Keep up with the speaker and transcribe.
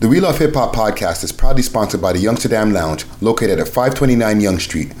We Love Hip Hop podcast is proudly sponsored by the Youngsterdam Lounge, located at 529 Young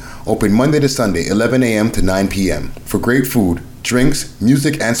Street. Open Monday to Sunday, 11 a.m. to 9 p.m. for great food, drinks,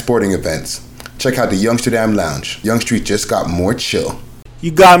 music, and sporting events. Check out the Youngsterdam Lounge. Young Street just got more chill.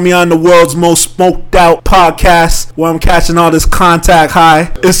 You got me on the world's most smoked out podcast where I'm catching all this contact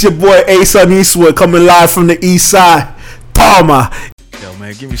high. It's your boy Ason Eastwood coming live from the east side. Palma. Yo,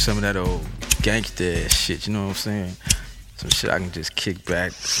 man, give me some of that old gangsta shit, you know what I'm saying? Some shit I can just kick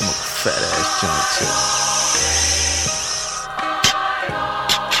back, smoke a fat ass joint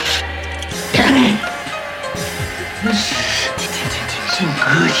Some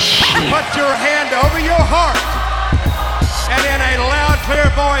good shit. Put your hand over your heart and in a loud, clear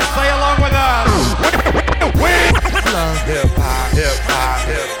voice say along with us. Hip hop, hip hop,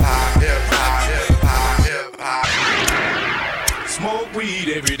 hip hop, hip hop, hip hop, hip hop. Smoke weed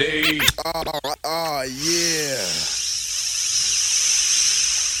every day. Oh yeah.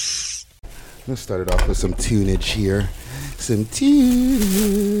 Let's start it off with some tunage here. Some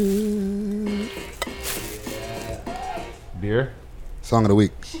tune. Beer? Song of the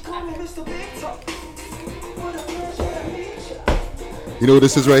week. You know what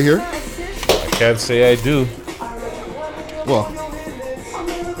this is right here? I can't say I do. Well,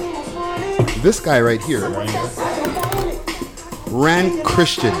 this guy right here, Rand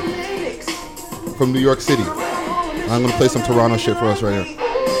Christian from New York City. I'm gonna play some Toronto shit for us right here.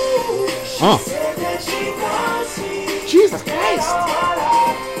 Oh, Jesus Christ!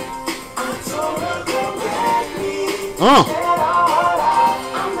 Oh,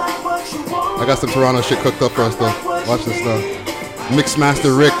 I got some Toronto shit cooked up for us though. Watch this stuff.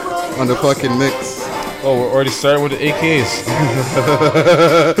 Mixmaster Rick on the fucking mix. Oh, we're already starting with the AKs.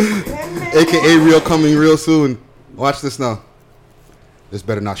 AKA real coming real soon. Watch this now. This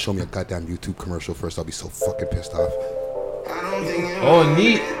better not show me a goddamn YouTube commercial first. I'll be so fucking pissed off. Oh,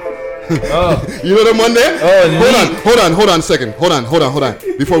 neat. Oh. You know the one there? Oh, hold on a second. Hold on.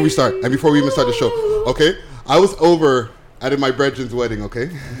 Before we start, and before we even start the show, okay? I was over at my brethren's wedding,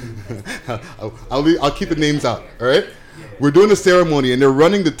 okay? I'll keep the names out, all right? We're doing a ceremony, and they're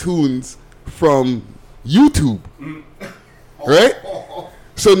running the tunes from YouTube, right?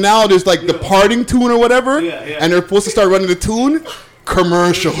 So now there's like the parting tune or whatever, and they're supposed to start running the tune.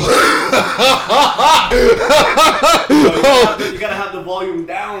 Commercial. You gotta have the volume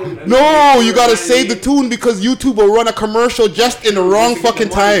down. No, you gotta save the tune because YouTube will run a commercial just in the wrong fucking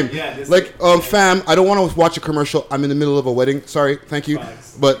time. Like, fam, I don't want to watch a commercial. I'm in the middle of a wedding. Sorry, thank you.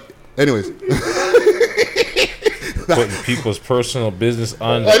 But anyways. Putting people's personal business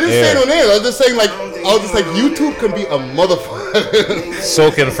on the I didn't air. say no names. I was just saying YouTube can be a motherfucker.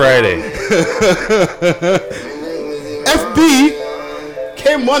 Soaking Friday. FB.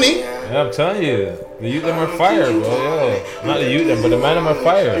 K-Money. Yeah, I'm telling you. The youth them are fire, bro. Yo. Not the youth them, but the man them are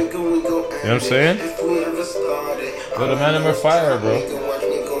fire. You know what I'm saying? But the man them are fire, bro.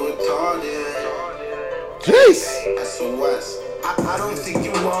 Jeez. I don't think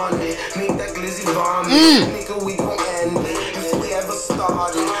you want it. Make that glizzy vomit. Nigga, we gon' end it. If we ever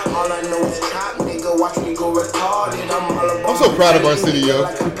started, all I know is trap, nigga. Watch me go retarded. I'm so proud of our city, yo.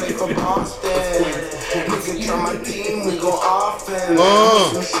 Like I play for Boston. Nigga, try my team, we go offense.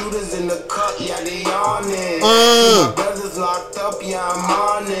 Some shooters in the cut, yeah, they yawning. My brothers locked up, yeah, I'm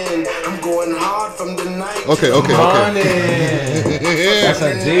on it. I'm going hard from the night. Okay. That's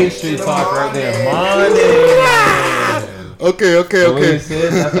a J Street talk right there. Money. Okay.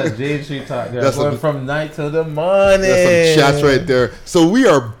 That's a J Street talk there. That's going from night to the morning. That's some chats right there. So we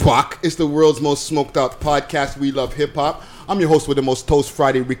are back. It's the world's most smoked out podcast. We love hip hop. I'm your host with the most toast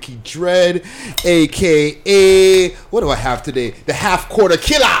Friday, Ricky Dread, a.k.a. What do I have today? The half quarter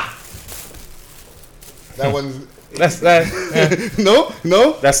killer. That one's... That's that. No.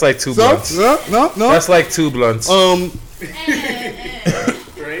 That's like two blunts. No. That's like two blunts. Right?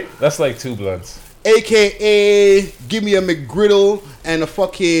 That's like two blunts. A.k.a. give me a McGriddle and a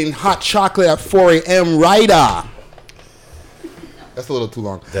fucking hot chocolate at 4 a.m. Rider. That's a little too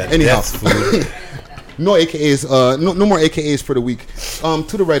long. Anyhow. That's food. No AKAs, no more AKAs for the week.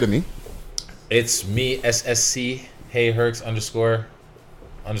 To the right of me. It's me, SSC, Hey Herx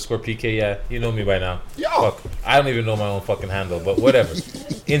 _PK. Yeah, you know me by now. Yo. Fuck, I don't even know my own fucking handle, but whatever.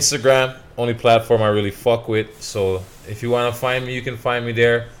 Instagram, only platform I really fuck with. So if you want to find me, you can find me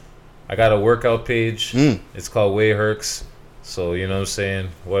there. I got a workout page. It's called Way Herx. So, you know what I'm saying?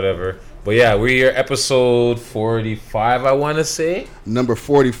 Whatever. But yeah, we're here, episode 45, I want to say. Number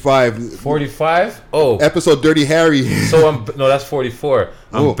 45. 45? Oh. Episode Dirty Harry. So no, that's 44.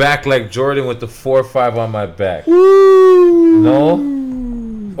 I'm back like Jordan with the 4-5 on my back. Woo. No?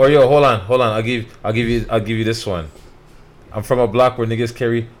 Or yo, hold on. I'll give you this one. I'm from a block where niggas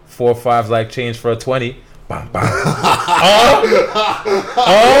carry 4 or 5 like change for a 20. Bam, bam.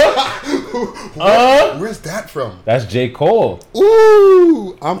 Where's that from? That's J. Cole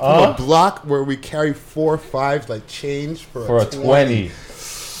Ooh, I'm from a block where we carry 4 or 5 like change for a 20.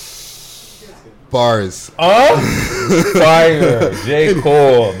 Bars. Fire. J.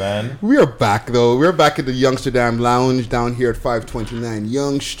 Cole, man. We are back though. We're back at the Youngsterdam Lounge down here at 529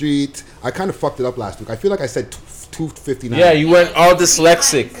 Young Street. I kind of fucked it up last week. I feel like I said 259. Yeah, you went all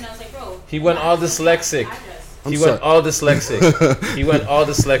dyslexic. He went all dyslexic. He went all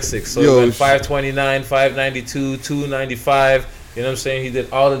dyslexic. So he went 529, 592, 295. You know what I'm saying? He did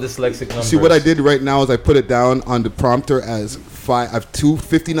all the dyslexic numbers. See, what I did right now is I put it down on the prompter as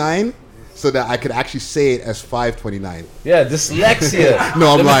 259. So that I could actually say it as 529. Yeah, dyslexia.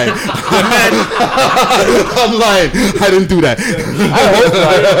 No, I'm lying. I'm lying. I didn't do that. I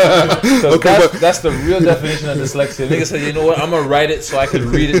hope not. That's the real definition of dyslexia. Nigga said, you know what? I'm going to write it so I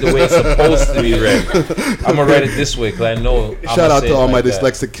can read it the way it's supposed to be read. I'm going to write it this way because I know. Shout out to all my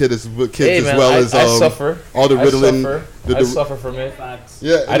dyslexic kids as well as I suffer. All the Ritalin. I suffer from it.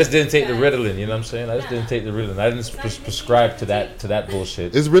 Yeah, I just didn't take the Ritalin. You know what I'm saying? I just didn't take the Ritalin. I didn't prescribe to that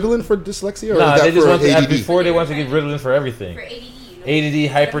bullshit. Is Ritalin for dyslexia or nah, is that they just for want ADD? before they want to give Ritalin for everything. For ADD.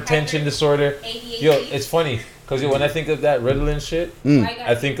 ADD, hypertension disorder. ADHD. Yo, it's funny because when I think of that Ritalin shit,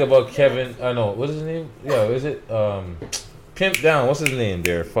 I think about Kevin. I know what is his name? Yeah, is it Pimp Down? What's his name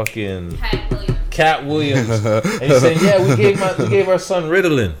there? Fucking Cat Williams. And he's saying, yeah, we gave our son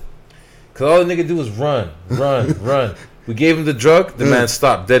Ritalin because all the nigga do is run. We gave him the drug. The man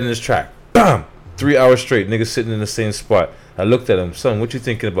stopped dead in his track. Bam! 3 hours straight. Nigga sitting in the same spot. I looked at him. Son, what you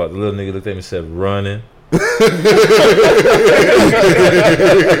thinking about? The little nigga looked at me and said, running.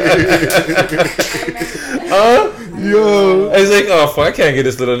 Yo. I was like, oh, fuck, I can't get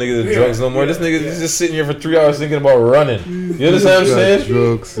this little nigga the drugs no more. This nigga is just sitting here for 3 hours thinking about running. You understand what I'm saying?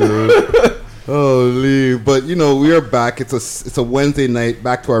 Drugs, holy, but you know we are back. It's a Wednesday night,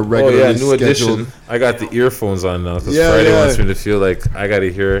 back to our regularly new scheduled. edition. I got the earphones on now because Friday wants me to feel like I got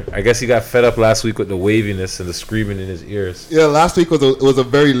to hear. I guess he got fed up last week with the waviness and the screaming in his ears. Yeah, last week was a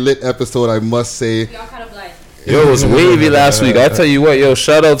very lit episode, I must say. Y'all kind of like. Yo, it was wavy last week. I tell you what, yo,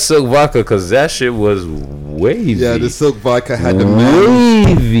 shout out Silk Vodka because that shit was wavy. Yeah, the Silk Vodka had the man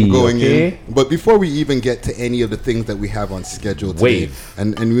wavy going in. But before we even get to any of the things that we have on schedule today,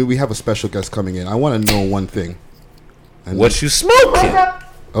 and we have a special guest coming in, I want to know one thing. And what you smoking?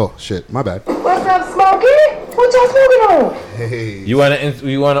 Oh shit, my bad. What's up, Smokey? What y'all smoking on? Hey, you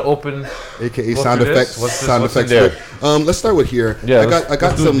wanna open? AKA sound effects. Sound effects. There? Let's start with here. Yeah, I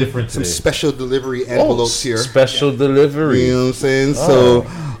got some special delivery envelopes here. Special delivery. You know what I'm saying? So,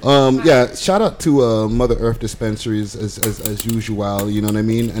 yeah, shout out to Mother Earth Dispensaries as usual. You know what I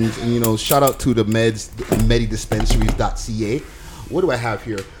mean? And you know, shout out to the medidispensaries.ca. What do I have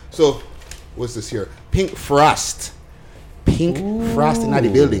here? So, what's this here? Pink Frost. Pink Frost in the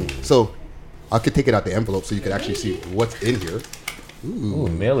building. So, I could take it out the envelope so you could actually see what's in here. Ooh,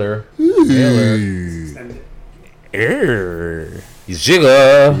 Miller. He's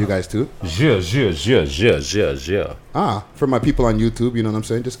jigger. You guys too? Yeah. For my people on YouTube, you know what I'm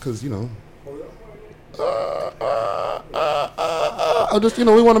saying? Just because, you know. I'll just, you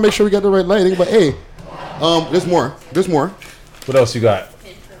know, we want to make sure we get the right lighting. But hey, there's more. What else you got?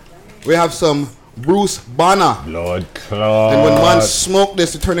 We have some Bruce Banner. Blood clot. And when man smoke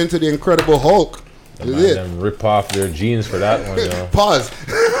this to turn into the Incredible Hulk. That man, them rip off their jeans for that one, yo. Pause.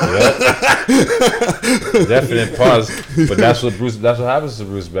 Yep. Definite pause. But that's what happens to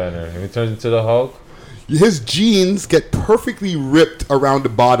Bruce Banner. When he turns into the Hulk. His jeans get perfectly ripped around the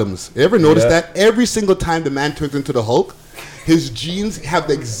bottoms. You ever notice that? Every single time the man turns into the Hulk, his jeans have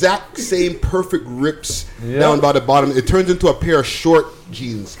the exact same perfect rips down by the bottom. It turns into a pair of short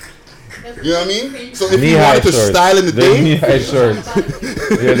jeans. You know what I mean? So if he wanted to style in the day, knee-high shorts.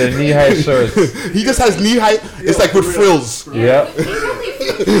 Yeah, the knee-high shorts. He just has knee-high. It's like with frills. Yeah.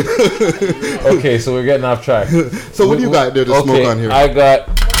 Okay, so we're getting off track. So what do you got there to smoke on here? I got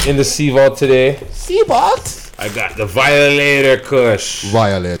in the C-Vault today. C-Vault? I got the Violator Kush.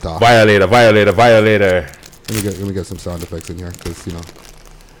 Violator. Let me get some sound effects in here because you know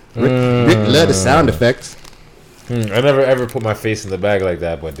Rick led the sound effects. I never ever put my face in the bag like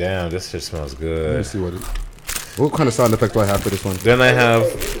that, but damn, this shit smells good. Let me see what kind of sound effects do I have for this one? Then I have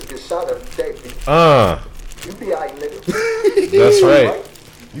that's right.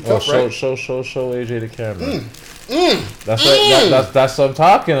 Show AJ the camera. That's right. That's what I'm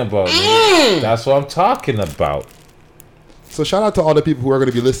talking about. That's what I'm talking about. So shout out to all the people who are going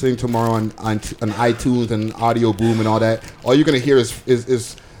to be listening tomorrow on iTunes and Audio Boom and all that. All you're going to hear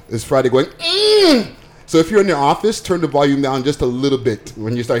is Friday going. So if you're in your office, turn the volume down just a little bit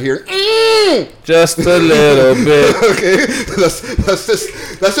when you start hearing. Just a little bit. Okay, that's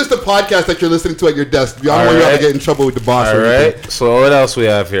just the podcast that you're listening to at your desk. I don't want you to get in trouble with the boss. All right. So what else we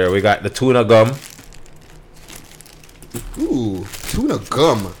have here? We got the tuna gum. Ooh, tuna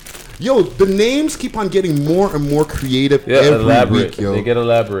gum. Yo, the names keep on getting more and more creative every elaborate. week, yo. They get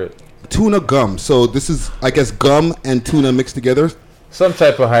elaborate. Tuna gum. So this is, I guess, gum and tuna mixed together. Some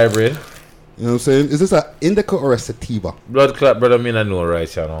type of hybrid. You know what I'm saying? Is this a indica or a sativa? Blood clot, brother. Me not know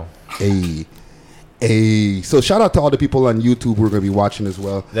right, you know. Hey. So shout out to all the people on YouTube who are going to be watching as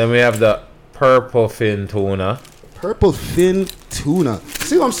well. Then we have the purple fin tuna. Purple fin tuna.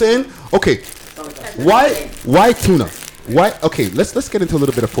 See what I'm saying? Okay. Why tuna? Why? Okay, let's get into a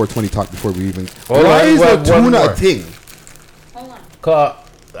little bit of 420 talk before we even. Why is the tuna a thing? Hold on. 'Cause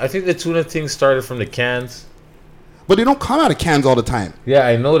I think the tuna thing started from the cans. But they don't come out of cans all the time. Yeah,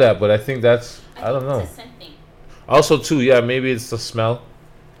 I know that, but I think that's I don't know. It's a scent thing. Also, too, yeah, maybe it's the smell.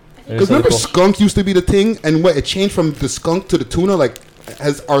 Because remember, skunk used to be the thing, and what it changed from the skunk to the tuna. Like,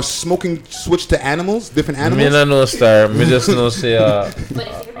 has our smoking switched to animals, different Me animals? not know star. Me just know say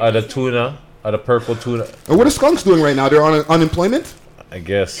the tuna, the purple tuna. And what are skunks doing right now? They're on unemployment. I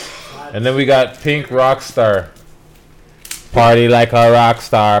guess. And then we got pink rock star. Party like a rock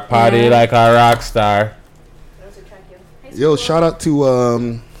star. Party like a rock star. Yo, shout out to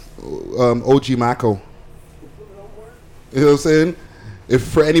OG Mako. You know what I'm saying? If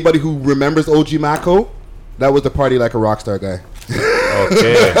for anybody who remembers OG Mako, that was the Party Like a Rockstar guy.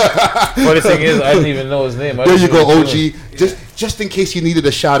 Okay. Funny thing is, I didn't even know his name. There you go, OG. Just in case you needed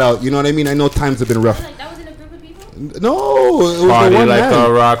a shout out. You know what I mean? I know times have been rough. Like that was in a group of people? No, it was Party the one like man.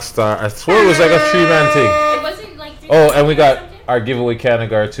 a rock star. I swear it was like a 3-man thing. It wasn't like Oh, and we got our giveaway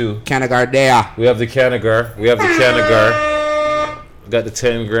Canagar too. Canagar there. We have the Canagar. We have the Canagar. We got the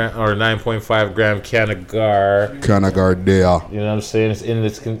 10 gram or 9.5 gram Canagar. Canagar there. You know what I'm saying? It's in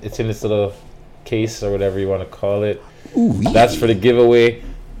this little case or whatever you want to call it. Ooh, That's for the giveaway.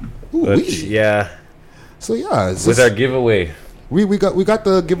 Ooh, But yeah, So yeah, it's with just- our giveaway. we got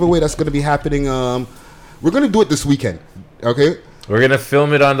the giveaway that's going to be happening. We're going to do it this weekend. Okay. We're gonna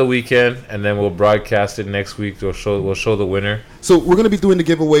film it on the weekend and then we'll broadcast it next week. We'll show the winner. So we're going to be doing the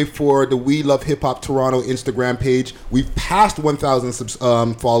giveaway for the We Love Hip Hop Toronto Instagram page. We've passed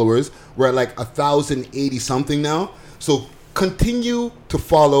 1,000 followers. We're at like 1,080 something now. So continue to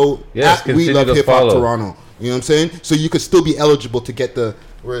follow Yes, at We continue Love to Hip Hop follow. Toronto. You know what I'm saying? So you could still be eligible to get the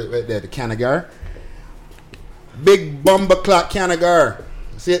right there, the Canagar. Big Bomba Clock Canagar.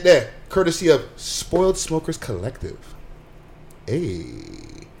 See it there. Courtesy of Spoiled Smokers Collective. Hey. You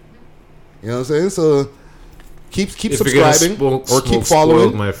know what I'm saying? So keep If you're gonna subscribing or smoke keep spoiled,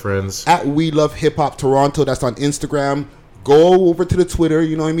 following my friends. at We Love Hip Hop Toronto. That's on Instagram. Go over to the Twitter,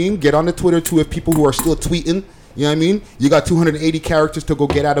 you know what I mean? Get on the Twitter too if people who are still tweeting. You know what I mean? You got 280 characters to go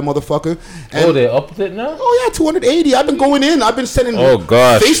get at a motherfucker. And, They upped it now? oh yeah, 280. I've been going in. I've been sending Oh,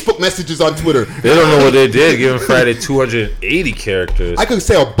 gosh. Facebook messages on Twitter. They don't know what they did, giving Friday 280 characters. I could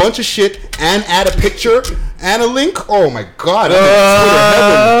say a bunch of shit and add a picture and a link. Oh my god. I'm in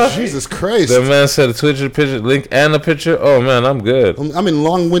Twitter heaven. Jesus Christ. The man said a Twitter picture, link, and a picture. Oh man, I'm good. I'm in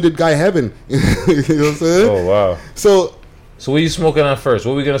long-winded guy heaven. You know what I'm saying? Oh wow. So what are you smoking on first?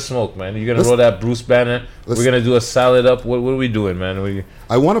 What are we gonna smoke, man? You gonna roll that Bruce Banner? We're gonna do a salad up. What are we doing, man?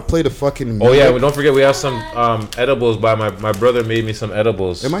 I want to play the fucking music. Oh yeah, don't forget we have some edibles by my brother made me some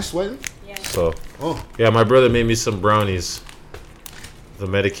edibles. Am I sweating? So Oh. yeah, my brother made me some brownies, the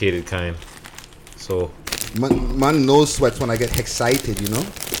medicated kind. So My nose sweats when I get excited, you know?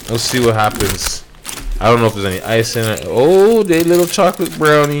 let's see what happens. I don't know if there's any ice in it. Oh, they little chocolate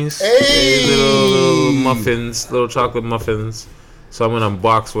brownies. Hey! They little muffins, little chocolate muffins. So I'm gonna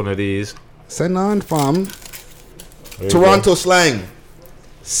unbox one of these. Send on, fam. There you Toronto slang.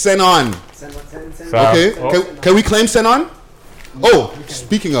 Send on. go. Fab. Okay? Oh, Can we claim send on? Oh,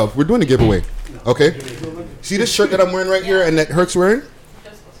 speaking of, we're doing a giveaway. Okay? See this shirt that I'm wearing right here and that Herc's wearing?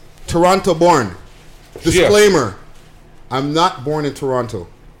 Toronto born. Disclaimer. I'm not born in Toronto,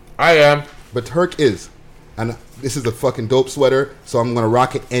 I am. but Herc is. And this is a fucking dope sweater, so I'm going to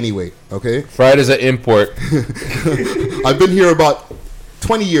rock it anyway. Okay? Friday's an import. I've been here about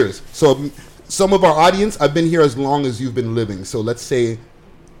 20 years. So some of our audience, I've been here as long as you've been living. So let's say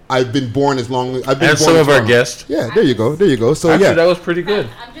I've been born as long as I've been And born some in of our Toronto. guests. Yeah, there you go. There you go. So Actually, yeah. that was pretty good.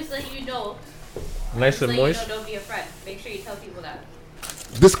 I'm just letting you know. Nice and moist. Don't be a friend. Make sure you tell people that.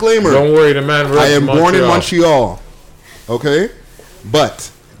 Disclaimer. Don't worry, the man. I am born in Montreal. Okay?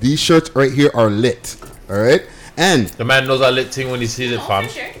 But these shirts right here are lit. All right? And The man knows our lit thing when he sees it, Oh, fam. for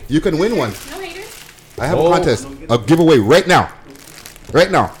sure. you can win one. No haters. I have Oh. a contest, a giveaway right now.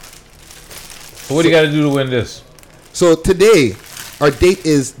 Right now. So what do you got to do to win this? So today, our date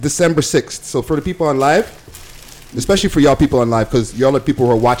is December 6th. So for the people on live, especially for y'all people on live, because y'all are people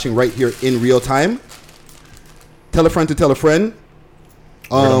who are watching right here in real time, tell a friend to tell a friend.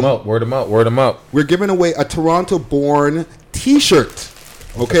 Word them out. We're giving away a Toronto-born T-shirt.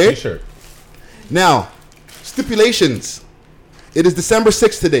 Okay? T-shirt. Now, stipulations. It is December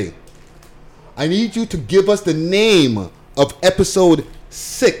 6th today. I need you to give us the name of episode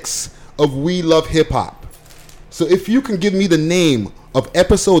 6 of We Love Hip Hop. So if you can give me the name of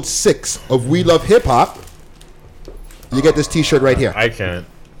episode 6 of We Love Hip Hop, you get this T-shirt right here. I can't.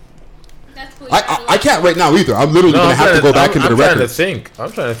 That's cool. I can't right now either. I'm literally going to have to go back into the records.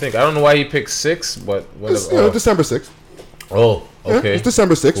 I'm trying to think. I don't know why he picked 6, but It's, whatever. December 6th. Oh, Yeah, okay. it's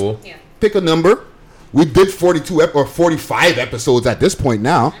December 6th. Cool. Yeah. Pick a number. We did 42 or 45 episodes at this point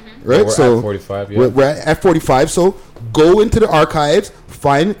now, right? Yeah, we're so at 45, yeah. we're at 45. So go into the archives,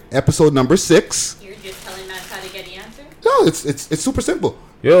 find episode number 6. You're just telling us how to get the answer? No, it's super simple.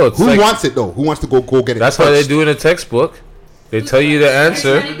 Yo, it's Who like, wants it though? Who wants to go get it? that's how they first? do in a textbook. They tell you the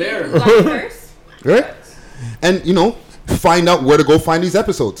answer. Who got it first? Right? And find out where to go find these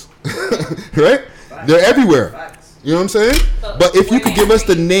episodes. Right? They're everywhere. You know what I'm saying? But if you could give us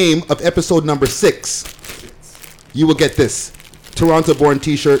the name of episode number 6, you will get this Toronto-born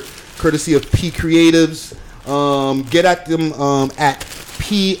T-shirt, courtesy of P Creatives. Get at them at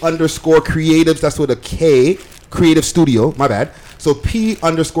P_Creatives. That's with a K. Creative Studio. My bad. So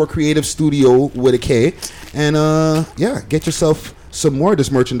P_Creative Studio with a K. And get yourself some more of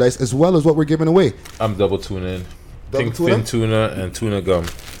this merchandise as well as what we're giving away. I'm double tuning in. Double Pink tuna? fin tuna and tuna gum.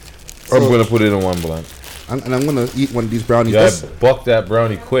 So- I'm gonna put it in one blunt. And I'm gonna eat one of these brownies. Yeah, This- I bucked that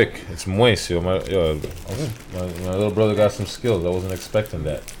brownie quick. It's moist, yo. My little brother got some skills. I wasn't expecting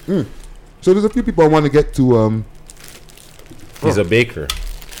that. So there's a few people I want to get to. He's a baker.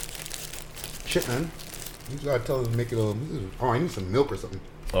 Shit, man. You gotta tell them to make it. I need some milk or something.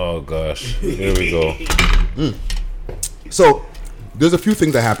 Oh gosh, here we go. So there's a few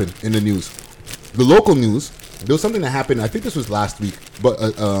things that happened in the news. The local news. There was something that happened. I think this was last week, but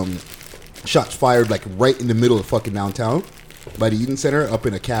shots fired like right in the middle of fucking downtown by the Eden Center up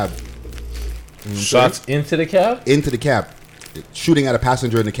in a cab. You know what I'm Shots saying? into the cab. Into the cab, shooting at a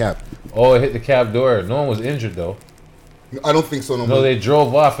passenger in the cab. Oh, it hit the cab door. No one was injured though. I don't think so. No, No, more. they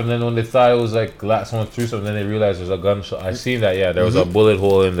drove off, and then when they thought it was like someone threw something, then they realized there's a gunshot. I seen that. Yeah, there was a bullet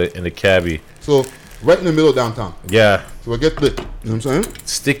hole in the cabbie. So right in the middle of downtown. Yeah, So I get lit. You know what I'm saying?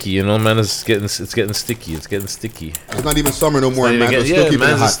 sticky. You know, man, it's getting sticky. It's getting sticky. It's not even summer no more, Not man. even It's get- still yeah, keeping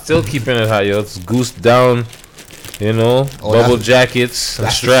it man, hot. it's still keeping it hot, yo. It's goosed down. You know, Oh, bubble that's- jackets and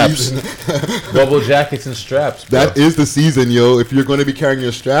that's the straps. season. Bubble jackets and straps. Bro. That is the season, yo. If you're going to be carrying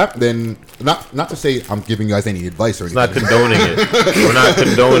your strap, then not to say I'm giving you guys any advice or It's anything. not condoning it. We're not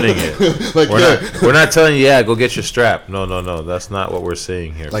condoning it. Like, We're not telling you, yeah, go get your strap. No. That's not what we're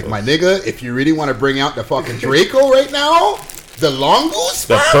saying here. Like, folks. my nigga, if you really want to bring out the fucking Draco right now, the long goose,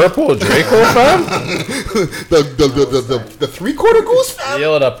 The fam? purple Draco, fam? the 3/4 goose, fam?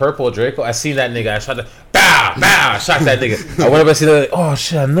 Yo, the purple Draco. I seen that nigga. I shot the bow. I shot that nigga. I went up and see that. Oh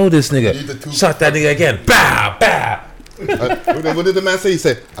shit, I know this Need the nigga. two- Shot that nigga again. Bow. What did the man say? He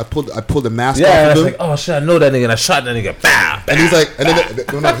said, I pulled the mask Yeah, off I of was him. like, oh shit, I know that nigga, and I shot that nigga. Bow. And he's like, and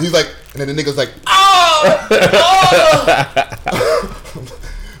then he's like, and then the nigga's like,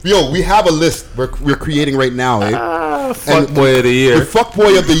 yo, we have a list we're creating right now, eh? Fuckboy of the The year.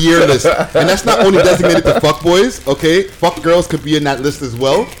 fuckboy of the year list, and that's not only designated to fuckboys. Okay, fuck girls could be in that list as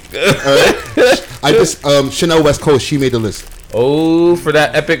well. All right, I just Chanel West Coast, she made the list. Oh, for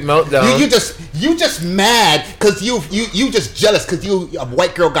that epic meltdown. You just mad because you just jealous because a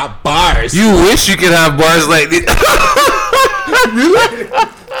white girl got bars. You wish you could have bars like this. Really?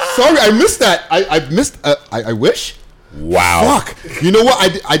 Sorry, I missed that. I missed. I wish. Wow. Fuck. You know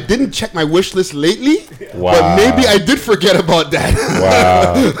what? I didn't check my wish list lately, Wow. but maybe I did forget about that.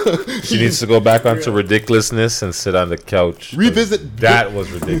 Wow. She needs to go back onto ridiculousness and sit on the couch. Revisit That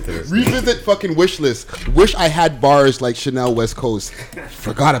was ridiculous. Revisit fucking wish list. Wish I had bars like Chanel West Coast.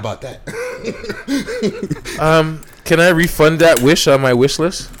 Forgot about that. Can I refund that wish on my wish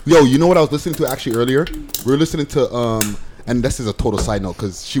list? Yo, you know what I was listening to actually earlier? We were listening to and this is a total side note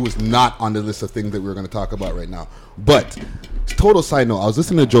because she was not on the list of things that we were going to talk about right now. But total side note, I was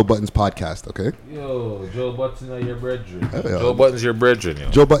listening to Joe Button's podcast. Okay, Yo, Joe Button are your brethren. Yeah. Joe Button's your brethren, yo.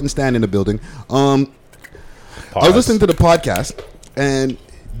 Joe Button stand in the building. I was listening to the podcast and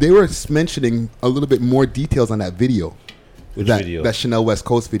they were mentioning a little bit more details on that video. Which that, video? That Chanel West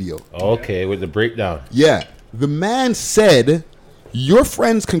Coast video. Okay, with the breakdown. Yeah. The man said, your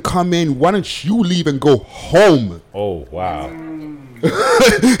friends can come in. Why don't you leave and go home? Oh, wow.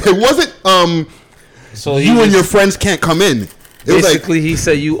 It wasn't So you and your friends can't come in. It was like, basically, he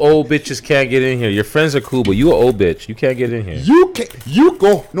said, "You old bitches can't get in here. Your friends are cool, but you an old bitch. You can't get in here." you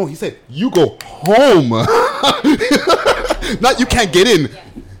go. No, he said you go home. Not you can't get in.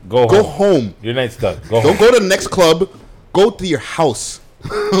 Go home. Your night's done. Go Don't home. go to the next club. Go to your house.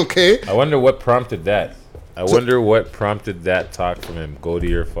 Okay. I wonder what prompted that. I wonder what prompted that talk from him. Go to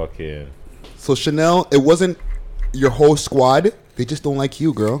your fucking. So Chanel, it wasn't your whole squad. They just don't like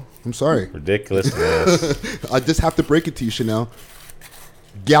you, girl. I'm sorry. Ridiculous, man. I just have to break it to you, Chanel.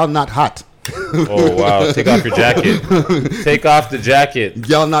 Gal not hot. Oh, wow. Take off your jacket. Take off the jacket.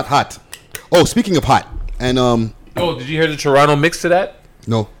 Gal not hot. Oh, speaking of hot. And, Oh, did you hear the Toronto mix to that?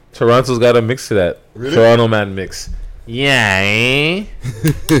 no. Toronto's got a mix to that. Really? Toronto man mix. Yeah, eh?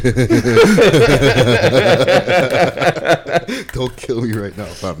 Don't kill me right now,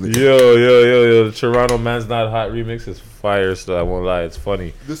 family. Yo. The Toronto Man's Not Hot remix is fire still. I won't lie. It's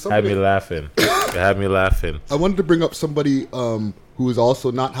funny. There's Had me somebody- laughing. It had me laughing. I wanted to bring up somebody who was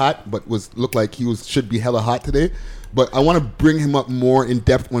also not hot, but looked like he should be hella hot today. But I want to bring him up more in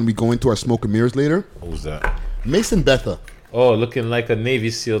depth when we go into our smoke and mirrors later. Who's that? Mason Betha. Oh, looking like a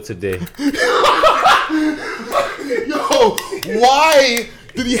Navy SEAL today. Yo, why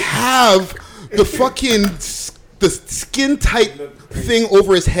did he have the fucking the skin tight thing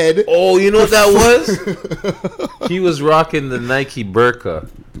over his head? Oh, you know what that was? He was rocking the Nike Burka.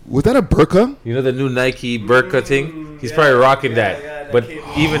 Was that a burqa? You know the new Nike Burka thing? He's probably rocking that. But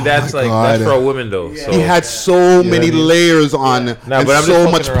even that's like God. that's for a woman though. So He had so many what I mean? layers on and Nah, but I'm so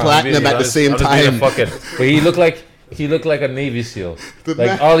just much fucking around. platinum at the same I'm just being a time. fucking- But he looked like a Navy SEAL. The Like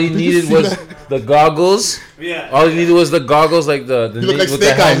man- all he did you needed see was that? the goggles. Yeah. All he needed was the goggles, like the He looked like with the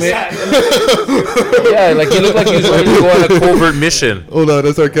Snake Eyes. helmet. Yeah, like he looked like he was ready to go on a covert mission. Hold on,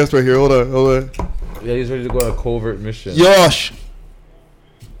 that's our guest right here. Hold on. Yeah, he's ready to go on a covert mission. Yosh.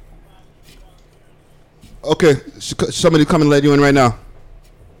 Okay, somebody come and let you in right now.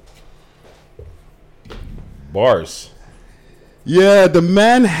 Bars. Yeah, the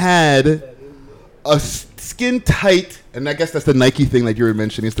man had a skin tight, and I guess that's the Nike thing, like you were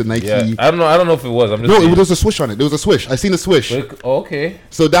mentioning. It's the Nike. Yeah, I don't know if it was. I'm just No, saying. there was a swish on it. There was a swish. I seen a swish. Okay.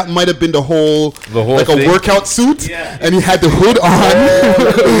 So that might have been the whole like thing. a workout suit, Yeah. and he had the hood on Oh,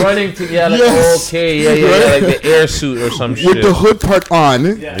 like the running to like Yes. okay, yeah, like the air suit or some shit. with the hood part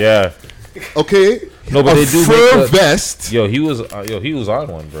on. Yeah. Okay. No, but a they do fur make a- vest. Yo, he was on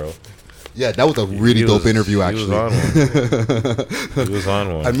one, bro. Yeah, that was a really dope interview, actually. He was on one. He was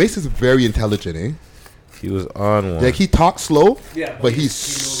on one. And Mason's very intelligent, eh? He was on one. Like he talks slow, Yeah, but he's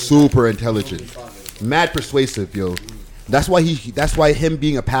super intelligent, mad persuasive, yo. That's why him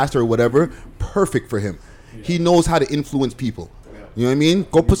being a pastor or whatever, perfect for him. He knows how to influence people. You know what I mean?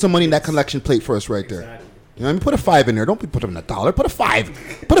 Go put some money in that collection plate for us right there. You know what I mean? Put a $5 in there. Don't put him in $1. Put a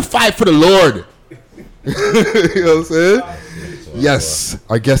 $5. Put a $5 for the Lord. You know what I'm saying? Yes,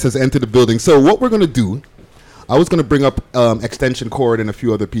 our guest has entered the building. So what we're gonna do? I was gonna bring up Extension Cord and a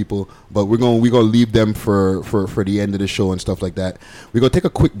few other people, but we're gonna leave them for the end of the show and stuff like that. We're gonna take a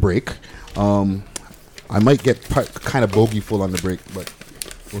quick break. I might get kind of bogeyful on the break, but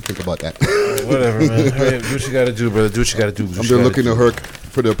we'll think about that. Whatever, man. Hey, do what you gotta do, brother. Do what you gotta do. I'm there looking to Herc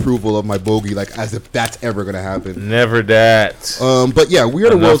for the approval of my bogey, like as if that's ever gonna happen. Never that. But yeah, we are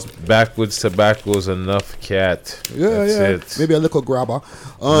the world's. Backwoods tobacco's enough cat. Yeah, That's yeah. it. Maybe a little grabber.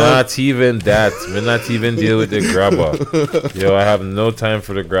 Not even that. We not even deal with the grabber. Yo, I have no time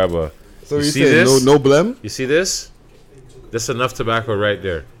for the grabber. So you you see say this? no blem? You see this? That's enough tobacco right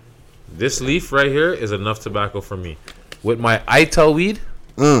there. This leaf right here is enough tobacco for me. With my ITEL weed,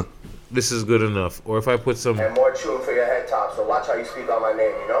 this is good enough. Or if I put some, And more tune for your head top, so watch how you speak on my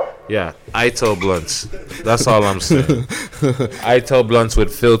name, you know? yeah, ITEL blunts. That's all I'm saying. ITEL blunts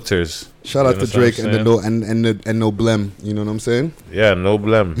with filters. Shout You out to know what Drake I'm and the saying? and no blem. You know what I'm saying? Yeah, no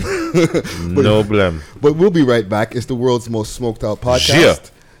blem. No blem. But we'll be right back. It's the world's most smoked out Yeah.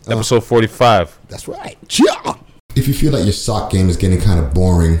 podcast. Episode 45. That's right. Yeah. If you feel like your sock game is getting kind of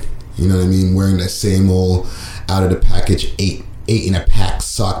boring, you know what I mean, wearing that same old out of the package eight in a pack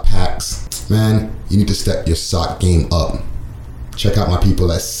sock packs, man, you need to step your sock game up. Check out my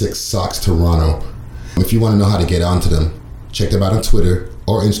people at Six Socks Toronto. If you want to know how to get onto them, check them out on Twitter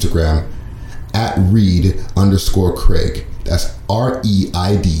or Instagram at Reid_Craig. That's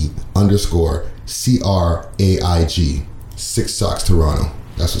REID_CRAIG. Six Socks Toronto.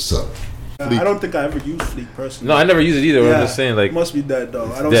 That's what's up. I don't think I ever used Fleek personally. No, I never use it either. Yeah, I'm just saying, like, must be dead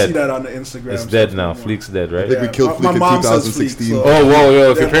though. I don't dead. see that on the Instagram. it's dead stuff now. anymore. Fleek's dead, right? I think we killed my Fleek in mom says 2016. Fleek, so- Oh, whoa,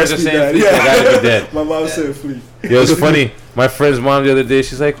 yo, if your That parents are must be saying dead. Fleek, they gotta be dead. My mom said Fleek. Yo, it's funny. My friend's mom the other day,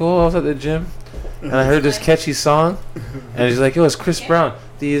 she's like, oh, I was at the gym, and I heard this catchy song, and she's like, yo, it's Chris Brown.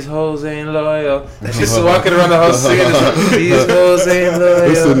 These hoes ain't loyal. And she's walking around the house singing this. These hoes ain't loyal.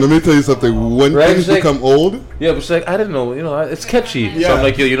 Listen, let me tell you something. When Right? things She's like- become old, Yeah, but she's like, I didn't know. You know, it's catchy. So Yeah. I'm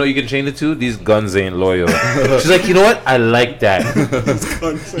like, yo, you know, you can change it to these guns ain't loyal. She's like, you know what? I like that.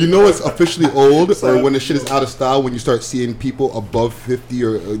 you know it's officially old, or when the shit is out of style, when you start seeing people above 50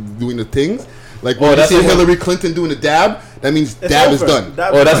 or doing the things. Like when you that's see like when- Hillary Clinton doing a dab, that means It's dab is over. done.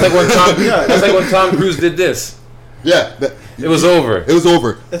 Oh, that's like when that's like when Tom Cruise did this. Yeah, It was over. It was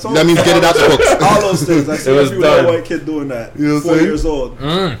over. It's That means get it out the books. All those things. I see It was every done. white kid doing that. You know what I'm 4 saying? years old.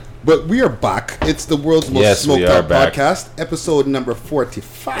 But we are back. It's the world's most Yes, we smoked are out back. podcast, episode number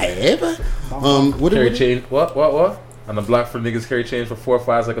 45. What Carry did we? change. What? On the block for niggas carry change for 4 or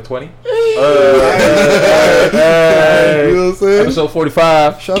 5s like a 20. You know what I'm saying? Episode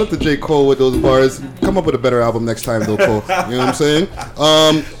 45. Shout out to J. Cole with those bars. Come up with a better album next time, though, Cole. You know what I'm saying?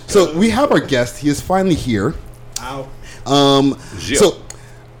 So we have our guest. He is finally here. Ow. So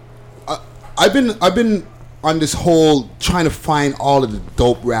I've been on this whole trying to find all of the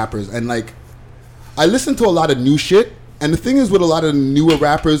dope rappers, and like I listen to a lot of new shit. And the thing is, with a lot of newer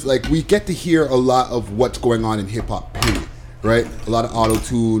rappers, like we get to hear a lot of what's going on in hip hop, period, right? A lot of auto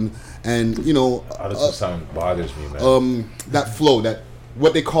tune, and you know, This sound bothers me, man. that flow, that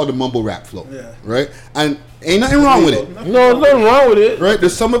what they call the mumble rap flow, Yeah. right? And ain't nothing wrong with it. No, nothing wrong with it. Right,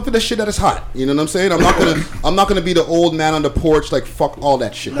 there's some of the shit that is hot. You know what I'm saying? I'm not gonna be the old man on the porch like fuck all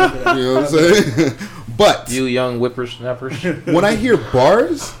that shit. You know what I'm saying? But You young whippersnappers. when I hear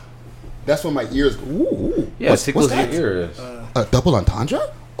bars, that's when my ears go, ooh. Yeah, what's tickles that? your ears. A double entendre?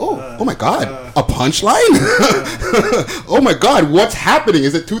 Oh my god, a punchline? Oh my god, what's happening?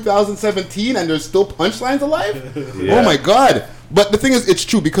 Is it 2017 and there's still punchlines alive? Yeah. Oh my god. But the thing is, it's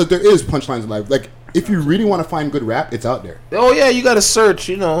true because there is punchlines alive. Like, if you really want to find good rap, it's out there. Oh yeah, you gotta search.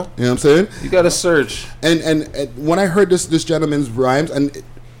 You know, You know what I'm saying? you gotta search. And when I heard this gentleman's rhymes, and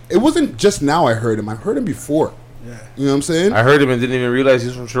it wasn't just now I heard him. I heard him before. Yeah. You know what I'm saying? I heard him and didn't even realize he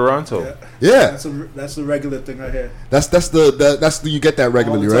was from Toronto. Yeah. That's the regular thing I hear. That's the you get that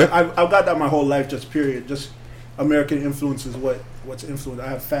regularly, All the time. right? I've got that my whole life, just period. Just American influence is what's influenced. I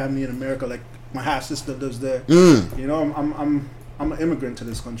have family in America, like my half sister lives there. You know, I'm an immigrant to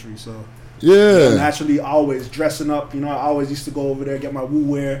this country, so Yeah. naturally always dressing up. You know, I always used to go over there, get my woo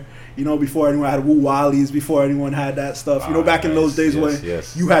wear. You know, before anyone had woo wallies, before anyone had that stuff. You know, back in those days when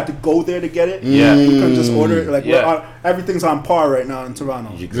you had to go there to get it. Yeah. You couldn't just order it. Like Yeah. everything's on par right now in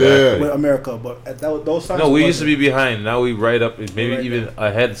Toronto. Exactly. With America, but at those times, No, it we used to wasn't. be behind. Now we right up, maybe Right even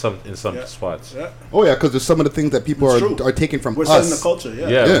ahead in some Yeah. spots. Yeah. Oh yeah, because there's some of the things that people It's true. are taking from We're us. setting the culture.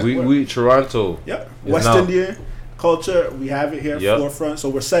 Yeah, Yeah. we Toronto. Yeah, is West now- Indian culture, we have it here Yep. forefront, so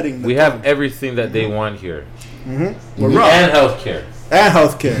we're setting. We have everything that they want here, we're wrong. and healthcare. And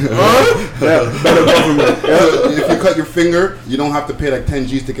healthcare. Yeah, better government. Yeah. If you cut your finger, you don't have to pay like 10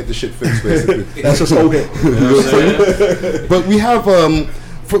 G's to get the shit fixed, basically. That's just okay. But we have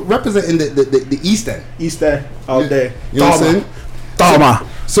for representing the East End. East End all day. You know what I'm saying? Toma.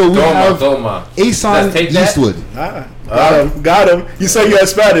 So we have Doma. Ason Let's take that. Eastwood. Got him. You say you had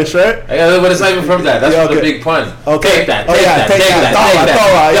Spanish, right? But it's not even from that. That's Yeah, from the okay. big pun. Okay. Take that. Oh, Take yeah, that. take Take that. that. Take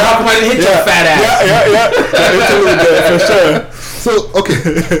Toma, that. yeah. How come I didn't hit your fat ass? Yeah. It's a little bit, for sure. So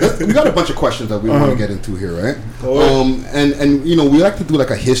okay, we got a bunch of questions that we want to get into here, right? Go ahead. And you know, we like to do like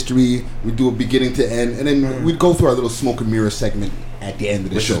a history. We do a beginning to end, and then we'd go through our little smoke and mirror segment at the end of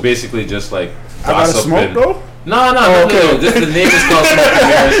the Which show. is basically just like I gotta gossip smoke and- though. No. okay. This the name is called smoke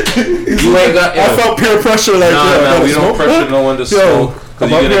and mirrors. You ain't got. I felt peer pressure like No, I gotta we don't smoke, pressure bro. no one to Yo, smoke. 'cause I'm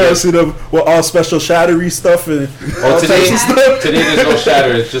you're up gonna here, I get- see them with all special shattery stuff and Oh, all today, types of stuff. today there's no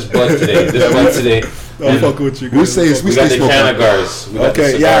shatter. It's just blood today. There's blood today. I'm fucking with you. We guys. say We got the smoke. Canagars. We got the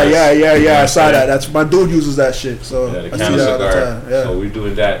Okay, cigars. yeah. I saw that. That's my dude uses that shit. So Yeah, the I see Canna that all the cigar. time. Yeah. So we're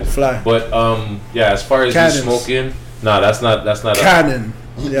doing that. Fly. But yeah, as far as you Cannons. smoking, no, that's not up Cannon.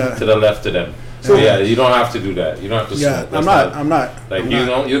 Yeah. to the left of them. So yeah, you don't have to do that. You don't have to Yeah. smoke. I'm not. Like I'm you not.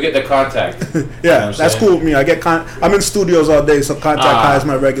 don't. You get the contact. You know what Yeah, I'm that's saying? cool with me. I get I'm in studios all day, so contact high is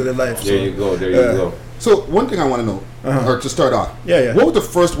my regular life. So. There you go. There Yeah. you go. So one thing I want to know, or to start off, Yeah. what was the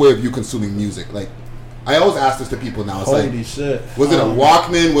first way of you consuming music? Like, I always ask this to people now. It's Holy like, shit. was it a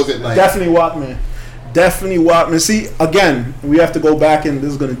Walkman? Was it like? Definitely Walkman. See, again, we have to go back, and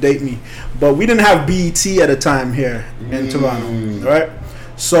this is going to date me, but we didn't have BET at a time here in Toronto, right?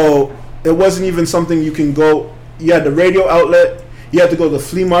 So it wasn't even something you can go. You had the radio outlet. You had to go to the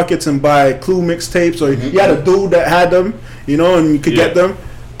flea markets and buy Clue mixtapes, or you had a dude that had them, you know, and you could get them.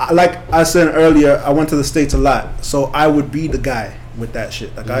 Like I said earlier, I went to the States a lot, so I would be the guy with that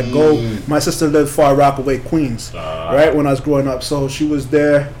shit. Like I'd go. My sister lived Far Rockaway, Queens, right when I was growing up. So she was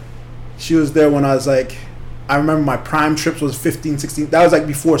there when I was like, I remember my prime trips was 15, 16. That was like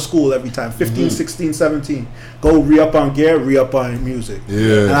before school every time. 15, 16, 17. Go re-up on gear, re-up on music.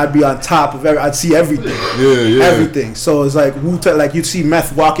 Yeah. And I'd be on top of I'd see everything. Yeah. Everything. So it's like Wu-Tang, like you'd see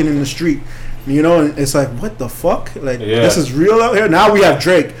Meth walking in the street. You know, and it's like, what the fuck? Like, this is real out here? Now we have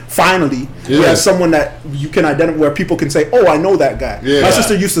Drake, finally. We have someone that you can identify, where people can say, oh, I know that guy. Yeah. My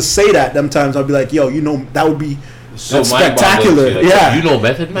sister used to say that them times. I'd be like, yo, you know, that would be so spectacular. Like, yeah. You know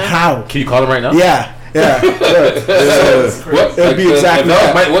Method Man? How? Can you call him right now? Yeah. What? It would be exactly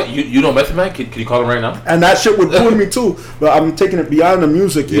that. What? You know Method Man? Can you call him right now? And that shit would ruin me too. But I'm taking it beyond the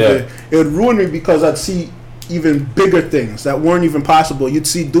music. Even. It would ruin me because I'd see even bigger things that weren't even possible. You'd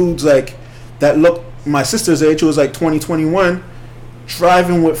see dudes like that look my sister's age, who was like 20, 21,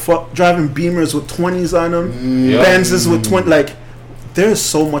 driving Beamers with 20s on them, Benzes with 20. Like, there's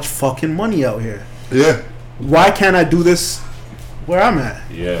so much fucking money out here. Yeah. Why can't I do this where I'm at?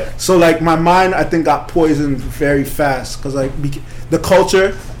 Yeah. So like my mind, I think, got poisoned very fast because like the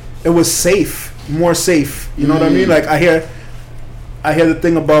culture, it was safe, more safe. You know what I mean? Like I hear the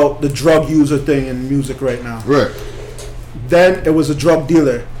thing about the drug user thing in music right now. Right. Then it was a drug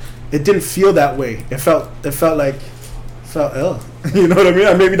dealer. It didn't feel that way. It felt ill. You know what I mean?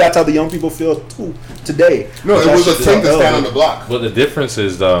 And maybe that's how the young people feel too today. No, it was a thing to stand on the block. But the difference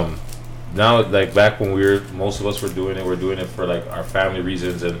is now, like back when most of us were doing it for like our family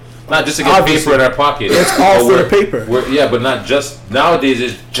reasons and not just to get paper in our pocket. It's all for the paper. But not just nowadays.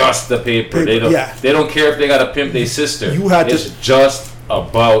 It's just the paper. They don't care if they got to pimp their sister. It's just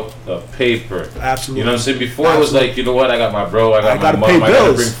about the paper. Absolutely. You know what I'm saying? Before it was like, you know what? I got my bro. I got my mom. I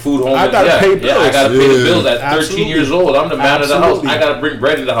gotta bring food home. I gotta pay bills. I gotta pay the bills. At 13 years old, I'm the man of the house. I gotta bring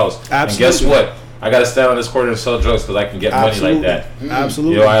bread in the house. And guess what? I gotta stand on this corner and sell drugs because I can get money like that.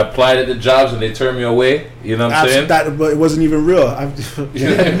 Absolutely. You know, I applied at the jobs and they turned me away. You know what I'm saying? But it wasn't even real. I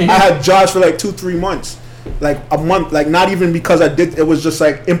had jobs for like 2-3 months. Like a month, like not even because I did. It was just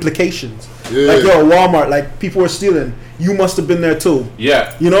like implications. Like Walmart, like people were stealing. You must have been there too.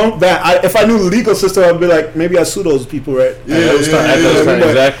 Yeah. You know that if I knew the legal system, I'd be like, maybe I sue those people, right?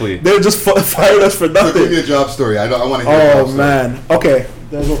 Exactly. They just fired us for nothing. Give me a job story. I want to hear. Oh man. Okay,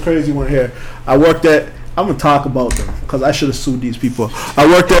 there's a crazy one here. I'm gonna talk about them because I should have sued these people. I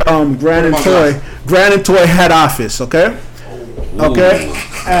worked at Grand and Toy head office. Okay. Okay.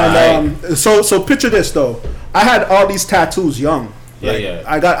 And so picture this though. I had all these tattoos young.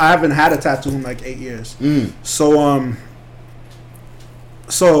 I haven't had a tattoo in like 8 years. So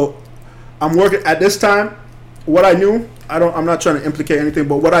I'm working at this time. What I knew, I'm not trying to implicate anything,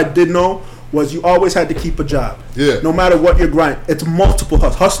 but what I did know was you always had to keep a job. Yeah. No matter what your grind, it's multiple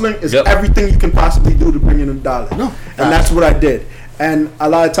hustling. Hustling is everything you can possibly do to bring in $1. And that's what I did. And a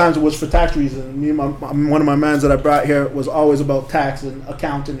lot of times it was for tax reasons. Me and one of my mans that I brought here was always about tax and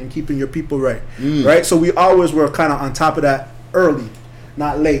accounting and keeping your people right. Right? So we always were kind of on top of that early,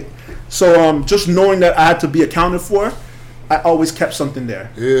 not late. So just knowing that I had to be accounted for, I always kept something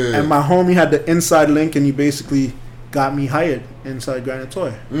there. Yeah. And my homie had the inside link and he basically got me hired inside Grand and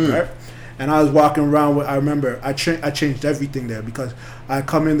Toy. Right? And I was walking around with, I remember, I changed everything there because I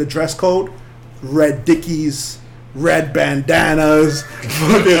come in the dress code, red Dickies, red bandanas,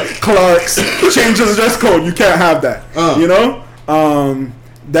 Clarks, changes the dress code. You can't have that, you know?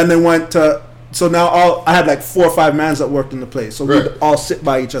 Then they went to, so now I had like 4 or 5 mans that worked in the place. So we'd all sit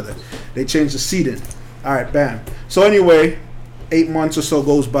by each other. They changed the seating. All right, bam. So anyway, 8 months or so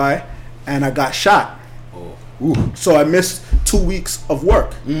goes by and I got shot. So I missed 2 weeks of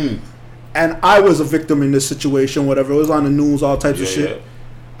work. And I was a victim in this situation, whatever. It was on the news, all types of shit. Yeah.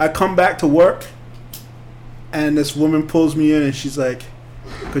 I come back to work, and this woman pulls me in, and she's like,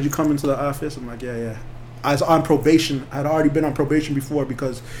 could you come into the office? I'm like, yeah. I was on probation. I'd already been on probation before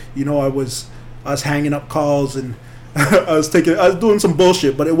because, you know, I was hanging up calls, and I was doing some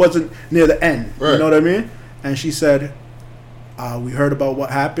bullshit, but it wasn't near the end. Right. You know what I mean? And she said, we heard about what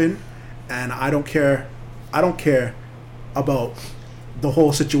happened, and I don't care about the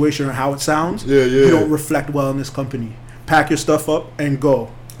whole situation or how it sounds. You don't reflect well in this company. Pack your stuff up and go.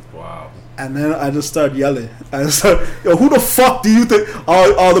 Wow. And then I just started yelling. I just started, yo, who the fuck do you think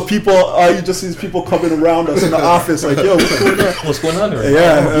all the people, you just see these people coming around us in the office like, yo, what's going on? What's going on here?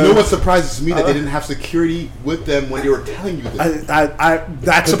 Yeah. You know what surprises me? That they didn't have security with them when they were telling you this.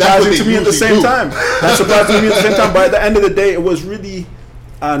 That's surprising to me at the same time. That's surprising to me at the same time. But at the end of the day, it was really,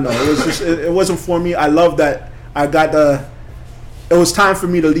 I don't know, it was just, it wasn't for me. I love that I got it was time for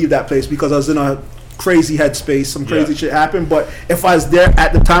me to leave that place because I was in a crazy headspace, some crazy shit happened. But if I was there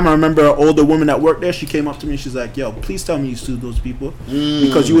at the time, I remember an older woman that worked there. She came up to me. She's like, "Yo, please tell me you sued those people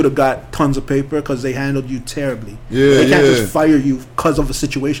because you would have got tons of paper because they handled you terribly. They can't just fire you because of a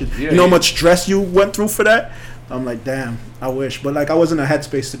situation. You know how much stress you went through for that." I'm like, damn, I wish, but like I wasn't in a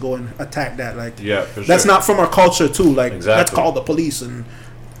headspace to go and attack that. Like, that's not from our culture too. Like, let's call the police and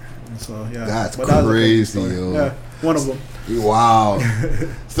so That's crazy, yo. Yeah, one of them. Wow.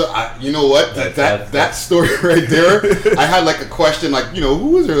 So you know what? That story right there. I had like a question, like, you know, who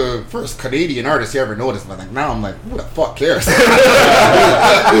was the first Canadian artist you ever noticed? But like now I'm like, who the fuck cares? You know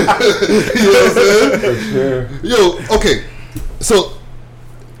what I'm saying? Yo, okay. So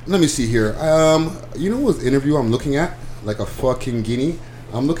let me see here. You know what interview I'm looking at? Like a fucking guinea.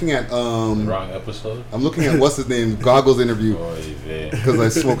 I'm looking at wrong episode. I'm looking at what's his name, Goggles interview, because I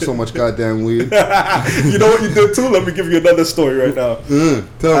smoke so much goddamn weed. You know what you did too? Let me give you another story right now.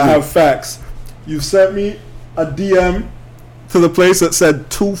 Tell me. I have facts. You sent me a DM to the place that said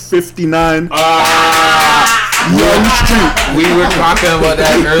 259 Young Street. We were talking about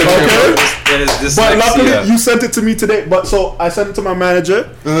that earlier. But luckily you sent it to me today. But so I sent it to my manager,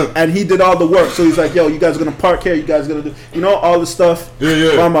 and he did all the work. So he's like, "Yo, you guys are gonna park here. You guys are gonna do, you know, all the stuff."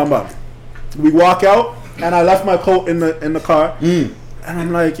 Bam, bam, bam. We walk out, and I left my coat in the car, and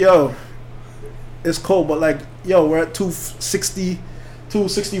I'm like, "Yo, it's cold, but like, yo, we're at 260,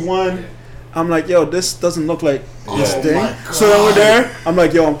 261." I'm like, yo, this doesn't look like this thing. So then we're there. I'm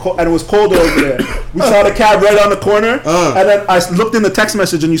like, yo, I'm cold. And it was colder over there. We saw the cab right on the corner. And then I looked in the text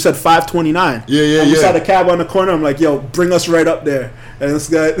message and you said 529. And we saw the cab on the corner. I'm like, yo, bring us right up there. And this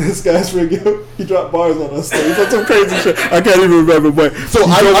guy's freaking, he dropped bars on us. He said some crazy shit. I can't even remember. But so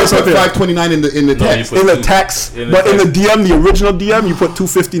I put 529 in the text. In the text. But in the DM, the original DM, you put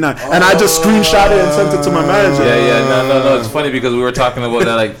 259. And I just screenshot it and sent it to my manager. No. It's funny because we were talking about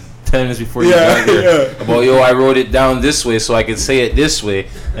that like 10 minutes before you got here about, yo, I wrote it down this way so I could say it this way,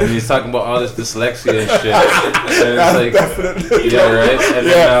 and he's talking about all this dyslexia and shit. And it's like, right? And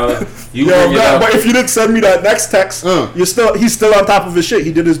then you bring it up. But if you didn't send me that next text, he's still on top of his shit.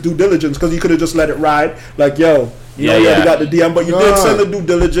 He did his due diligence because he could have just let it ride. Like, yo, you already got the DM, but you did send the due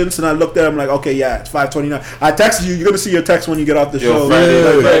diligence, and I looked at him like, okay, it's 529. I texted you. You're gonna see your text when you get off the show.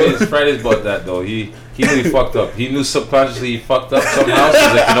 Friday's about that though. He knew he fucked up. He knew subconsciously he fucked up somehow. So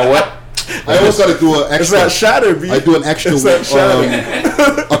he's like, you know what? I always got to do an extra. It's that shatter, B. I do an extra.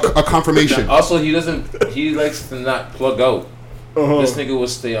 A confirmation. Also, he likes to not plug out. This nigga will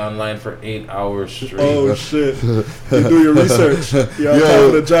stay online for 8 hours straight. Oh shit! You do your research. You're on top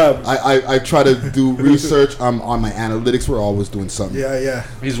of the job. I try to do research. I'm on my analytics. We're always doing something. Yeah.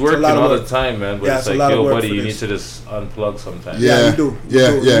 He's working all the time, man. But it's like, yo, buddy, you need to just unplug sometimes. Yeah, you do.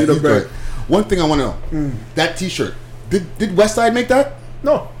 Yeah. He's great. One thing I want to know: that T-shirt. Did Westside make that?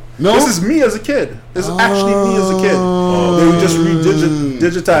 No. This is me as a kid. This is actually me as a kid. They just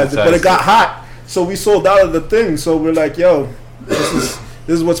digitized it, but it got hot, so we sold out of the thing. So we're like, yo, this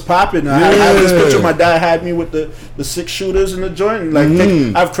is what's popping. I have this picture. My dad had me with the 6 shooters in the joint. Like,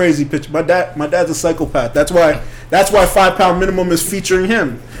 I have crazy pictures. My dad's a psychopath. That's why 5 Pound Minimum is featuring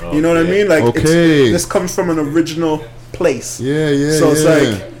him. You know what I mean? Like, this comes from an original place. Yeah. So it's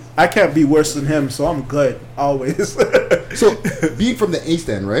like, I can't be worse than him, so I'm good always. So, being from the East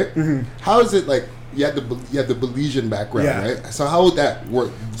End, right? How is it like? You had the Belizean background, right? So how would that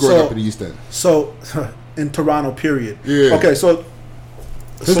work growing up in the East End? So, in Toronto, period. Yeah. Okay, so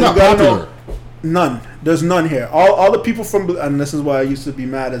it's not popular. None. There's none here. All the people from, and this is why I used to be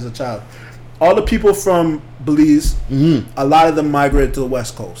mad as a child. All the people from Belize, a lot of them migrated to the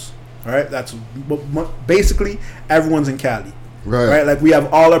West Coast. All right, that's basically everyone's in Cali. Right, like we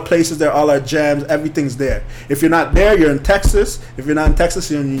have all our places there, all our jams, everything's there. If you're not there, you're in Texas. If you're not in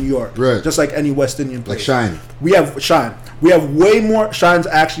Texas, you're in New York. Right, just like any West Indian place. Like Shine. We have Shine. We have way more. Shine's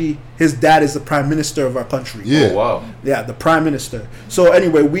actually, his dad is the prime minister of our country. Yeah. Oh, wow. Yeah, the prime minister. So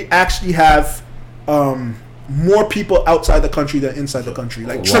anyway, we actually have more people outside the country than inside the country,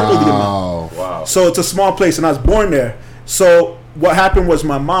 like triple the amount. Wow. So it's a small place, and I was born there. So what happened was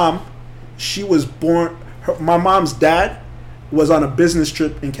my mom, she was born. My mom's dad was on a business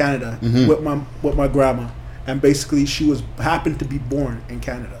trip in Canada with my grandma, and basically she happened to be born in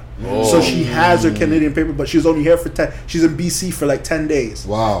Canada. So she has her Canadian paper, but she was only here for she's in BC for like 10 days.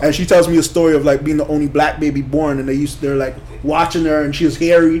 Wow. And she tells me a story of like being the only black baby born, and they're like watching her, and she was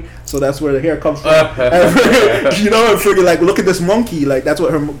hairy, so that's where the hair comes from. And, you know, and figure like, look at this monkey, like that's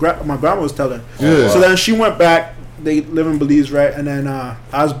what my grandma was telling. Yeah. So then she went back. They live in Belize, right? And then I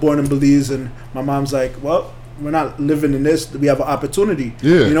was born in Belize, and my mom's like, well, we're not living in this. We have an opportunity.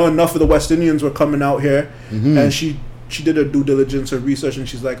 Yeah. You know, enough of the West Indians were coming out here, and she she did her due diligence, her research, and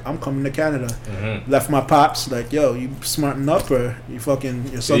she's like, I'm coming to Canada. Left my pops like, yo, you smarten up or you fucking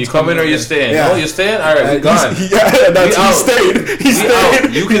your son's you coming or you staying? Yeah. Oh, you staying? All right, we gone. He stayed. He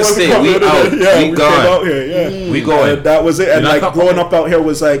stayed. You can stay. We out. Yeah, we came gone. out here. Yeah, we going. That was it. And You're like not growing up out here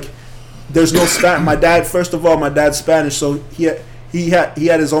was like, there's no Spanish. My dad, first of all, my dad's Spanish, so he had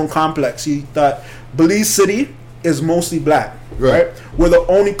his own complex. He thought Belize City is mostly black. Right. We're the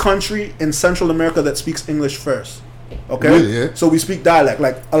only country in Central America that speaks English first. Okay. Really, yeah. So we speak dialect.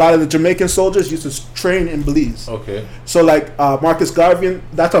 Like a lot of the Jamaican soldiers used to train in Belize. Okay. So like Marcus Garvey,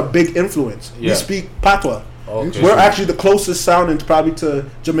 that's a big influence. Yeah. We speak Patois. Okay. We're actually the closest sounding probably to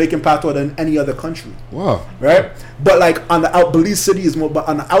Jamaican Patois than any other country. Wow. Right. But like on the Belize City is more, but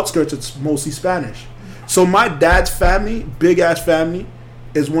on the outskirts it's mostly Spanish. So my dad's family, big ass family,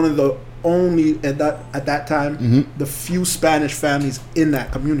 is one of the only at that time the few Spanish families in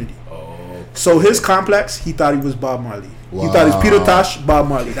that community. So his complex, he thought he was Bob Marley. Wow. He thought he's Peter Tosh, Bob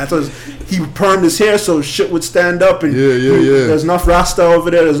Marley. That's what he permed his hair so shit would stand up and there's enough Rasta over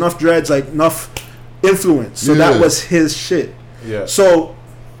there, there's enough dreads, like enough influence. So that was his shit. Yeah. So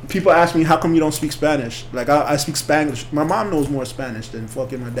people ask me, how come you don't speak Spanish? Like I speak Spanglish. My mom knows more Spanish than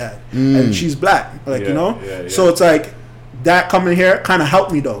fucking my dad, and she's black. Like you know, so it's like that coming here kind of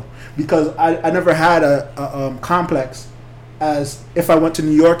helped me though, because I never had a complex as if I went to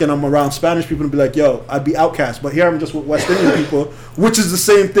New York and I'm around Spanish people and be like, yo, I'd be outcast. But here I'm just with West Indian people, which is the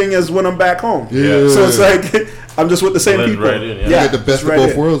same thing as when I'm back home. Yeah. So it's like I'm just with the same people. Right in, You get the best of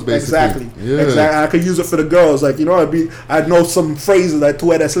both worlds, basically. Exactly. Yeah. Exactly. I could use it for the girls. Like, you know, I'd know some phrases like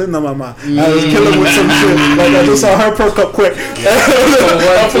 "Tu eres linda, mama." I was killing with some shit. Like I just saw her perk up quick. I'm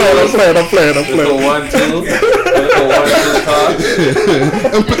playing. Let's go 1, 2. Let's go 1, 2, talk.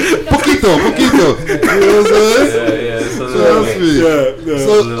 Poquito. You know what I'm saying? Yeah. Trust me.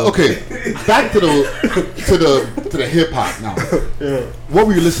 So okay, back to the hip hop now. Yeah. What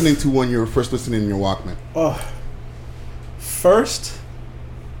were you listening to when you were first listening in your Walkman?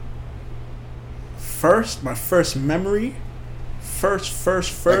 My first memory. First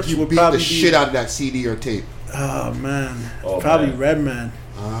Like you would beat probably the be, shit out of that CD or tape. Oh man, Oh, probably man. Redman.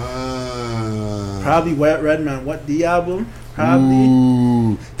 Probably Probably Redman. What the album? Probably.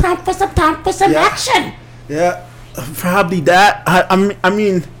 Ooh. Time for some action. Yeah, probably that. I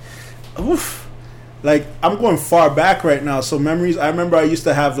mean, oof. Like I'm going far back right now. So memories. I remember I used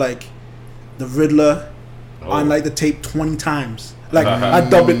to have like the Riddler on like the tape 20 times. Like I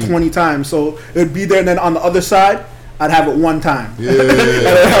dub it 20 times. So it'd be there, and then on the other side, I'd have it one time. Yeah. And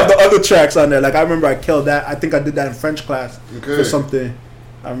I'd have the other tracks on there. Like I remember I killed that. I think I did that in French class for something.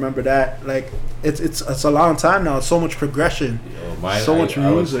 I remember that. Like it's a long time now. It's so much progression. So much I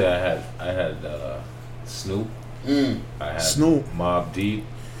would music. say I had Snoop. I had Snoop. Mobb Deep.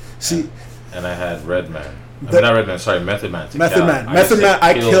 See, and I had Redman. Not Redman. Sorry, Method Man. Method Man.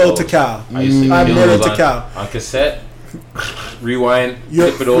 I killed Tikal. I used to I kill murdered those Tikal. on cassette. Rewind,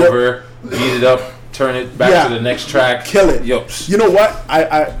 Yep, flip it over, beat it up, turn it back to the next track, kill it. Yup. You know what?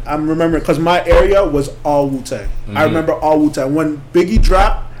 I'm remembering because my area was all Wu-Tang. I remember all Wu-Tang. When Biggie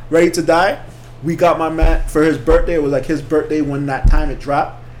dropped Ready to Die, we got my man for his birthday. It was like his birthday when that time it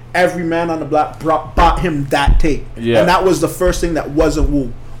dropped. Every man on the block bought him that tape. Yeah. And that was the first thing that wasn't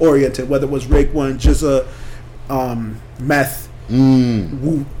Wu oriented, whether it was Raekwon, Jizza, Meth,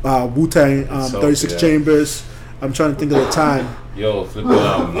 Wu-Tang, 36 Chambers. I'm trying to think of the time. Yo, flipping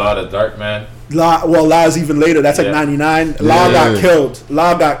Law of Dark Man. Law's even later. That's like 99. Law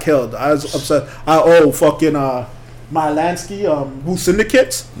got killed. I was upset. Fucking Mylansky, Wu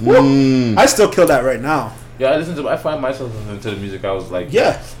Syndicates. Woo. I still kill that right now. Yeah, I find myself listening to the music. I was like,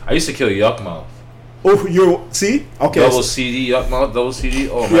 yeah. I used to kill Yuck Mouth. Oh, you see? Okay. Double CD, Yuck Mouth, double CD.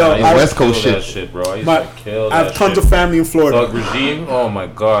 Oh man, Yo, I West Coast used to kill that shit, bro. I used to kill that I have tons of family in Florida. Thug Regime. Oh my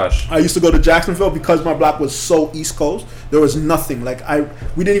gosh. I used to go to Jacksonville because my block was so East Coast. There was nothing. Like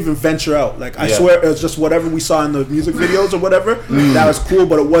we didn't even venture out. Like I swear, it was just whatever we saw in the music videos or whatever. That was cool,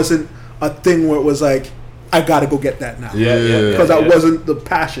 but it wasn't a thing where it was like, I gotta go get that now. Because that wasn't the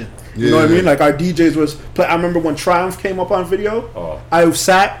passion. You know what I mean? Like our DJs was play. I remember when Triumph came up on video. I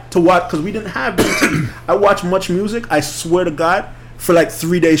sat to watch because we didn't have BT. I watched Much Music. I swear to God, for like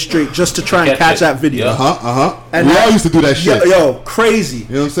 3 days straight just to try and catch that video. And we all used to do that shit. Yo, crazy.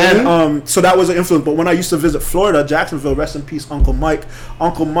 You know what I'm saying? And so that was an influence. But when I used to visit Florida, Jacksonville, rest in peace, Uncle Mike.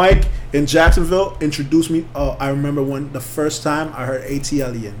 Uncle Mike in Jacksonville introduced me. I remember when the first time I heard A.T.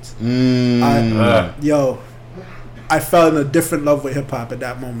 Aliens. I fell in a different love with hip hop at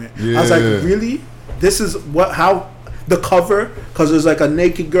that moment. I was like, really? This is how the cover, because there's like a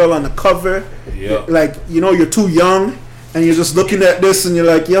naked girl on the cover. Like, you know, you're too young and you're just looking at this and you're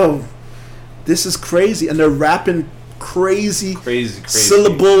like, yo, this is crazy. And they're rapping crazy Crazy.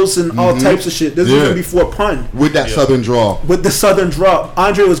 syllables and all types of shit. This is even before pun. With that southern drawl. With the southern draw,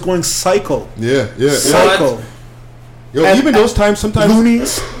 Andre was going psycho. Yeah. Psycho. Yo, And- even those times, sometimes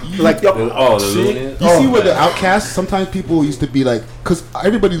Loonies. Like, yo, Oh, the Loonies. you see where the Outcasts. Sometimes people used to be like, because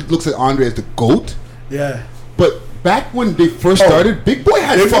everybody looks at Andre as the GOAT, yeah. but back when they first started, Big Boy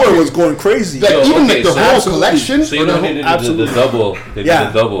had Big Boy fucking was going crazy. like, Yo, even okay, like the so whole absolutely. collection. So you know they did the Absolutely. double. They Yeah.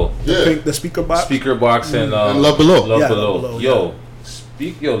 did the double. Yeah. The speaker box. Speaker box and Love Below. Love Yeah, Below. Love Below,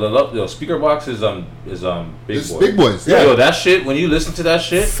 Yo, speaker box is Big It's Boy. Big Boys. Yeah. Yo, that shit. When you listen to that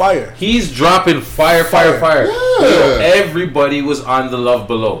shit, Fire. he's dropping fire. Yeah. Yo, everybody was on the Love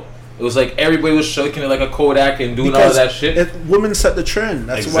Below. It was like everybody was shaking it like a Kodak and doing all of that shit. Women set the trend.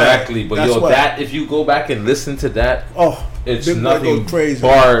 That's Exactly, why. but That's yo, why. that if you go back and listen to that, it's Big Boy nothing goes crazy.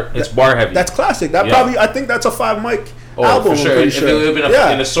 It's bar heavy. That's classic. That Yeah. probably, I think that's a 5 mic Oh, album. for sure. I'm pretty If sure. it would have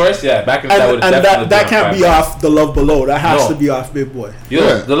been in the source, back in the day, and would have definitely that been can't be five. off the Love Below. That has No. to be off Big Boy. Yo,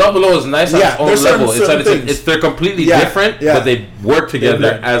 Yeah. the Love Below is nice on Yeah, its own there's level. certain things. They're completely Yeah, different, yeah. but they work together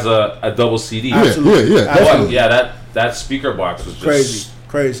blend. as a double CD. Yeah, Absolutely. yeah, Absolutely. But that speaker box was just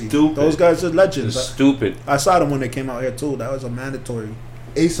Crazy. stupid. Those guys are legends. stupid. I saw them when they came out here too. That was a mandatory.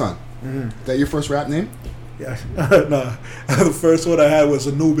 Ason. Is that your first rap name? Yeah. No. The first one I had was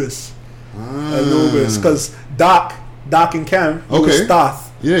Anubis. Anubis. Because Doc and Cam was Thoth.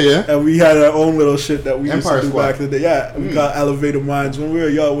 Yeah. And we had our own little shit that we Empire used to do Squad. back in the day. Yeah, we got Elevated Minds. When we were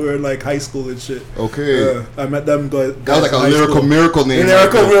young, we were in like high school and shit. Okay. I met them guys. That was like a lyrical miracle name.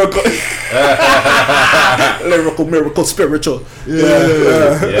 Lyrical miracle. Lyrical miracle spiritual. Yeah.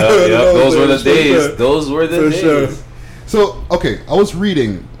 Those were the days. Those were the days. Sure. So, okay, I was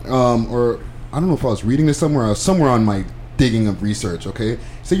reading, or I don't know if I was reading this somewhere. I was somewhere on my digging of research, okay?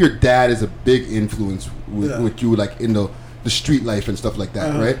 So your dad is a big influence with you, like, in the street life and stuff like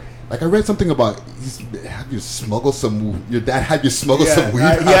that, right? Like, I read something about your dad had you smuggle some weed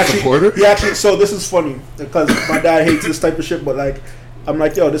past the border? He actually, so this is funny, because my dad hates this type of shit, but, like, I'm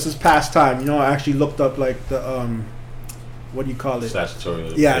like, yo, this is past time. You know, I actually looked up, like, the, what do you call it?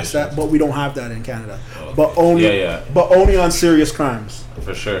 Statutory. Yeah, but we don't have that in Canada. But only, Yeah. but only on serious crimes.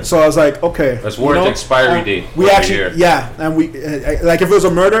 For sure. So I was like, okay, That's warrant expiry date. We over actually, here. and we like if it was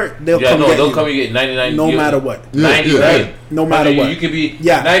a murder, they'll come get they'll you. come and get 99. No matter what. 99. No matter what. You could be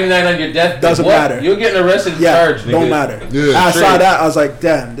 99 on your death. Doesn't matter. You're getting arrested and Yeah, charged. don't nigga. matter. Yeah. I saw that. I was like,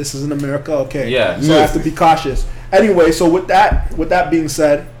 damn, this is in America. Okay. Yeah. So I have to be cautious. Anyway, so with that being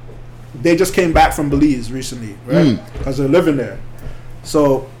said, they just came back from Belize recently, right? Because they're living there.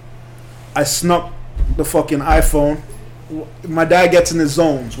 So I snuck the fucking iPhone. My dad gets in his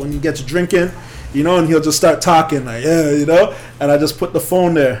zones when he gets drinking, you know, and he'll just start talking like, yeah, you know. And I just put the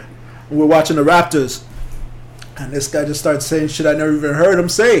phone there. And we're watching the Raptors, and this guy just starts saying shit I never even heard him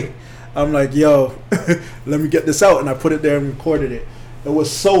say. I'm like, yo, let me get this out, and I put it there and recorded it. It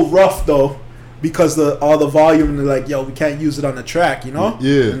was so rough though, because all the volume, and they're like, yo, we can't use it on the track, you know.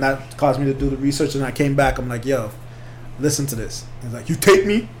 Yeah. And that caused me to do the research, and I came back. I'm like, yo, listen to this. He's like, you tape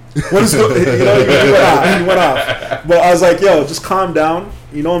me? What is going? You know, he went off. But I was like, yo, just calm down.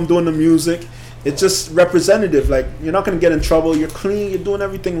 You know, I'm doing the music. It's just representative. Like, you're not gonna get in trouble. You're clean. You're doing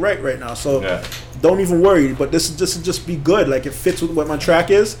everything right now. So don't even worry. But this will just be good. Like, it fits with what my track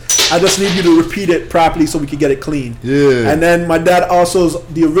is. I just need you to repeat it properly so we can get it clean. Yeah. And then my dad also is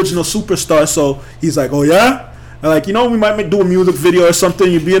the original superstar. So he's like, oh yeah. And like, you know, we might do a music video or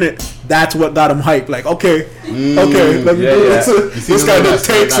something. You be in it. That's what got him hyped. Like, okay, let me do this. This guy did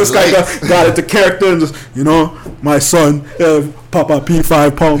takes. This guy got into character and just, you know, my son, Papa P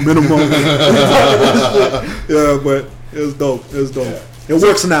 5 pound minimum. Yeah, but it was dope. It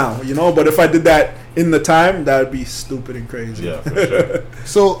works now, you know. But if I did that in the time, that would be stupid and crazy. Yeah, for sure.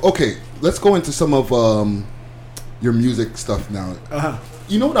 So, okay, let's go into some of your music stuff now.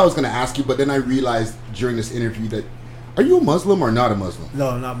 You know what I was going to ask you, but then I realized during this interview that, are you a Muslim or not a Muslim?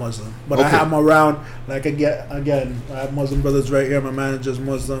 No, not Muslim. But I have them around. Like, again, I have Muslim brothers right here. My manager's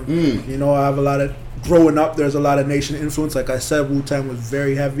Muslim. You know, I have a lot of, growing up, there's a lot of nation influence. Like I said, Wu-Tang was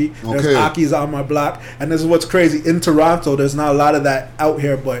very heavy. There's Aki's on my block. And this is what's crazy. In Toronto, there's not a lot of that out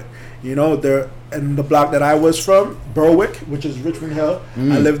here, but, you know, there in the block that I was from, Berwick, which is Richmond Hill,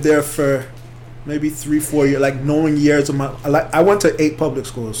 I lived there for maybe 3-4 years, like knowing years of my. I went to 8 public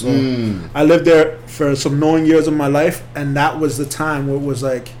schools, so I lived there for some knowing years of my life, and that was the time where it was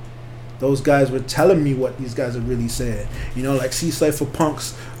like, those guys were telling me what these guys are really saying. You know, like C-Cypher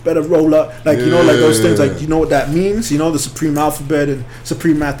punks better roll up, like you know, like those things. Like, you know what that means? You know, the supreme alphabet and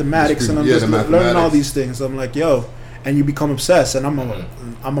supreme mathematics, and I'm just learning all these things. I'm like, yo, and you become obsessed. And I'm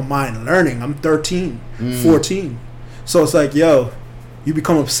a mind learning. I'm 13, 14, so it's like, yo. you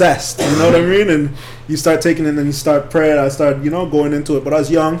become obsessed. You know what I mean? And you start taking it, and then you start praying. I started, going into it. But I was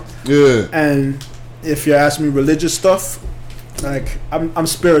young. Yeah. And if you're asking me religious stuff, like I'm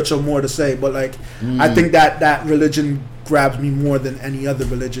spiritual more to say, but like I think that religion grabs me more than any other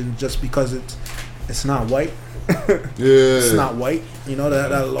religion, just because it's not white. It's not white.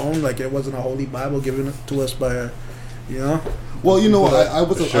 That alone, like it wasn't a holy Bible given to us by Well, I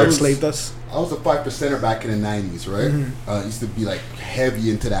was enslaved us. I was a 5%er back in the 90s, right? Used to be like heavy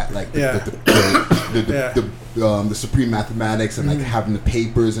into that, like the supreme mathematics and like having the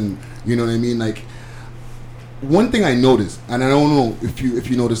papers, and you know what I mean. Like one thing I noticed, and I don't know if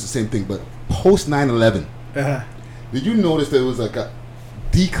you noticed the same thing, but post 9/11, did you notice there was like a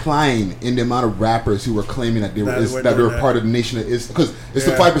decline in the amount of rappers who were claiming that they were part of the Nation of Islam, because it's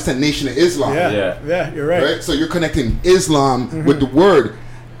the 5% Nation of Islam. Yeah, you're right. So you're connecting Islam with the word,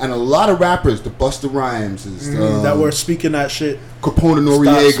 and a lot of rappers, the Busta Rhymes, that were speaking that shit. Capone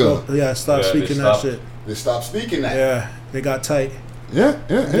Noriega, stop speaking that shit. They stopped speaking that. Yeah, they got tight. Yeah.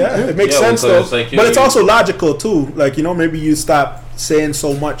 It makes sense though, but it's also logical too. Like maybe you stop saying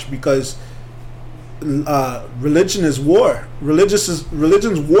so much because. Religion is war. Religion's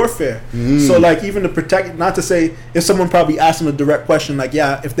warfare. So like even to protect, not to say if someone probably asked them a direct question like,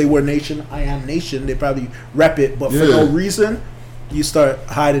 if they were nation, I am nation, they probably rep it, but for no reason you start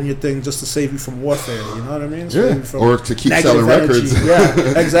hiding your thing just to save you from warfare. You know what I mean? Or to keep selling records.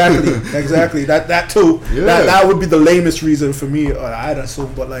 Exactly. That too. That would be the lamest reason for me, I'd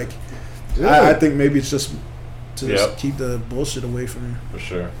assume. But like, I think maybe it's just to just keep the bullshit away from you. For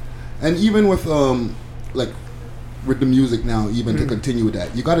sure. And even with with the music now, even to continue with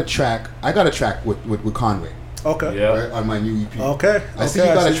that, I got a track with Conway. Okay. Yeah. Right, on my new EP. Okay. I see you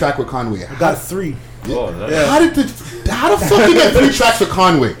got a track with Conway. I got 3. Oh, How the fuck you get 3 tracks with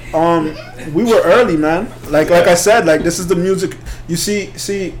Conway? We were early, man. Like I said, like this is the music. You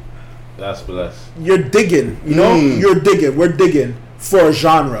see. That's blessed. You're digging. You're digging. We're digging for a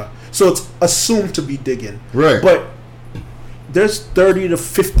genre, so it's assumed to be digging. Right. But there's 30 to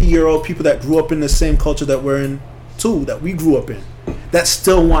 50-year-old people that grew up in the same culture that we're in too, that we grew up in, that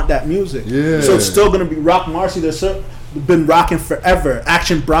still want that music. Yeah. So it's still gonna be Rock Marcy. They've been rocking forever.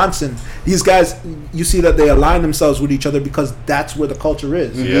 Action Bronson. These guys, you see that they align themselves with each other because that's where the culture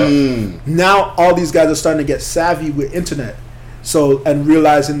is. Yeah. Now all these guys are starting to get savvy with internet. So and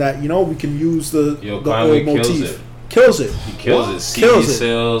realizing that we can use the old motif. Kills it. He kills it. CD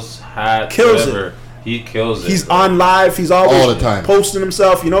sales, hat, whatever. He kills it. He's on live. He's always all the time posting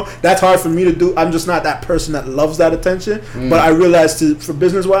himself. That's hard for me to do. I'm just not that person that loves that attention. But I realized for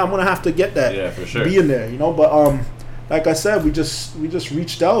business wise, I'm gonna have to get that. Yeah, for sure. Be in there, But like I said, we just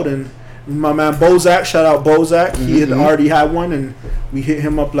reached out, and my man Bozak, shout out Bozak. He had already had one, and we hit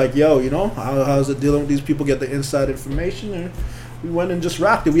him up like, yo, how's it dealing with these people? Get the inside information, and we went and just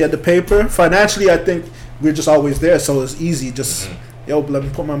rocked it. We had the paper. Financially, I think we're just always there, so it's easy. Just. Yo, let me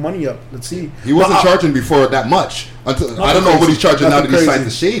put my money up. Let's see. He wasn't charging before that much. Until I don't know what he's charging now that he signed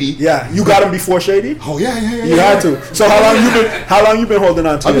the Shady. Yeah, you got him before Shady. Oh yeah. You had to. So how long you been holding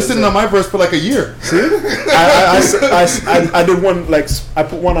on to? I've been sitting on my verse for like a year. See, I did one I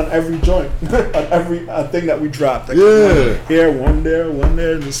put one on every joint, on every thing that we dropped. Like, here, one there,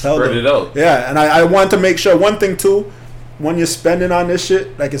 and just held it out. Yeah, and I wanted to make sure one thing too. When you're spending on this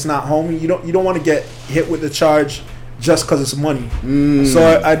shit, like it's not homie. You don't want to get hit with the charge. Just because it's money.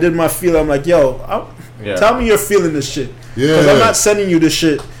 So I did my feel. I'm like, yo, tell me you're feeling this shit. Because I'm not sending you this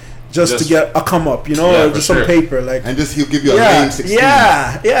shit just to get a come up, or just some paper. Like, and just he'll give you a lame 16.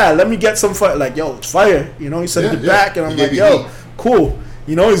 Yeah. Let me get some fire. Like, yo, it's fire. He sent it back. And I'm like, yo, cool.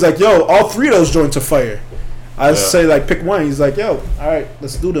 He's like, yo, all 3 of those joints are fire. I say, like, pick one. He's like, yo, all right,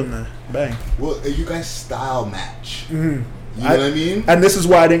 let's do them, man. Bang. Well, you guys style match. You know what I mean? And this is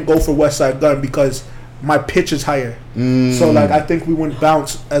why I didn't go for Westside Gun, because my pitch is higher, so like I think we wouldn't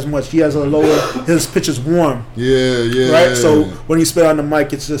bounce as much. He has a lower, his pitch is warm. Yeah. Right. So when you spit on the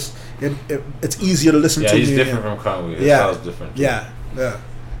mic, it's just it's easier to listen to. Yeah, he's different from Conway. It sounds different. Yeah.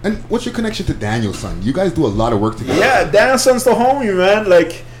 And what's your connection to Daniel-son? You guys do a lot of work together. Yeah, Daniel-son's the homie, man.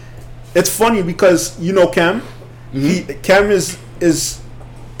 Like, it's funny because Cam. Cam is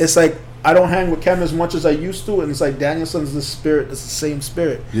it's like. I don't hang with Cam as much as I used to, and it's like Daniel-son's the spirit. It's the same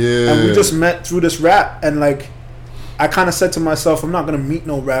spirit. Yeah. And we just met through this rap, and like, I kind of said to myself, I'm not gonna meet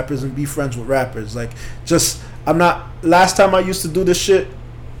no rappers and be friends with rappers. Like, I'm not. Last time I used to do this shit,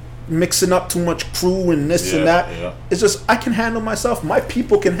 mixing up too much crew and this and that. Yeah. It's just I can handle myself. My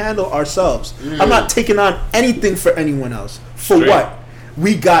people can handle ourselves. I'm not taking on anything for anyone else. For what?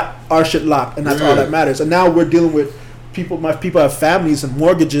 We got our shit locked, and that's all that matters. And now we're dealing with. My people have families and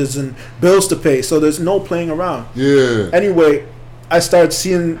mortgages and bills to pay, so there's no playing around. Yeah. Anyway, I started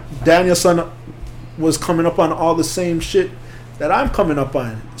seeing Danielson was coming up on all the same shit that I'm coming up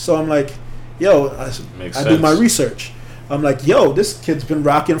on. So I'm like, yo, I do my research. I'm like, yo, this kid's been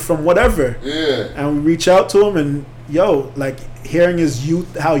rocking from whatever. Yeah. And we reach out to him, and yo, like hearing his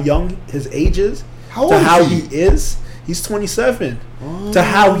youth, how young his age is, How old how is he? he is. He's 27. Oh. To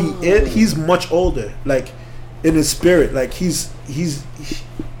how he is, he's much older. Like in his spirit, like he's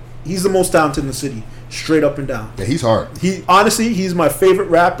the most talented in the city, straight up and down. Yeah, he's hard. He honestly, he's my favorite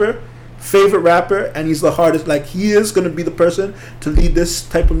rapper, and he's the hardest. Like he is gonna be the person to lead this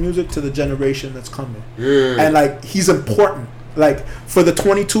type of music to the generation that's coming. Yeah. And like he's important. Like for the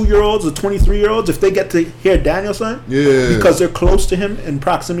 22-year-olds, the 23-year-olds, if they get to hear Danielson, Yeah. because they're close to him in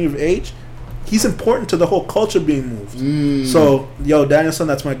proximity of age, he's important to the whole culture being moved. So, yo, Danielson,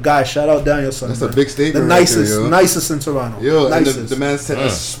 that's my guy. Shout out Danielson. That's man. a big statement. The right nicest, there, yo. nicest in Toronto. Yo, nicest. and the man said,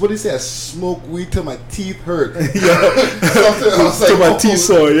 what did he say? I smoke weed till my teeth hurt. Yeah. I was like, To my teeth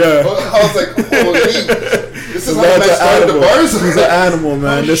sore, yeah. I was like, holy. This is how That's the man an started the animal. bars? He's an animal,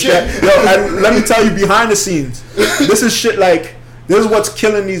 man. Oh, This shit. guy, yo, and let me tell you, behind the scenes, this is shit like, this is what's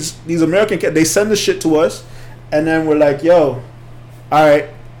killing these American kids. They send the shit to us, and then we're like, yo, all right,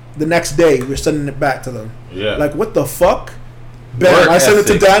 the next day, we're sending it back to them. Yeah. Like, what the fuck? Bam, Work I send it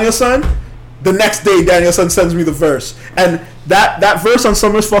to ethic. Danielson. The next day, Danielson sends me the verse. And that verse on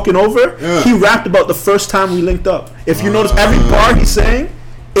Summer's Fucking Over, Yeah. he rapped about the first time we linked up. If you notice, every bar he's saying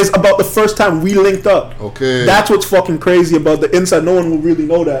is about the first time we linked up. Okay. That's what's fucking crazy about the inside. No one will really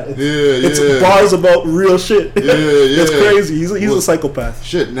know that. It's yeah. bars about real shit. Yeah, It's yeah. crazy. He's Well, a psychopath.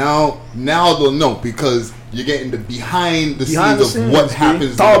 Shit, now they'll know because you're getting the behind the Behind the scenes of scenes, what B.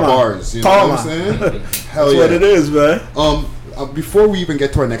 happens in Tall the man. bars. You know Tall what I'm man. saying? Hell That's yeah. what it is, man. Before we even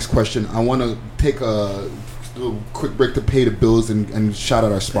get to our next question, I want to take a little quick break to pay the bills and shout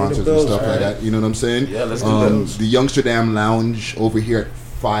out our sponsors bills, and stuff like alright. that. You know what I'm saying? Yeah, let's do those. The Youngsterdam Lounge over here at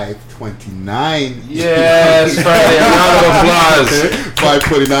 529. Yes, Friday. A round of applause.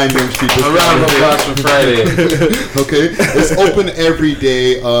 529 Young Street. A round of applause for Friday. Okay, it's open every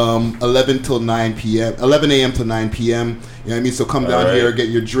day, 11 till 9 p.m. 11 a.m. to 9 p.m. You know what I mean? So come down Alright. here, get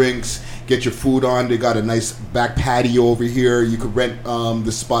your drinks, get your food on. They got a nice back patio over here. You could rent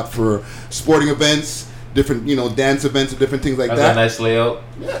the spot for sporting events, different dance events, and different things like Has that. a nice layout.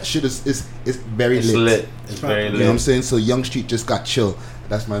 Yeah, shit is very It's lit. It's very You know what I'm lit. saying? So Young Street just got chill.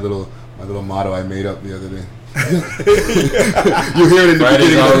 That's my little motto I made up the other day. You hear it in the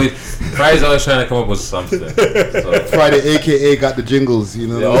beginning. Friday's always trying to come up with something. So. Friday, aka got the jingles. You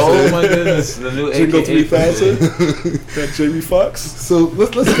know what I'm Oh saying? my goodness, the new Jingle AKA 3000. That Jamie Foxx. So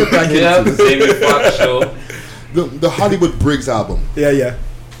let's get back Yeah, into the this. Jamie Foxx show. The Hollywood Briggs album. Yeah.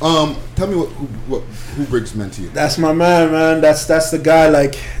 Tell me who Briggs meant to you. That's my man. That's the guy.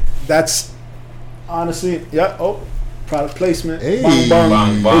 Like, that's honestly, yeah. Oh, product placement. Hey. Bang, bang.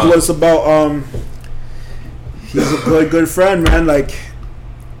 Bang, bang. Here's what it's about. He's a good friend, man. Like,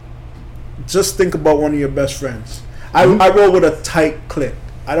 just think about one of your best friends. I roll with a tight clique.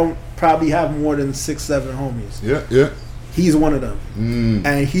 I don't probably have more than 6-7 homies. Yeah. He's one of them,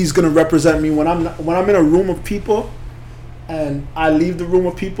 and he's gonna represent me when I'm in a room of people, and I leave the room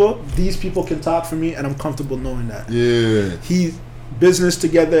of people. These people can talk for me, and I'm comfortable knowing that. Yeah. He's business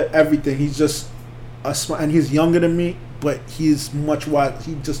together, everything. He's just and he's younger than me, but he's much wise.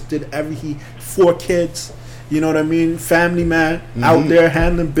 He just did 4 kids. You know what I mean? Family man, out there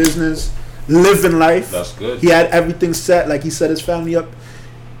handling business, living life. That's good. He had everything set. Like, he set his family up.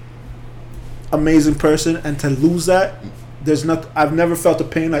 Amazing person, and to lose that, I've never felt a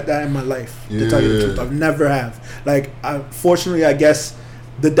pain like that in my life. To tell you the truth, I've never have. Like, fortunately, I guess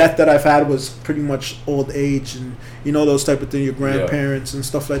the death that I've had was pretty much old age and those type of things. Your grandparents and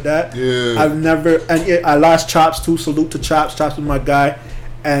stuff like that. Yeah. I've never, and I lost Chops too. Salute to Chops. Chops was my guy,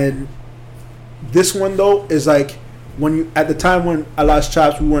 and this one though is like at the time when I lost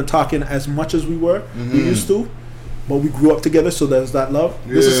Chops, we weren't talking as much as we used to. But we grew up together, so there's that love.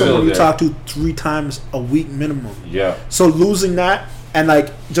 This is someone you talk to 3 times a week minimum. Yeah. So losing that and like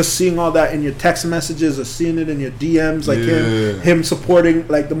just seeing all that in your text messages or seeing it in your DMs, like him supporting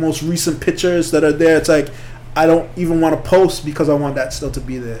like the most recent pictures that are there. It's like I don't even want to post because I want that still to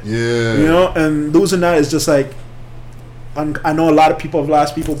be there. Yeah. And losing that is just like I know a lot of people have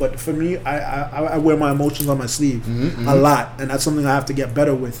lost people, but for me, I wear my emotions on my sleeve a lot, and that's something I have to get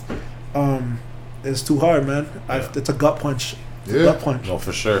better with. It's too hard, man. It's a gut punch. Gut punch. No,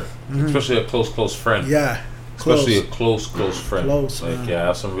 for sure. Especially a close friend. Yeah. Especially a close friend. Close, like, man. yeah, I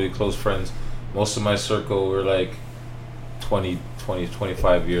have some really close friends. Most of my circle were like 20,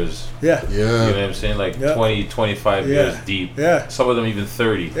 25 years. Yeah. You know what I'm saying? Like 20, 25 years deep. Yeah. Some of them even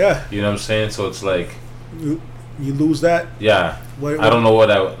 30. Yeah. You know what I'm saying? So it's like... you lose that. Yeah. I don't know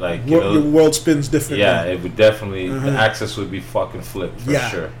what I would like. Your world spins differently. Yeah, it would definitely. The access would be fucking flipped for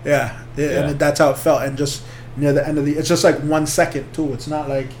sure. Yeah, and that's how it felt. And just near the end of it's just like 1 second too. It's not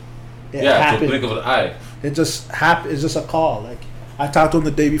like it happened. It's a blink of an eye. It just happened. It's just a call. Like I talked to him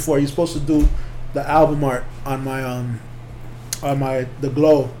the day before. He's supposed to do the album art on my The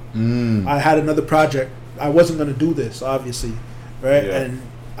Glow. I had another project. I wasn't gonna do this, obviously, right? Yeah. And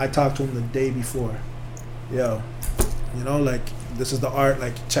I talked to him the day before. Yo, you know, like this is the art.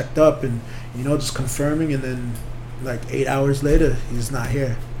 Like checked up and just confirming, and then like 8 hours later, he's not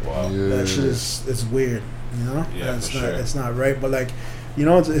here. Wow. That shit it's weird. You know, Yeah, it's for not sure. it's not right. But like,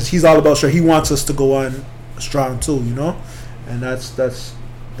 he's all about sure. He wants us to go on strong too. And that's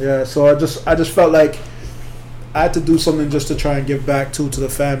yeah. So I just felt like I had to do something just to try and give back to the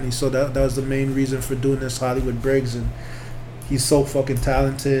family. So that was the main reason for doing this, Hollywood Briggs. And he's so fucking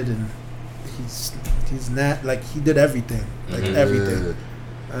talented, and he's not like he did everything, like everything.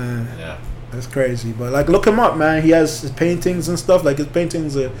 Yeah. That's crazy. But like, look him up, man. He has his paintings and stuff. Like his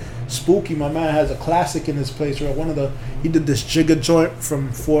paintings are spooky. My man has a classic in his place. Right, he did this Jigga joint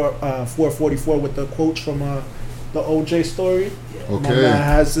from 444 with the quotes from the OJ story. Okay. My man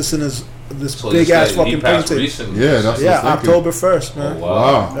has this in his So big this ass guy, fucking he passed painting. recently. Yeah, that's what I'm thinking. October 1st, man. Oh,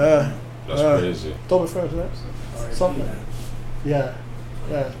 wow. Yeah. That's crazy. October 1st, right? Something. Yeah.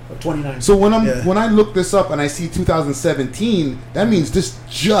 29. So when I look this up and I see 2017, that means this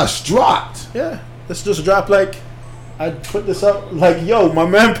just dropped. Yeah, this just dropped. Like, I put this up. Like, yo, my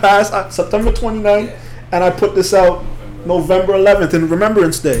man passed September 29th, and I put this out November 11th, in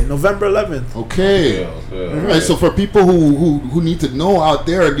Remembrance Day, November 11th. Okay. All right. So for people who need to know out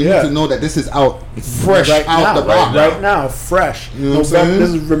there, you need to know that this is out fresh right out now, the box. right now, fresh. You know what I'm saying?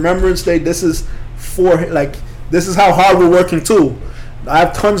 This is Remembrance Day. This is this is how hard we're working too. I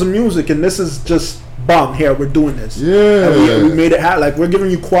have tons of music, and this is just bang. Here, we're doing this. Yeah. And we made it happen. Like, we're giving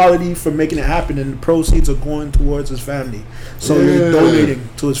you quality for making it happen, and the proceeds are going towards his family. So you're donating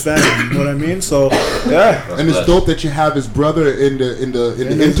to his family. You know what I mean? So yeah. And it's dope that you have his brother in the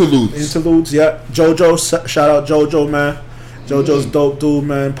interludes. Interludes, yeah. JoJo, shout out JoJo, man. JoJo's dope dude,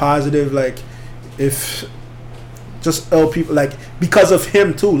 man. Positive, like, if just ill people, like, because of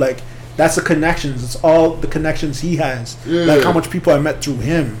him too, like. That's the connections. It's all the connections he has. Yeah. Like how much people I met through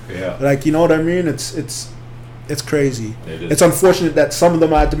him. Yeah. Like, you know what I mean? It's crazy. It is. It's unfortunate that some of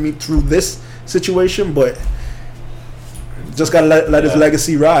them I had to meet through this situation, but just gotta let his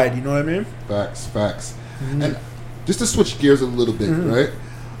legacy ride. You know what I mean? Facts. And just to switch gears a little bit, right?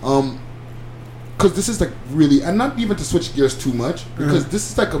 Because this is like really, and not even to switch gears too much, because this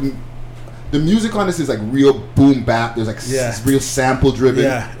is like the music on this is like real boom bap. There's like it's real sample driven.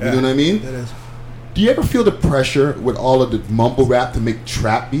 Yeah, you know what I mean? It is. Do you ever feel the pressure with all of the mumble rap to make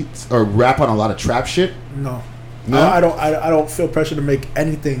trap beats or rap on a lot of trap shit? No. No? I don't feel pressure to make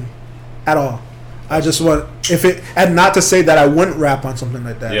anything at all. I just want and not to say that I wouldn't rap on something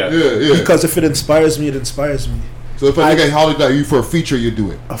like that. Yeah. Because if it inspires me, it inspires me. So if a nigga hollered at you for a feature, you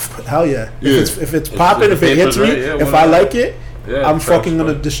do it. Hell yeah. Yeah. If it's popping, if it hits me, if I like it, I'm fucking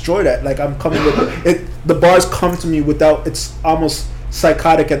gonna destroy that. Like, I'm coming with it. The bars come to me without. It's almost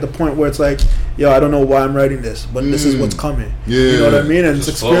psychotic at the point where it's like, yo, I don't know why I'm writing this, but this is what's coming. Yeah. You know what I mean? And it's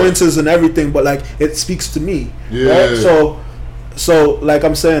Just experiences and everything, but like, it speaks to me. Yeah. Right? So like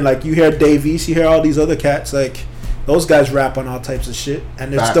I'm saying, like, you hear Dave East, you hear all these other cats, like those guys rap on all types of shit,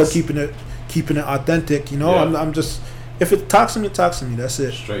 and they're still keeping it authentic. You know, Yeah. I'm just. If it talks to me, it talks to me. That's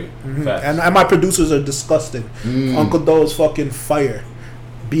it. Straight. And my producers are disgusting. Uncle Doe is fucking fire.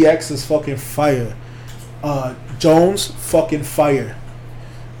 BX is fucking fire. Jones, fucking fire.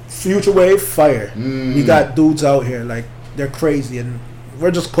 Future Wave, fire. We got dudes out here, like, they're crazy, and we're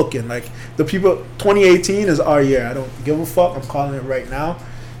just cooking. Like, the people, 2018 is our year. I don't give a fuck. I'm calling it right now.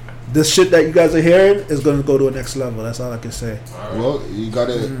 This shit that you guys are hearing is going to go to a next level. That's all I can say. Well, you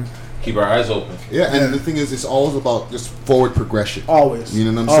gotta keep our eyes open. Yeah, and the thing is, it's always about just forward progression. Always.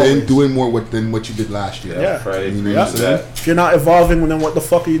 You know what I'm saying? Doing more than what you did last year. Yeah. Friday. You know what I'm saying? If you're not evolving, then what the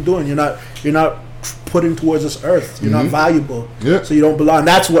fuck are you doing? You're not putting towards this earth. You're not valuable. Yeah. So you don't belong.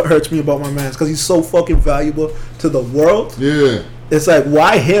 That's what hurts me about my man, because he's so fucking valuable to the world. Yeah. It's like,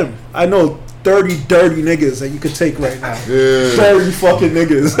 why him? I know 30 dirty niggas that you could take right now. Yeah. 30 fucking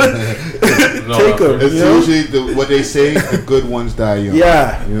niggas. Take them. It's You know? usually what they say, the good ones die young.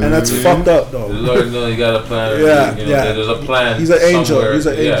 Yeah, You know and what that's I mean? fucked up though. The Lord knows you got a plan. Yeah, You know, yeah. There's a plan. He's an angel. somewhere. He's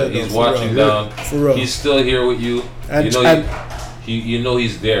an angel, Yeah, though, he's for watching real. down. For real. He's still here with you. And- you know, and- you know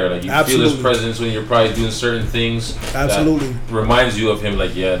he's there. Like, you feel Absolutely. his presence when you're probably doing certain things. Absolutely. That reminds you of him.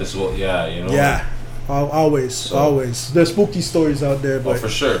 Like, yeah, this is what. Yeah, you know. Yeah, Always. There's spooky stories out there, but For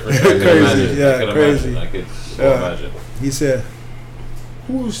sure. I Crazy, can imagine. yeah, I can crazy. imagine. I could so Yeah. imagine. he said,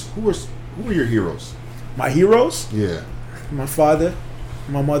 Who are your heroes? my heroes, Yeah. my father,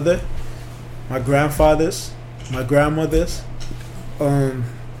 my mother, my grandfathers, my grandmothers.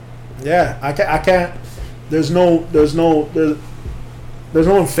 Yeah, I can't. There's no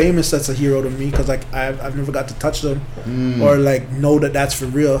one famous that's a hero to me because like I've never got to touch them or like know that that's for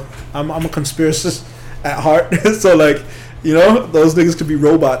real. I'm a conspiracist at heart, so like those niggas could be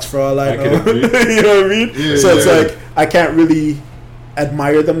robots for all I know. can agree. You know what I mean? Yeah, So it's yeah. like I can't really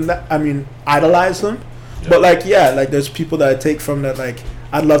admire them. Idolize them, but like like there's people that I take from that. Like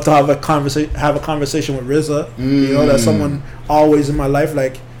I'd love to have a conversation with RZA. That's someone always in my life.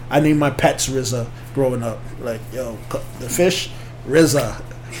 Like I named my pets RZA growing up. Like the fish. RZA,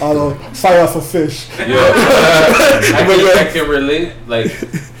 although fire off a fish. I can relate, like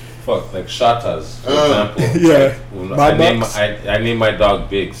Shatas, for example. Yeah. I named my dog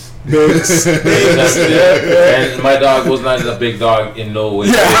Biggs. Biggs. And my dog was not a big dog in no way.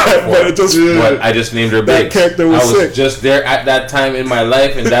 But I just named her That Biggs. character was I was sick. just there at that time in my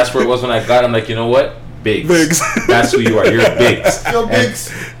life, and that's where it was when I got him. Like, you know what? Biggs. That's who you are. You're Biggs. Yo, Biggs,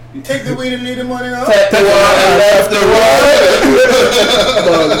 take the weed and leave the money out. Take the one and left the one. You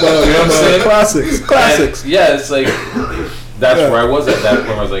know what I'm saying? Classics. And, yeah, it's like that's where I was at that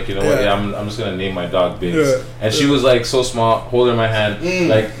point. I was like, you know what? Yeah. Yeah, I'm just gonna name my dog Biggs. Yeah. And she was like so small, holding my hand,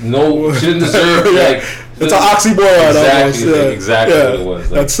 like no, she didn't deserve like. It's an oxymoron. Exactly, exactly what it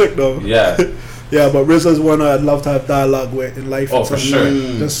was. Like, That's sick though. Yeah. Yeah, but RZA's one I'd love to have dialogue with in life. Oh, for sure.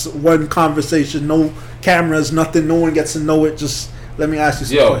 Just one conversation, no cameras, nothing. No one gets to know it. Just let me ask you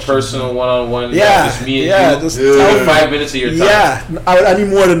some questions. Personal one-on-one. Yeah, just me and yeah, you. just Tell me 5 minutes of your time. Yeah, I need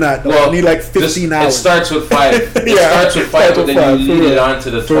more than that. Though. Well, I need like 15 hours. It starts with 5. It starts with 5, but then you lead it on to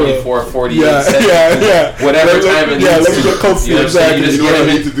the 24, 48 seconds. Yeah. Whatever time it let needs me to. get comfy. You know what I'm saying? You just You know get what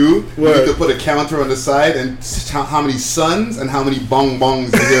I him need to do? You What? need to put a counter on the side and count how many sons and how many bong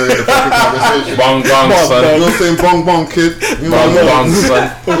bongs you hear in the fucking conversation. Bong bong, Bong, son. You know what I'm saying? Bong bong, kid. You know Bong what I'm bong,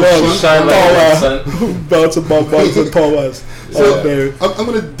 son. Bong, Shine like bong, that, son. Belts and bonbons and Thomas. So I'm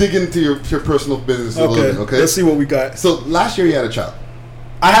gonna dig into your personal business a little bit, okay? Let's see what we got. So last year you had a child.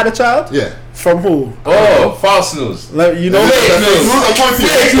 I had a child? Yeah. From who? Oh, false news. You know, Fake news. I'm pointing to you.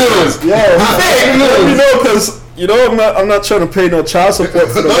 Fake news. Fake news. You know, because I'm not trying to pay no child support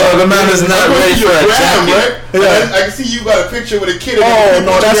for the. The man is not ready for a jacket. Right? Yeah. I can see you got a picture with a kid. Oh,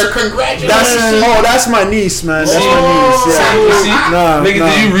 no, that's congratulations. that's my niece, man. That's my Oh, niece. Yeah. you see? Nigga,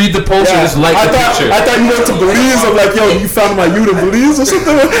 did you read the post or just like the picture? I thought you went to Belize. I'm like, yo, you found my you to Belize or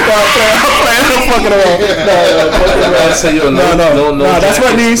something? I'm fucking around. No. That's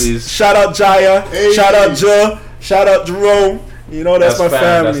my niece. Please. Shout out Jaya. Hey. Shout out Ja. Shout out Jerome. You know that's my That's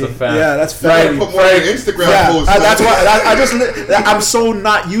fam, family. that's the fam. Yeah, that's You gotta family. put more on your Instagram posts. That's why I'm so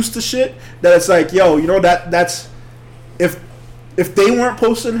not used to shit that it's like, yo, you know that's if they weren't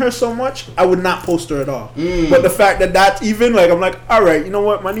posting her so much, I would not post her at all. But the fact that even like I'm like, all right, you know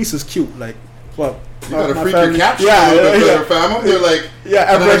what, my niece is cute. Like, fuck. You gotta my freak family- your caption yeah, a little bit yeah, better, fam. They're like,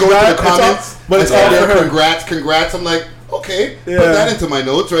 yeah, and then I go everybody- into the comments, but it's and all they're for her. Congrats. I'm like, okay, Yeah. put that into my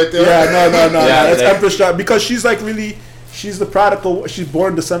notes right there. Yeah, no. Yeah, That's like- Empress Shot because she's like really. She's the prodigal. She's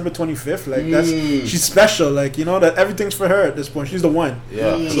born December 25th. Like she's special. Like you know that everything's for her at this point. She's the one.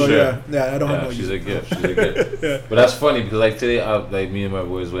 Yeah, for So sure. yeah. I don't Yeah, know. she's you. a gift. She's a gift. But that's funny because like today, like me and my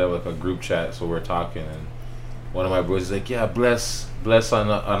boys, we have like a group chat, so we're talking, and one of my boys is like, "Yeah, bless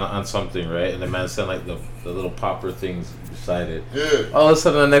on something, right?" And the man sent like the little popper things beside it. Yeah. All of a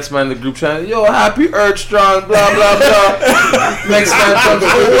sudden, the next man in the group chat, "Yo, happy Earth Strong, blah blah blah." Next man comes,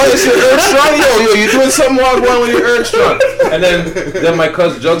 "Oh, what is your Earth Strong? Yo, you doing something wrong with your Earth Strong?" And then my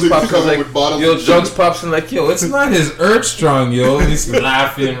cousin Jugs pops in like, "Yo, Jugs pops in like, yo, it's not his Earth Strong, yo." And he's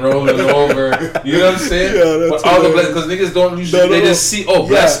laughing, rolling over. You know what I'm saying? Yeah, that's but all the because niggas don't usually they just see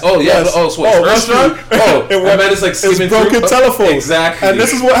bless. Yes. So it's Earth Strong. And man is like It's skimming broken through. telephones. Exactly. And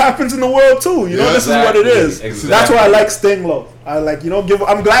this is what happens in the world too. You know, Yeah, this is what it is. Exactly. That's why I like staying low. I like,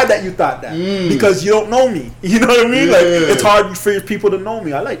 I'm glad that you thought that because you don't know me. You know what I mean? Yeah. Like it's hard for people to know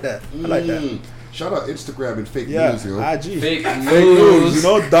me. I like that. I like that. Shout out Instagram and fake Yeah, news, yo. IG. Fake Fake news. news. You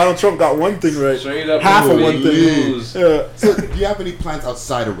know, Donald Trump got one thing right. Straight up Half of fake one thing. news. Yeah. So, do you have any plans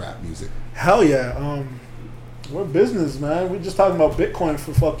outside of rap music? Hell yeah. We're business, man. We're just talking about Bitcoin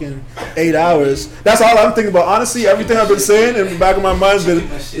for fucking 8 hours. That's all I'm thinking about. Honestly, everything I've been saying in the back of my mind's been,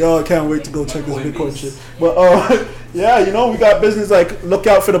 yo, I can't wait to go check this Bitcoin shit. But yeah, you know, we got business like look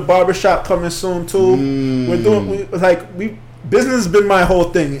out for the barbershop coming soon too. We're doing business has been my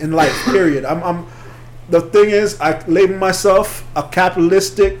whole thing in life. Period. I'm the thing is I label myself a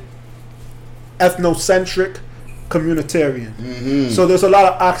capitalistic ethnocentric communitarian. Mm-hmm. So there's a lot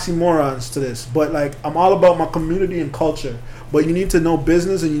of oxymorons to this, but like I'm all about my community and culture. But you need to know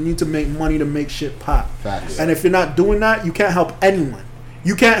business and you need to make money to make shit pop. Facts. And if you're not doing that, you can't help anyone.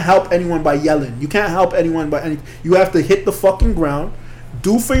 You can't help anyone by yelling. You can't help anyone by any. You have to hit the fucking ground,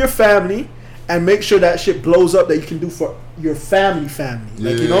 do for your family, and make sure that shit blows up that you can do for your family.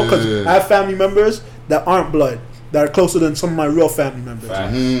 Like, you know, because I have family members that aren't blood, that are closer than some of my real family members.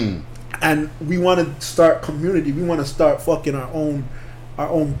 Mm-hmm. And we want to start community. We want to start fucking our own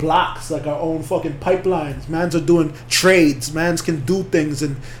blocks, like our own fucking pipelines. Mans are doing trades. Mans can do things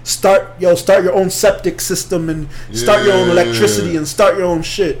and start your own septic system and start your own electricity and start your own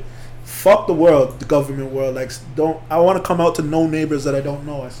shit. Fuck the world, the government world. Like, I want to come out to no neighbors that I don't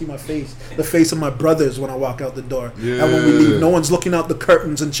know. I see my face, the face of my brothers when I walk out the door. Yeah. And when we leave, no one's looking out the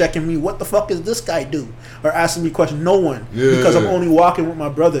curtains and checking me. What the fuck is this guy do? Or asking me questions. No one, because I'm only walking with my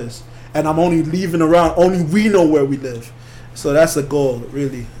brothers and I'm only leaving around. Only we know where we live. So that's the goal,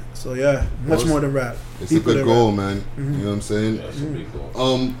 really. So yeah, much more than rap. It's Deeper a good than goal, rap. man. You know what I'm saying? Yeah, it's a big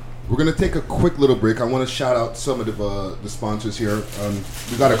goal. We're gonna take a quick little break. I want to shout out some of the sponsors here.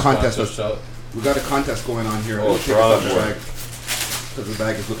 We got a contest. We got a contest going on here. Oh, Take this out the bag because the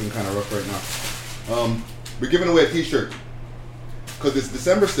bag is looking kind of rough right now. We're giving away a T-shirt because it's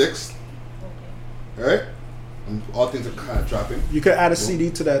December 6th. All right, and all things are kind of dropping. You could add a CD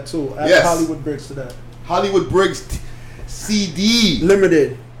to that too. Add Yes. Hollywood Bricks to that. Hollywood Briggs CD.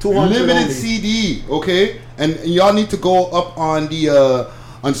 Limited. 200 Limited only. CD, okay? And y'all need to go up on the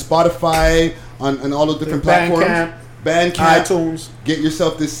on Spotify, on all the different platforms. Bandcamp, iTunes. Get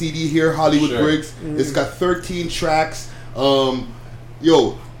yourself this CD here, Hollywood Sure. Briggs. It's got 13 tracks.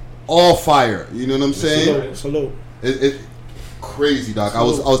 Yo, all fire. You know what I'm saying? Salute. It crazy, dog. I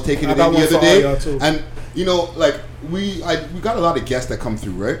Salute. was taking I it got in the one other for all day, y'all, too. and you know, like we got a lot of guests that come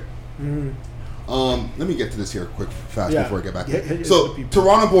through, right? Let me get to this here quick, fast Yeah. before I get back. Yeah, So the people.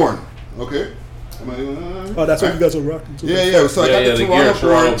 Toronto born, okay? Oh, that's what you guys are rocking too. Yeah. So I got the the Toronto gear,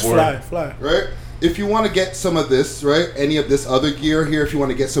 Toronto born, born. Fly. right? If you want to get some of this, right? Any of this other gear here, if you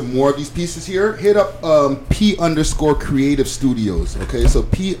want to get some more of these pieces here, hit up P_Creative Studios. Okay, so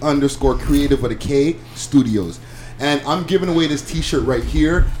P_Creative with a K Studios. And I'm giving away this T-shirt right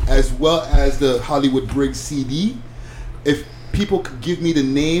here, as well as the Hollywood Briggs CD. If people could give me the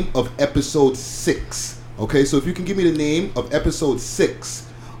name of episode 6, okay? So if you can give me the name of episode 6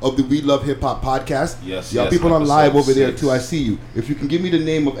 of the We Love Hip Hop podcast. Yes, y'all yes, people on episode live over there 6. too. I see you. If you can give me the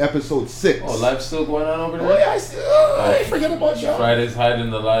name of episode 6. Oh, live's still going on over there? Oh, yeah, I see. Oh, I forget about y'all. Friday's hiding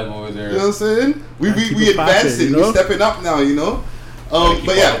the live over there. You know what I'm saying? We keep we it popping, advancing. you know? We stepping up now, you know? Gotta keep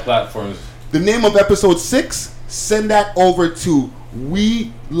But all the yeah, platforms. the name of episode 6, send that over to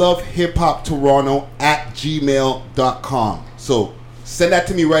we love hip hop Toronto @gmail.com. So send that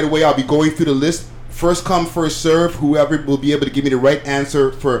to me right away. I'll be going through the list. First come, first serve. Whoever will be able to give me the right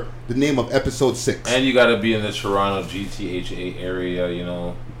answer for the name of episode 6. And you gotta be in the Toronto GTHA area, you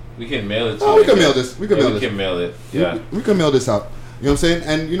know. We can mail it to Oh, you. we can mail this. We can mail we this. can mail it. Yeah. We can mail this out. You know what I'm saying?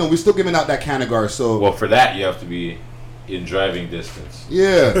 And you know, we're still giving out that Canagar, so Well, for that, you have to be in driving distance.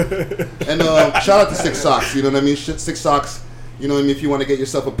 yeah. And shout out to Six Socks. You know what I mean? Six Socks. You know what I mean? If you want to get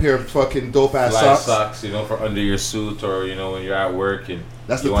yourself a pair of fucking dope ass Fly socks. socks, you know, for under your suit, or you know, when you're at work and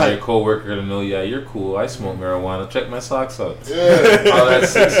That's you the want type. your coworker to know, yeah, you're cool. I smoke marijuana. Check my socks out. Yeah. All that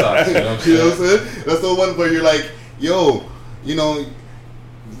Six Socks. You know what I'm You know saying? what I'm saying? That's the one where you're like, yo, you know,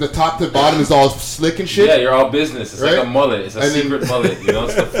 the top to bottom is all slick and shit. Yeah, you're all business. It's Right? like a mullet. It's a And then- secret mullet. You know,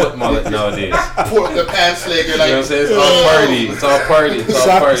 it's the foot mullet nowadays. Pour the pants leg. You're You like, know what I'm saying? It's all party. It's all party. It's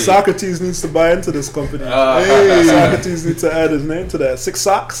all party. Socrates needs to buy into this company. Hey. Socrates needs to add his name to that. Six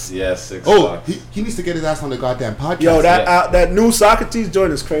Socks. Yeah, Six oh, Socks. he needs to get his ass on the goddamn podcast. Yo, that new Socrates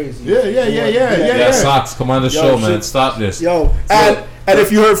joint is crazy. Yeah, Socks, come on the show, man. shit. Stop this. Yo, and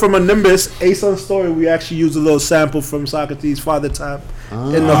if you heard from a Nimbus, Ace on Story, we actually used a little sample from Socrates' Father Time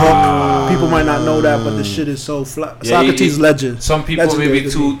in the hook. People might not know that, but the shit is so fly. Yeah, Socrates legend. Some people may Legendary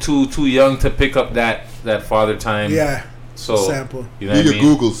be to me. too young to pick up that Father Time. Yeah. So Sample. you know Do what I your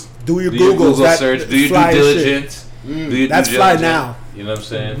mean? Googles. Do your Do your Googles. Google that search. Do your fly due as shit. diligence. Do your That's due fly diligence. now. You know what I'm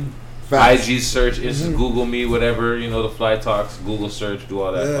saying? Facts. IG search, Google me, whatever. You know, the fly talks. Google search, do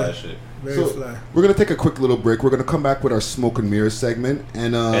all that Yeah. fly shit. Very So, fly. we're going to take a quick little break. We're going to come back with our Smoke and Mirrors segment.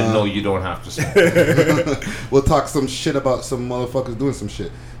 And no, you don't have to smoke. we'll talk some shit about some motherfuckers doing some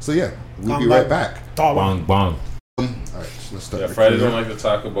shit. So, yeah, we'll be right back. Bong bong. All right, let's start. Yeah, the Friday clear. don't like to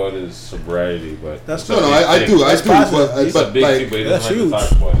talk about his sobriety, but That's No, I do. That's But, It's a big like, thing, but he that's doesn't like huge.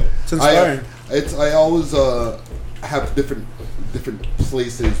 to talk about it. It's inspiring. I always have different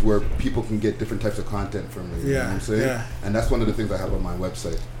places where people can get different types of content from me. You know Yeah, what I'm saying? yeah. And that's one of the things I have on my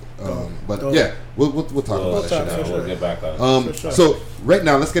website. But yeah, we'll talk about that shit Yeah, after. we'll get back on it. So right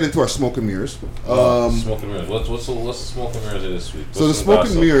now, let's get into our smoke and mirrors. Smoke and mirrors. What's the smoke and mirrors of this week? So the smoke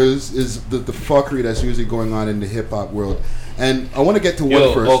and mirrors is the fuckery that's usually going on in the hip hop world, and I want to get to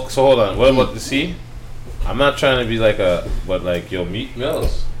one first. Well, so hold on. What about the see? I'm not trying to be like Meek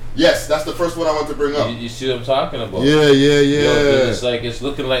Mills. Yes, that's the first one I want to bring up. You see what I'm talking about? Yeah. It's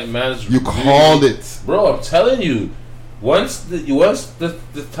looking like man's. You called it, bro. I'm telling you. Once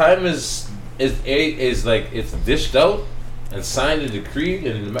the time is like it's dished out and signed a decree,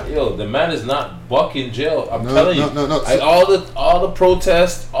 and the man is not bucking jail. I'm telling you. No. Like, all the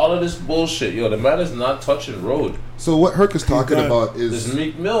protests, all of this bullshit. The man is not touching road. So what Herc is talking about is this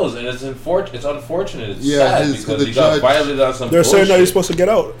Meek Mills, and it's unfortunate. It's sad because he got violated on some. They're bullshit. saying that he's supposed to get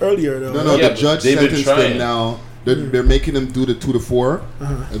out earlier. Though. No. The judge sentenced him now. They're making him do the 2 to 4.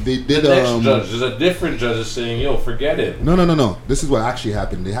 They did. The next judge, there's a different judge is saying, forget it. No. This is what actually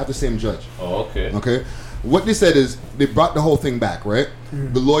happened. They have the same judge. Oh, okay. Okay. What they said is they brought the whole thing back, right?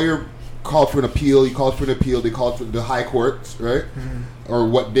 The lawyer called for an appeal. He called for an appeal. They called for the high courts, right? Or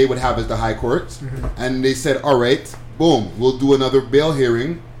what they would have as the high courts, and they said, all right, boom, we'll do another bail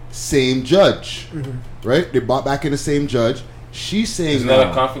hearing. Same judge, right? They brought back in the same judge. She's saying, isn't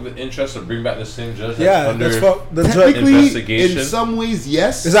that a conflict of interest to bring back the same judge? Yeah, under the technically, investigation? in some ways,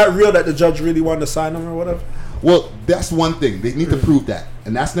 yes. Is that real that the judge really wanted to sign him or whatever? Well, that's one thing. They need to prove that,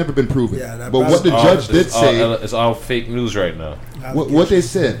 and that's never been proven. Yeah, but what the judge did say, it's all fake news right now. What they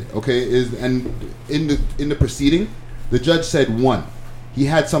said, okay, is and in the proceeding, the judge said one, he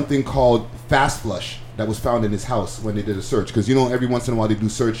had something called fast flush that was found in his house when they did a search, because every once in a while they do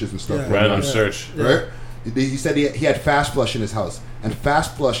searches and stuff. Yeah. Random search, right? He said he had fast flush in his house, and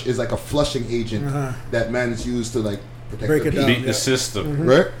fast flush is like a flushing agent that man's used to like protect beat the system,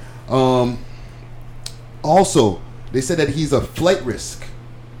 right? Also, they said that he's a flight risk,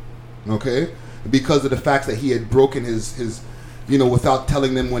 okay, because of the fact that he had broken his without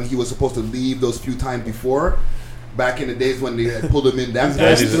telling them when he was supposed to leave those few times before. Back in the days when they had pulled him in, that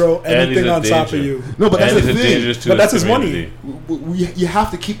guys throw anything on top of you. No, but that's the thing. But that's his money. You have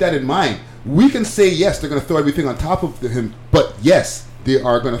to keep that in mind. We can say yes, they're going to throw everything on top of him, but yes, they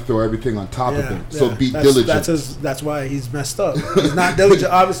are going to throw everything on top of him. So be diligent. That's why he's messed up. He's not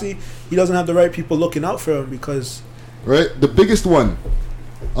diligent. Obviously, he doesn't have the right people looking out for him because. Right, the biggest one.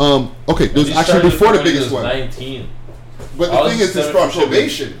 Okay, there's actually before the biggest one. 19. But the thing is, it's from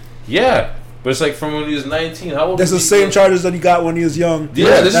probation. Yeah. But it's like from when he was 19. How old? That's the same charges that he got when he was young.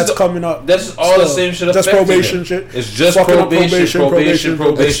 Yeah, that's coming up. That's all the same shit. Just probation shit. It's just probation.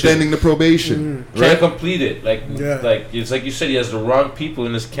 Extending the probation. Can't complete it. Like it's like you said, he has the wrong people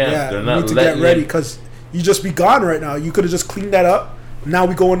in his camp. Yeah, they're not you need to get ready because you just be gone right now. You could have just cleaned that up. Now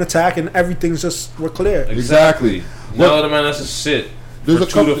we go in attack and everything's we're clear. Exactly. Now the man has to sit. For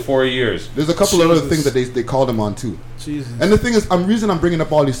 2 to 4 years. There's a couple other things that they called him on too. Jesus. And the thing is, reason I'm bringing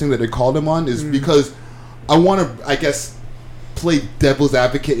up all these things that they called him on is because I want to, I guess, play devil's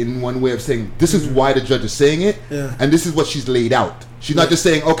advocate in one way of saying this is why the judge is saying it, and this is what she's laid out. She's not just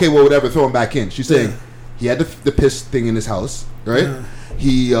saying, okay, well, whatever, throw him back in. She's saying he had the piss thing in his house, right?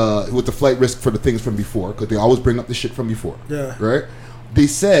 He was the flight risk for the things from before because they always bring up the shit from before, right? They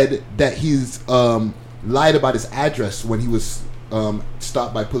said that he's lied about his address when he was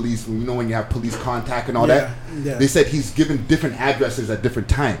stopped by police. When you have police contact and all that. Yeah. They said he's given different addresses at different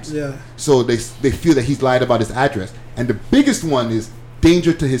times. Yeah. So they feel that he's lied about his address. And the biggest one is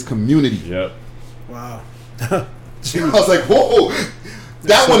danger to his community. Yep. Wow. I was like, whoa.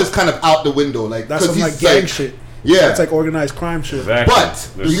 That one is kind of out the window. Like that's some like gang shit. Yeah. That's like organized crime shit. Exactly.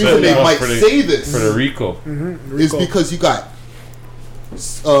 But the reason they might say this for the RICO is because you got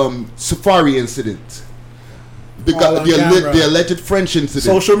Safari incident. The alleged French incident.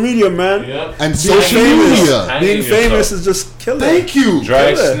 Social media, man. Yep. And social media. Being famous is just killing. Thank you.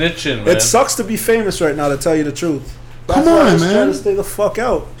 Dry snitching, man. It sucks to be famous right now, to tell you the truth. Come on, man. Try to stay the fuck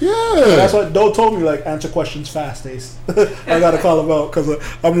out. Yeah. That's what Doe told me, like, answer questions fast, Ace. I got to call him out because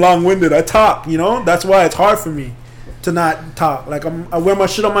I'm long-winded. I talk, That's why it's hard for me to not talk. Like, I wear my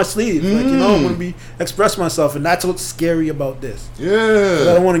shit on my sleeve. Like, I want to express myself, and that's what's scary about this. Yeah.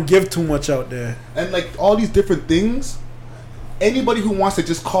 I don't want to give too much out there. And, like, all these different things, anybody who wants to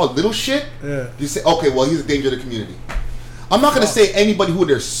just call little shit, you say, okay, well, he's a danger to the community. I'm not going to say anybody who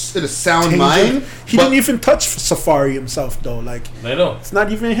is in a sound mind. He didn't even touch Safari himself, though. Like, I know. It's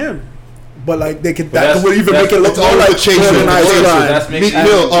not even him. But, like, that would even make it look more like organized crime. Meek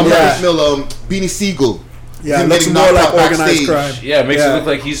Mill, Beanie Siegel. Yeah, it looks more like organized crime. Yeah, it makes it look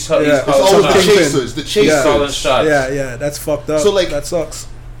like he's it's always the chasers. Calling shots. Yeah, that's fucked up. So, like, that sucks.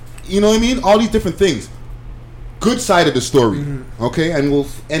 You know what I mean? All these different things. good side of the story, okay, and we'll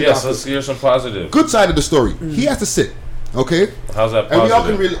end Yes, off. let's hear some positive. Good side of the story. He has to sit, okay, How's that and we all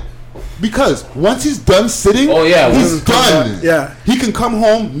can positive? because once he's done sitting, Oh, yeah, he's done. Yeah. He can come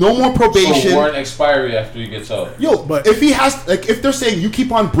home, no more probation. So warrant expiry after he gets out. Yo, but if he has, like, if they're saying you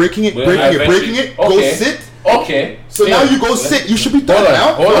keep on breaking it, But breaking it, go okay. sit. Okay. So now you go sit. You should be done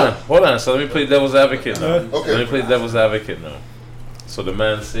now. Hold on. So let me play devil's advocate now. Okay. Let me play devil's advocate now. So the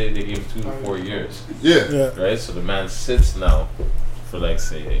man say they give him 2 to 4 years. Yeah. Right? So the man sits now for like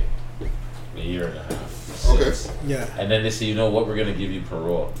say a year and a half. Okay. Yeah. And then they say, you know what, we're gonna give you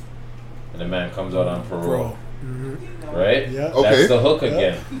parole. And the man comes out on parole. Right? Yeah. Okay. That's the hook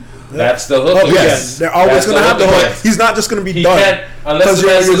again. That's the hook again. Yes. They're always That's going to have the hook hook. again. He's not just going to be He done. can't, unless the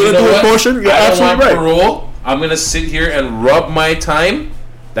you're, man says, you're you going to know do what? abortion, you're I don't absolutely want right. parole. I'm gonna sit here and rub my time.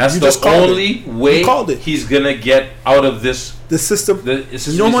 That's You the just called only it. way You called it. he's gonna get out of this. The system. This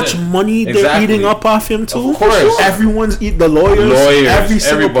You know how much money they're Exactly. eating up off him too? Of course. Everyone's eating the lawyers. Every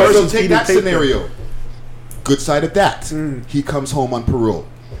single everybody. person. So take that scenario. Good side of that. He comes home on parole.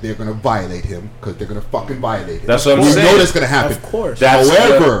 They're gonna violate him because they're gonna fucking violate him. That's what I'm we saying. know that's gonna happen. Of course.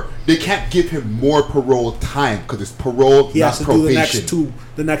 However, they can't give him more parole time because it's parole, He not has to probation. do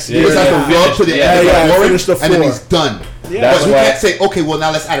the next Yeah, He year. just has to rub to the end of the warrant, finish the and then 4. he's done. Yeah. That's But you why- can't say, okay, well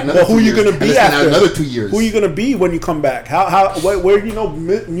now let's add another. Well, who 2 you years, gonna and be let's add after? another 2 years. Who you gonna be when you come back? Where you know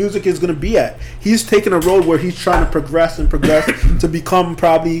music is gonna be at? He's taking a road where he's trying to progress to become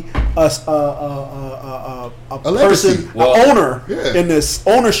probably a legacy. person, Well, an owner yeah. in this,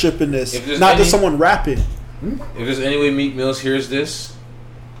 ownership in this, If there's not just any- someone rapping. If there's any way Meek Mills hears this,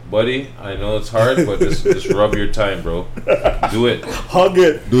 buddy, I know it's hard, but just rub your time, bro. Do it. Hug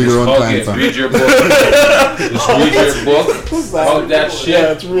it. Do your own Hug time, it. son. Read your book. Just read your book. Hug that shit.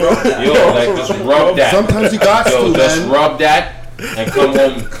 Yeah, it's real. Yo, like just rub that. Sometimes you got Yo, to, just man. rub that and come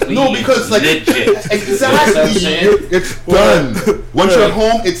home clean. No, because like legit. You know what I'm exactly, saying? it's done. Once you're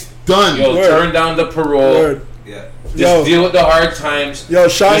home, it's done. Yo, turn down the parole. Word. Just Yo. deal with the hard times. Yo,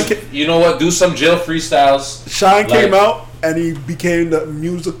 Shine, Just, you know what? Do some jail freestyles. Shine came Like- out and he became the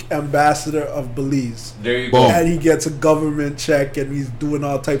music ambassador of Belize. There you go. Boom. And he gets a government check and he's doing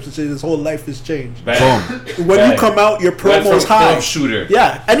all types of shit. His whole life has changed. Bang. When Bang. you come out, your Went promo's from high. club shooter.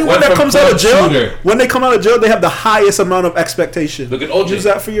 Yeah, anyone Went that from comes out of club jail, shooter. when they come out of jail, they have the highest amount of expectation. Look at OJ. Use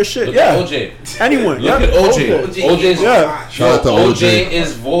that for your shit. Look yeah, at OJ. anyone. Look yeah. at OJ. OJ's Yeah. Shout out to OJ OJ.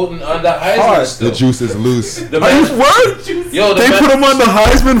 is voting on the Heisman Hard. still. The juice is loose. The Are you man, word? yo, the They man, put him on the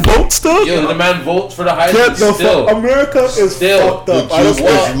Heisman vote still. yo, the man votes for the Heisman Get the still. fuck. America is Still. fucked up. The I juice don't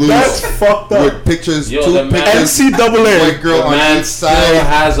is want. loose. That's fucked up. With pictures, Yo, two the man- pictures. NCAA. White girl The on man each still side.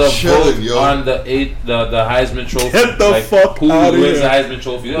 has a chilling, vote yo. on the Heisman Trophy. Get the like, fuck who outta wins here. the Heisman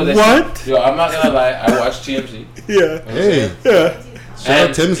Trophy? You know, they What? say- Yo, I'm not gonna lie. I watched TMZ. Yeah, Hey, yeah. shout out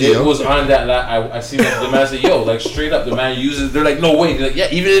And Timsy, it yo. was on that. Like, I seen the man say, "Yo, like straight up, the man uses." They're like, "No way." They're like, "Yeah,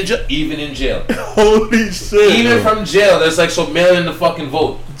 even in jail, Holy shit. even from jail." There's like so mail in the fucking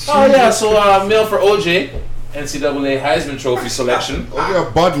vote. Oh yeah, so mail for OJ, NCAA Heisman Trophy selection. Oh, you're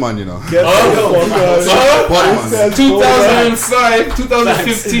a bad man, you know. Get the fuck out of here. 2005,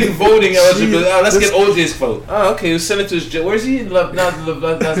 2015 voting eligibility. Let's get OJ's vote. Oh, okay. Send it to his jail. Where's he in?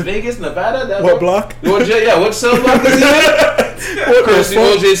 Las Vegas, Nevada? That What block? What jail? Yeah, what cell block is he in? Courtesy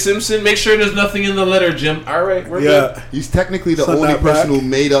OJ Simpson. Make sure there's nothing in the letter, Jim. All right, we're good. Yeah. He's technically the Send only that person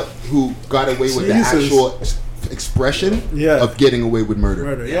back. who got away with Jesus. the actual expression Yeah. of getting away with murder.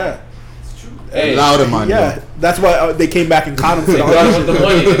 Murder. Yeah. Hey, Louder, man. Yeah. That's why they came back and caught him for they the got him with the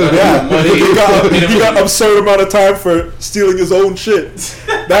money. They got Yeah, him with the he money. got absurd amount of time for stealing his own shit.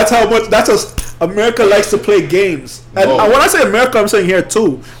 That's how much. America likes to play games, and Oh. when I say America, I'm saying here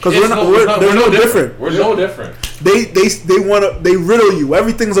too, because It's we're no different. We're no different. They riddle you.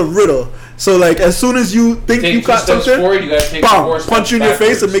 Everything's a riddle. So like as soon as you think Take you two got steps something, forward, you gotta take bam, four punch steps you in your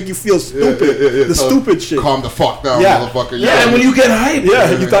face and backwards. make you feel stupid. The So, stupid shit. Calm the fuck down, Yeah. motherfucker. Yeah, and when you get hyped,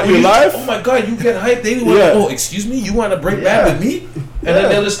 Yeah, you thought you when live? Oh my god, you get hyped. They want, Yeah. oh, excuse me, you want to break Yeah. bad with me? And then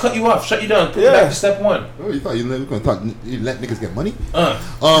they'll just cut you off, shut you down, put you Yeah. back to step one. Oh, you thought you were gonna talk? You let niggas get money? Uh.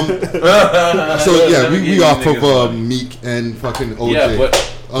 So yeah, Let me we give you off of niggas Meek and fucking OJ. Yeah,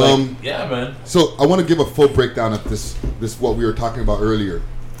 but Um, like, yeah, man. So I want to give a full breakdown of this what we were talking about earlier.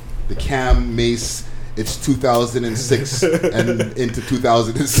 The Cam Mace. It's 2006 and into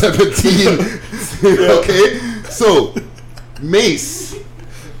 2017. Okay, so Mace.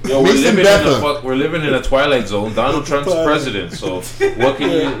 Yo, Mace and Betha. we're living in a twilight zone. Donald Trump's president. So what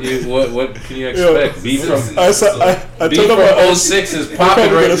can what can you expect? Beef from I beef told him from 06 is popping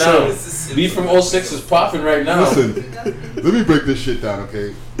probably right gonna now. Beef from 06 is popping right now. Listen, let me break this shit down,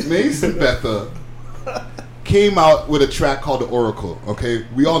 okay? Mace and Betha came out with a track called The Oracle. Okay,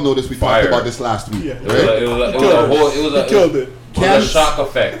 we all know this. We Fire. talked about this last week. Yeah. Right? It was a Cam's- shock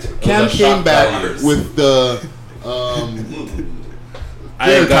effect. Cam came back with the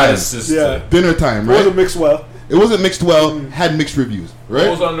I ain't got his sister. Yeah. dinner time, It right? wasn't mixed well. It wasn't mixed well. Had mixed reviews, right?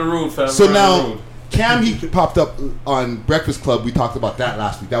 What was on the road, fam? So We're on the now, road. Cam, he popped up on Breakfast Club. We talked about that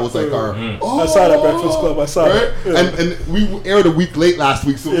last week. That was like our. I saw that Breakfast Club. I saw Right? it. Yeah. And we aired a week late last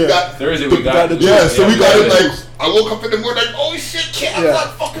week, so we Yeah. got Thursday we got the- yeah. So we got it Friday. like I woke up in the morning like, oh shit, Cam, Yeah.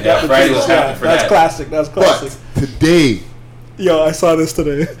 not fucking. Yeah, Friday was happy for That's that. classic. That's classic. But today, Yo, I saw this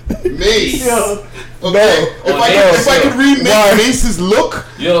today. Mace. Yo, Okay, if I could remake Why? Mace's look,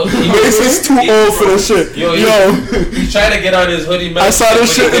 Yo, Mace is too old for this shit. Yo, Yo, he's trying to get on his hoodie. I saw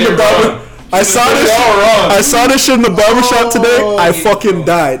this shit in the barber. I saw this. I saw this shit in the barbershop today. I fucking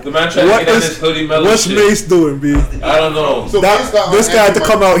died. The man trying to get on his hoodie mellow What's shit. Mace doing, B? I don't know. so Mace got on This guy had to Anthony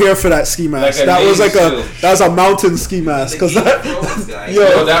come out here for that ski mask. Like a That was like Navy that was a mountain ski mask. Cause that, Yo,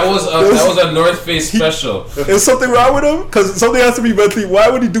 yo, that was a North Face special. is something wrong with him? Cause something has to be mentally. Why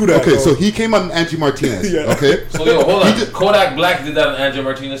would he do that? Okay, bro? so he came on Angie Martinez. Yeah. Okay, So yo, hold He on. did- Kodak Black did that on Angel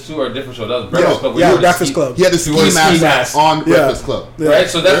Martinez too, or a different show? That was Breakfast Club. yeah, We were Breakfast ski- Club. he had the He wore ski a ski mask mask. on Yeah. Breakfast Club. Yeah. Right,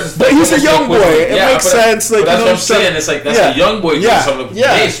 so that's But he's a that's young what- boy. It yeah, makes but- sense, like, but that's you know what I'm what I'm saying? saying. It's like that's Yeah. a young boy doing Yeah. something.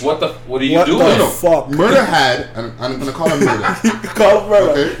 Yeah. Mace, what are you What doing? the fuck? Murder had, and I'm gonna call him Murder. Call him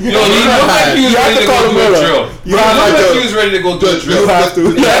murder. Okay. Yo, he looked like he was You have ready to to call go him do a murder. drill. You He have looked to- like he was ready to go do a drill. You have to.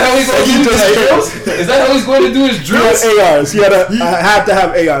 Is that how he's going to do his drills? Is that how he's going to do his He drills? had ARs. He had had to have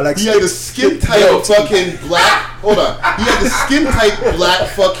AR. Like He had the skin tight fucking black. Hold on. He had the skin tight black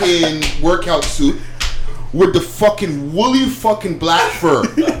fucking workout suit with the fucking woolly fucking black fur.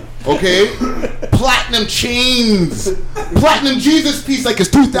 Okay, platinum chains, platinum Jesus piece like it's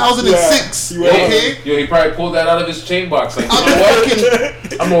 2006. Yeah. Okay, Yo, he probably pulled that out of his chain box. Like, you I'm know what?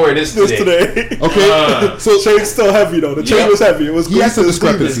 fucking I'm gonna wear this this today. today. okay. So Chain's still heavy though. The chain Yeah. was heavy. It was. he has some It's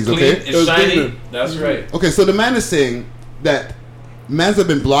discrepancies. It's clean, Okay, It it's was shiny. gleaming. That's right. okay. So the man is saying that mans have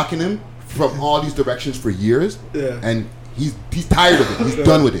been blocking him from all these directions for years, Yeah. and he's tired of it. He's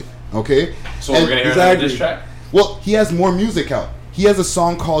done with it. Okay, So And- we're gonna hear Exactly. this track. Well, he has more music out. He has a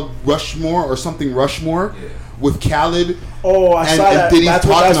song called Rushmore or something Rushmore with Khaled. Oh, I And- saw and that. Diddy's That's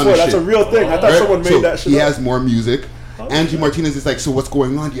what talking that's on for. the That's a shit. real thing. I thought Right? someone made So that shit he up. has more music. Angie Martinez is like, so what's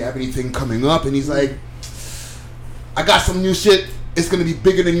going on? Do you have anything coming up? And he's like, I got some new shit. It's gonna be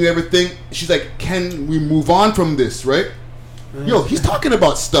bigger than you ever think. She's like, can we move on from this, right? Yo, he's talking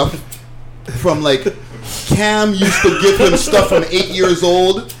about stuff from like Cam used to give him stuff from 8 years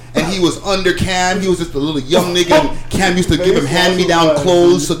old, and he was under Cam. He was just a little young nigga, and Cam used to give him hand-me-down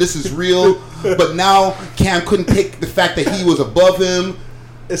clothes. So this is real. But now Cam couldn't take the fact that he was above him.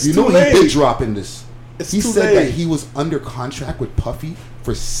 It's You too know he late. did drop in this. It's He too said late. that he was under contract with Puffy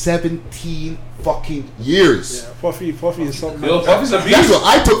for 17 fucking years. Yeah, Puffy is something. Yo, else. Puffy's a That's beast. what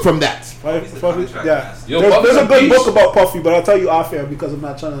I took from that. Puffy, yeah. Yo, There's Puffy's a a good beast. book about Puffy, but I'll tell you off air because I'm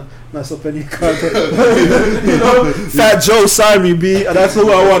not trying to mess up any content. You know, Fat Joe signed me, B. And that's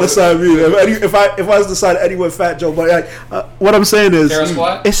who I want to sign me. If I was to sign anyone, Fat Joe. But like, what I'm saying is, Terror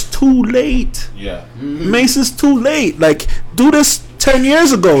Squad? it's too late. Yeah. Mace is too late. Like, do this 10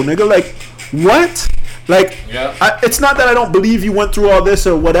 years ago, nigga. Like, what? Like, Yeah. it's not that I don't believe you went through all this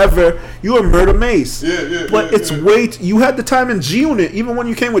or whatever. You were Murder Mace. But it's you had the time in G Unit. Even when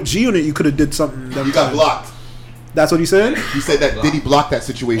you came with G Unit, you could have did something. You got blocked. That's what he said? He said that Diddy blocked that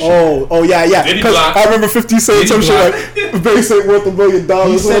situation. Oh yeah. Diddy Because block. I remember 50 saying some Diddy shit like, Mace ain't worth $1 million.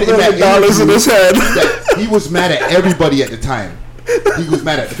 He said in $1 that million in his head. that he was mad at everybody at the time. He was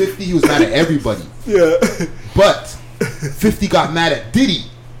mad at 50. He was mad at everybody. Yeah. But 50 got mad at Diddy.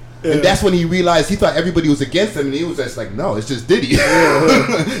 And that's when he realized he thought everybody was against him, and he was just like, "No, it's just Diddy.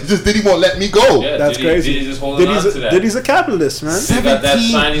 It's just Diddy won't let me go." Yeah, That's Diddy, crazy. Diddy just holding on to that. Diddy's a capitalist, man. He got that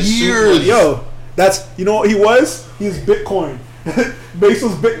 17 shiny suit years. on. Yo, that's, you know what he was? He's Bitcoin. Mace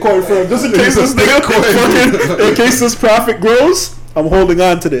was Bitcoin for him. Just in case this nigga fucking, in case this profit grows, I'm holding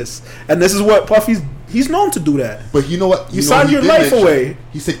on to this. And this is what he's known to do that. But you know what? You know signed he your did life mention? away.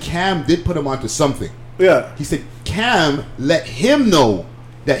 He said Cam did put him onto something. Yeah. He said Cam let him know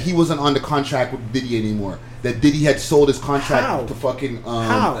that he wasn't on the contract with Diddy anymore. That Diddy had sold his contract How? to fucking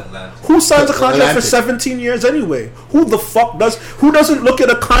How? Atlantic. Who signs a contract Atlantic. for 17 years anyway? Who the fuck does? Who doesn't look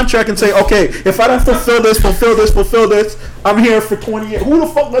at a contract and say, okay, if I don't fulfill this, I'm here for 20 years? Who the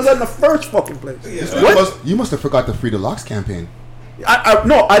fuck does that in the first fucking place? You must have forgot the Free the Locks campaign.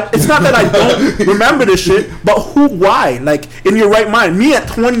 It's not that I don't remember this shit, but why? Like, in your right mind, me at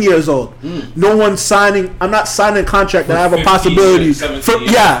 20 years old, no one's signing. I'm not signing a contract that I have a 15 possibility years, 17 for.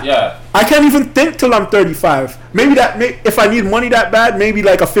 years. Yeah, Yeah. I can't even think till I'm 35. Maybe if I need money that bad, maybe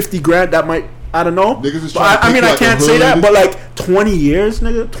like a 50 grand that might I don't know. Niggas is But trying to I mean, take you I out the can't say that. hood. But like 20 years,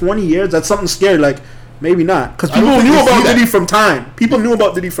 nigga, 20 years. That's something scary. Like maybe not, because I don't people think knew they see about that. Diddy from time. People knew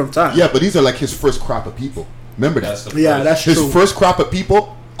about Diddy from time. Yeah, but these are like his first crop of people. Remember That's that? the Yeah, first. that's His true. first crop of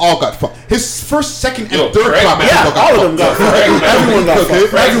people all got fucked. His first, second, and Yo, third Craig crop of Mack. people Yeah, got all of them got fucked. fucked. Craig Mack. Everyone got Okay. fucked.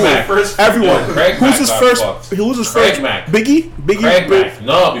 Craig Everyone. Mack first. Everyone. Yo, Craig Who's Mack his got first? fucked. Who's his Craig first? Mack. Biggie. Craig Mack.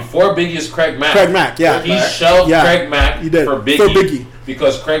 No, before Biggie is Craig Mack. Craig Mack, yeah. He shelved Yeah. Craig Mack He did. for Biggie. For Biggie.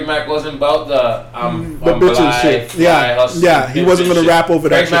 Because Craig Mack wasn't about the The bitch and fly, shit. fly, Yeah. hustle, Yeah, he bitch wasn't and gonna shit. rap over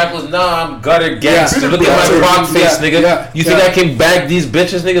that Craig Mack shit. was, I'm gutter gangster. Yeah. Look at Yeah. my rock face, Yeah. nigga. Yeah. You think Yeah. I can bag these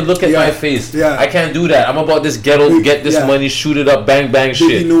bitches, nigga? Look at Yeah. my face. Yeah. I can't do that. I'm about this ghetto, get this Yeah. money, shoot it up, bang, bang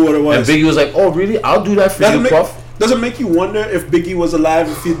shit. knew what it was. And Biggie was like, oh, really? I'll do that for Doesn't you, make, Puff. doesn't make you wonder if Biggie was alive,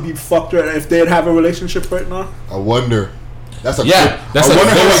 if he'd be fucked, or if they'd have a relationship right now? I wonder. That's a Yeah, good, that's I a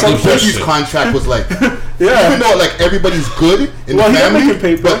wonder very how good Biggie's question. contract was like. Yeah. Even though like everybody's good in Well, the he didn't family, make him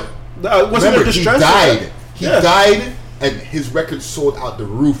paper. but Wasn't remember it he distress? died. He Yeah. died, and his record sold out the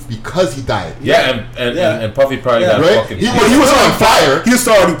roof because he died. Yeah, and Puffy probably got Right? fucking. He was on fire. He was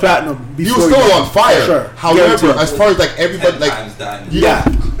still already platinum. He was before still died. on fire. For sure. However, Guaranteed. as far as like everybody, like you Yeah.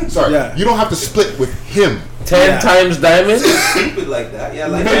 don't, sorry, Yeah. you don't have to split with him. 10 times diamond? Stupid like that. Yeah,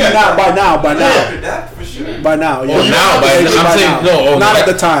 like Maybe that. not by now. By now. After that, for sure. By now. Yeah. Oh, now, Maybe I'm saying, now. no. Oh, not no. at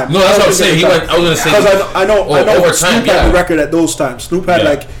the time. No, that's what I'm I saying. He don't went, I was going to say. Because I know over Snoop time, had yeah. the record at those times. Snoop had Yeah.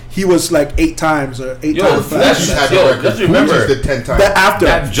 like, he was like 8 times or 8 Yo, times. that's- Fuji's had the yo, record. let's remember. Fuji's did 10 times. That after.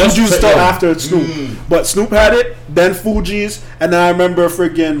 That just- Fuji's still yo. after Snoop. But Snoop had it, then Fuji's, and then I remember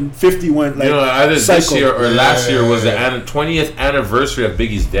friggin' 50 went like You know, either this psycho. year or last year was the Yeah. 20th anniversary of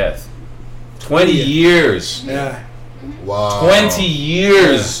Biggie's death. 20 Yeah. years. Yeah. Wow. 20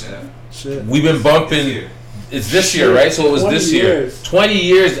 years. Shit. We've been bumping. It's this year, right? So it was 20 this year. years. 20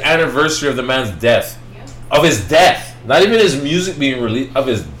 years anniversary of the man's death. Of his death. Not even his music being released. Of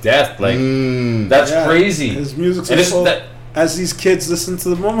his death. Like, that's Yeah. crazy. His music's And it's so, that- as these kids listen to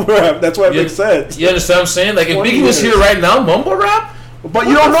the mumble rap. That's why it Yeah. makes sense. You understand what I'm saying? Like, if 20 Biggie was years. here right now, mumble rap? But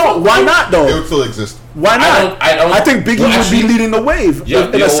you don't know. Why not It though? would still exist. Why not? I don't- I think Biggie well, would actually- be leading the wave Yeah,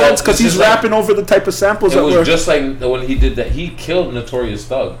 in yeah, a well, sense because it's he's just like- rapping over the type of samples It that were. was just like when he did that. He killed Notorious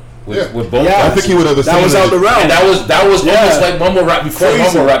Thug with, Yeah. with both. Yeah. I guys. think he would have the that same. was out the realm. And that was Yeah. almost like mumble rap before Crazy.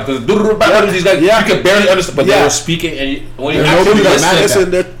 mumble rap because these guys Yeah. you could barely understand, but they Yeah. were speaking, and when you There's actually nobody that matters.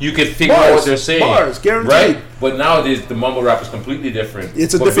 listen, Listen, you could figure out bars, what they're saying. bars, guaranteed. Right? But nowadays the mumble rap is completely different.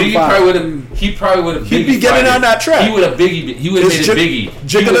 It's a but different Biggie vibe. probably would have. He probably would have. He'd be getting on that track. He would have Biggie. He would have made it Biggie.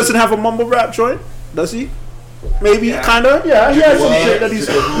 Jigga He would- doesn't have a mumble rap joint, does he? Maybe, Yeah. kinda. Yeah, he has some shit that he's.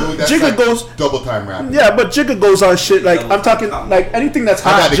 That's Jigga like goes. double time rapping. Yeah, but Jigga goes on shit like I'm talking like anything that's I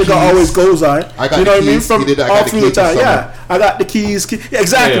hot. got the Jigga keys. always goes on. I got you know the what I mean? keys. From He did, I got all the through the keys this time. summer. Yeah, I got the keys. Yeah,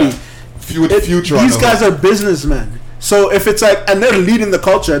 exactly. Yeah. With Future on These the guys hook. are businessmen. So if it's like, and they're leading the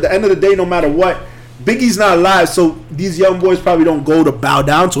culture. At the end of the day, no matter what, Biggie's not alive, so these young boys probably don't go to bow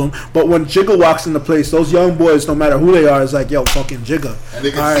down to him. But when Jigga walks in the place, those young boys, no matter who they are, is like, yo, fucking Jigga. And they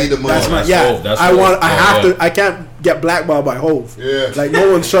can All see the money. That's my, That's yeah. Hov, that's I Hov. want. I Yeah, have yeah. to. I can't get blackballed by Hov. Yeah. Like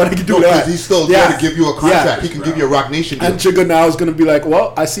no one's trying to do No, that. because he's still Yeah. there to give you a contract. Yeah. He can give you a Rock Nation deal. And Jigga now is gonna be like,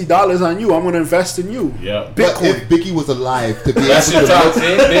 well, I see dollars on you. I'm gonna invest in you. Yeah. But Bitcoin. if Biggie was alive to be That's able what to I'm look,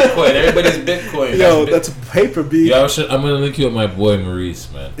 saying. Bitcoin. Everybody's Bitcoin. Yo, Bit- that's paper, B. Yeah, I'm gonna link you with my boy Maurice,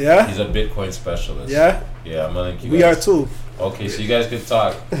 man. Yeah? He's a Bitcoin specialist. Yeah? Yeah, I'm gonna link you. We guys. are too. Okay, so you guys can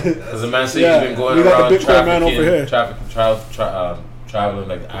talk. Because the man said Yeah, he's been going we got around the Bitcoin man over here. traveling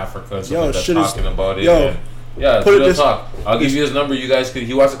like Africa and stuff Yo, like that, shit is- talking about it. yo, and yeah, it's put it real this- talk. I'll give you his number. You guys could.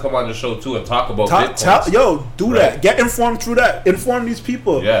 He wants to come on the show too and talk about Bitcoin. Yo, do that. Right. Get informed through that. Inform these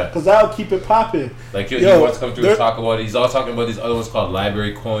people. Yeah. Because that'll keep it popping. Like he Yo, wants to come through there- and talk about it. He's all talking about these other ones called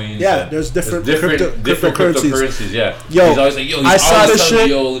library coins. Yeah, and there's different different cryptocurrencies. cryptocurrencies. Yeah. Yo, he's always like, yo, he's I saw always this telling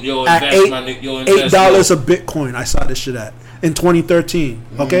shit me, yo, at invest, my nigga, yo, invest, $8 yo. a Bitcoin. I saw this shit at in 2013.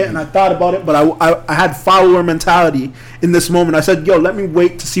 Okay, and I thought about it, but I had follower mentality in this moment. I said, yo, let me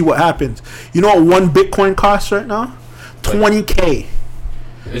wait to see what happens. You know what one Bitcoin costs right now? $20K.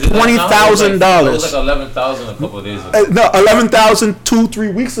 Is it like now? $20,000. It was like 11,000 a couple of days ago. No, 11,000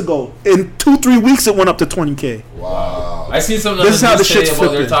 2-3 weeks ago. In 2-3 weeks, it went up to 20K. wow. I seen something This is how the shit's about they're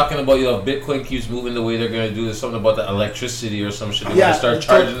flipping. talking about, you know, Bitcoin keeps moving the way they're going to do. There's something about the electricity or some shit. They're Yeah, going to start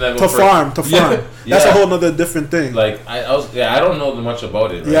charging them to for- farm. Yeah, That's yeah. a whole nother different thing. Like I don't know much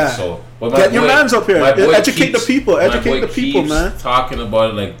about it. Right? Yeah. So, but my Get your boy- mans up here. my boy Educate the people. my Educate boy the people, keeps man. Talking about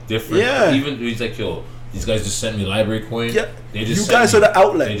it like different. Yeah. Even he's like, yo, these guys just sent me library coin. Yeah, They just you sent guys me- are the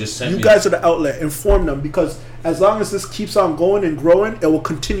outlet. They just sent You me. guys are the outlet. Inform them because as long as this keeps on going and growing, it will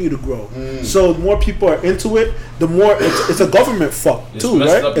continue to grow. So the more people are into it, the more it's a government fuck It's too,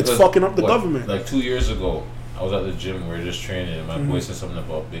 messed right? up It's because, fucking up the what, government. Like 2 years ago, I was at the gym. We were just training, and my boy said something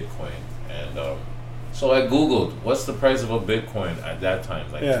about Bitcoin. and so I googled what's the price of a Bitcoin at that time.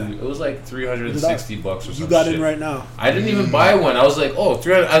 Like it was like $360 or something. You got in right now. I didn't even buy one. I was like, oh,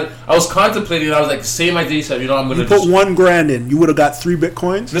 300. I was contemplating. I was like, same idea. So, I'm gonna. You put $1,000 in, you would have got 3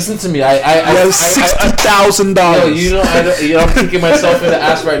 Bitcoins. Listen to me. You have $60,000. I'm kicking myself in the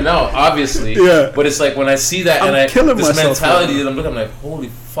ass right now. Obviously. Yeah. But it's like when I see that this mentality that I'm looking, I'm like, holy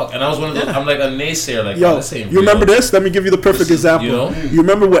fuck. And I was one of those. I'm like a naysayer. Like, yo, this ain't you remember this? Let me give you the perfect example. You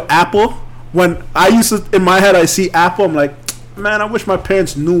remember with Apple? When I used to, in my head, I see Apple, I'm like, man, I wish my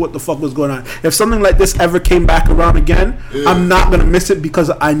parents knew what the fuck was going on. If something like this ever came back around again, I'm not going to miss it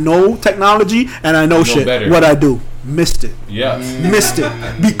because I know technology and I know shit. Better. What I do. Missed it. Yeah. Missed it.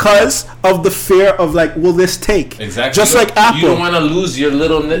 Because of the fear of like, will this take? Exactly. Just like Apple. You don't want to lose your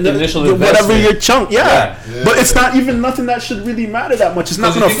little initial investment. Whatever your chunk, yeah. But it's not even nothing that should really matter that much. It's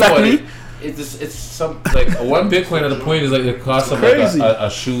not going to affect me. It's some like one Bitcoin at the point is like the cost of like a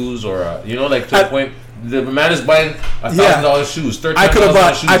shoes or to the point the man is buying $1,000 shoes. I could have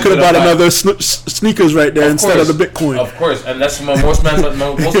bought another sneakers right there instead of the Bitcoin. Of course, and that's most man's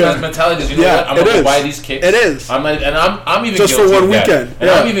mentality is. You know what? I'm gonna buy these kicks. It is. I'm even just guilty for one of that. weekend. And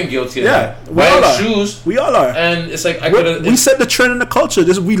I'm even guilty of that. Buying shoes. We all are. And it's like we set the trend in the culture.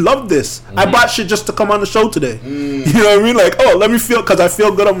 We love this. I bought shit just to come on the show today. You know what I mean? Like, oh, let me feel because I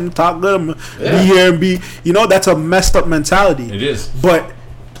feel good. I'm gonna talk good. I'm gonna be here and be. That's a messed up mentality. It is. But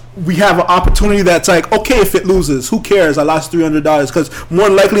we have an opportunity that's like, okay, if it loses, who cares? I lost $300 because more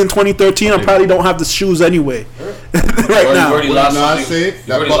than likely in 2013, I probably don't have the shoes anyway. Right now. You already lost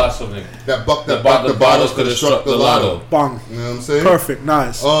something. That buck that bought the bottles could have struck the lotto. Bang. You know what I'm saying? Perfect.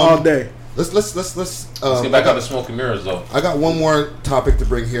 Nice. All day. Let's get back on the smoking mirrors though. I got one more topic to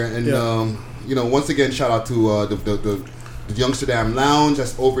bring here, and once again, shout out to the Youngsterdam Lounge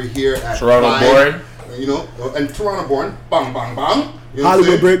that's over here at Toronto born. And Toronto born. Bang bang bang.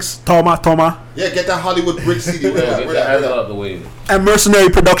 Hollywood Bricks, Toma. Yeah, get that Hollywood Bricks CD. Get that handle out the way. And Mercenary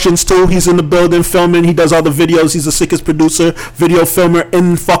Productions too. He's in the building filming. He does all the videos. He's the sickest producer, video filmer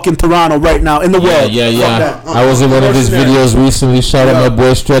in fucking Toronto right now in the world. Yeah. I was in one of his videos recently. Shout out my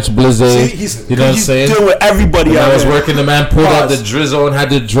boy Stretch Blizzard. You know what I'm saying? Dealing with everybody. I was working. The man pulled out the drizzle and had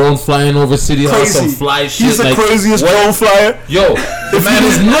the drone flying over City Hall. Some fly shit. He's the craziest drone flyer. Yo, the man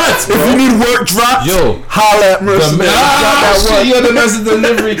is nuts. If you need work dropped, holla at Mercenary. The man's a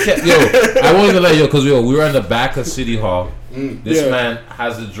delivery cat. Yo, I won't even let because we were on the back of City Hall. This man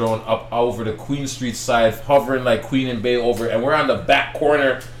has the drone up over the Queen Street side, hovering like Queen and Bay over, and we're on the back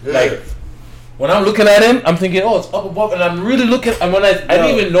corner. Like when I'm looking at him, I'm thinking, oh, it's up above, and I'm really looking. And when I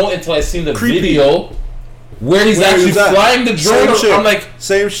didn't even know until I seen the video where he's actually flying the drone. I'm like,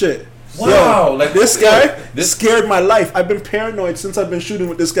 same shit. Wow, like this guy scared my life. I've been paranoid since I've been shooting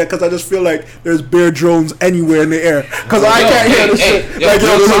with this guy because I just feel like there's bear drones anywhere in the air because I can't hear this shit. Like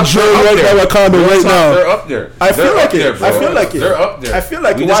there's a drone right by my condo right now. They're up there. I feel like it. They're up there. I feel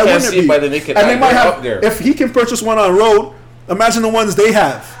like we why just can't wouldn't see it be? By the naked and they might have. Up there. If he can purchase one on road, imagine the ones they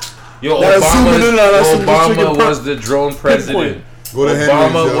have. Yo, Obama was the drone president.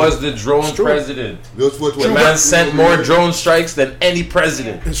 Obama was the drone president. The man sent more drone strikes than any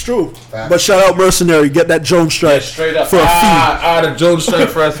president. It's true. But shout out Mercenary. Get that drone strike straight up for a fee. The drone strike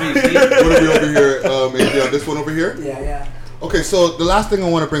for a fee. What are we over here? Maybe on this one over here? Yeah. Okay, so the last thing I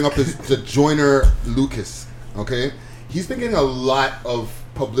want to bring up is the Joyner Lucas. Okay? He's been getting a lot of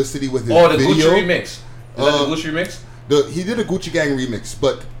publicity with his video. Gucci remix. Is that the Gucci remix? He did a Gucci Gang remix,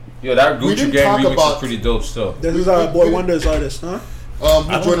 but yo, that Gucci Gang remix is pretty dope still. This is our Boy Wonder's artist, huh?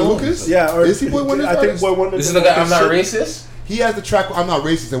 Joyner Lucas? Yeah. Is he Boy Wonder's artist? I think Boy Wonder. This is the guy, I'm Not Racist? He has the track I'm Not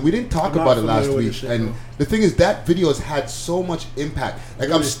Racist, and we didn't talk about it last week. And the thing is, that video has had so much impact. Like,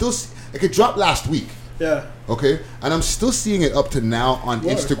 I'm still... Like, it dropped last week. Yeah. Okay? And I'm still seeing it up to now on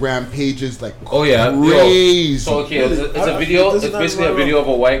Instagram pages, like, crazy. So, okay, it's a video. It's basically a video of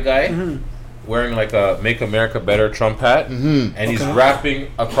a white guy wearing, like, a Make America Better Trump hat. And he's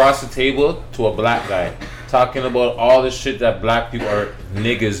rapping across the table to a black guy, talking about all the shit that black people or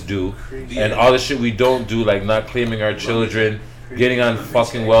niggas do, and all the shit we don't do, like not claiming our children, getting on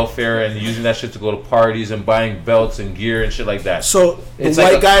fucking welfare, and using that shit to go to parties and buying belts and gear and shit like that. So the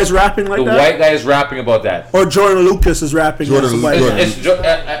white guy is rapping like that? The white guy is rapping about that. Or Joyner Lucas is rapping.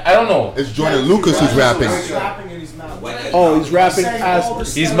 I don't know. It's Joyner Lucas who's rapping. Oh, he's rapping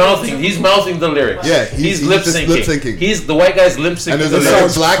as he's mouthing the lyrics. Yeah, he's lip syncing. He's the white guy's lip syncing. And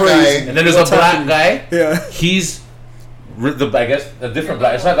there's a black guy. And then there's a black guy. Yeah, he's I guess a different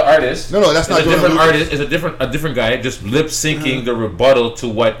black. It's not the artist. No, that's not a different artist. It's a different guy just lip syncing the rebuttal to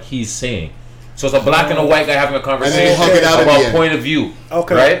what he's saying. So it's a black and a white guy having a conversation about point of view.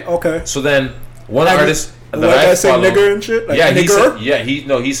 Okay, right? Okay. So then one artist The white guy say nigger and shit. Like yeah, he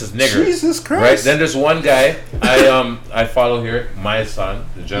nigger? he says nigger. Jesus Christ. Right. Then there's one guy I follow here, my son,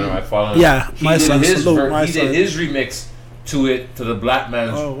 the general. I follow him. Yeah, my son. He son. did his remix to the black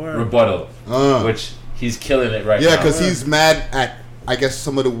man's rebuttal, which he's killing it right now. Yeah, because he's mad at, I guess,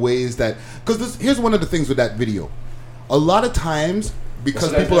 some of the ways that. Because here's one of the things with that video. A lot of times,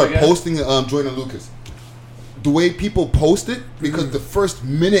 because people are posting Joyner Lucas, the way people post it, because the first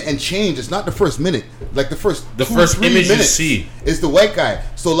minute and change, it's not the first minute. Like the first image you minutes see is the white guy.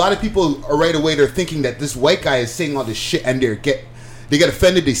 So a lot of people are right away, they're thinking that this white guy is saying all this shit, and they get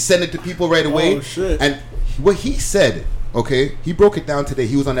offended. They send it to people right away. Oh shit! And what he said, okay, he broke it down today.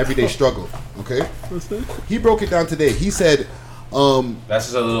 He was on Everyday Struggle. Okay, he broke it down today. He said, that's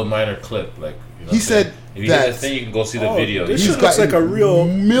just a little minor clip, like. You know he said if you get the thing, you can go see the video. This shit looks like a real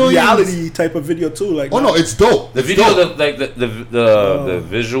reality type of video too. Like, no, it's dope. The video, like the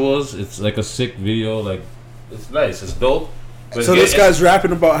visuals, it's like a sick video. Like, it's nice. It's dope. But so this guy's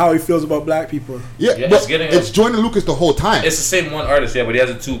rapping about how he feels about black people. Yeah, but it's Joyner Lucas the whole time. It's the same one artist, yeah, but he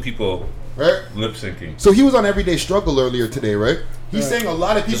has the two people right lip syncing. So he was on Everyday Struggle earlier today, right? He's saying a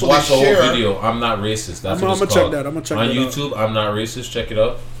lot of people just watch the share whole video. I'm not racist. That's what it's called. Check that. I'm gonna check on that YouTube. I'm not racist. Check it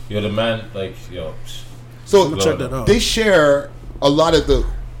out. Yo, the man, like, yo. So check that out. They share a lot of the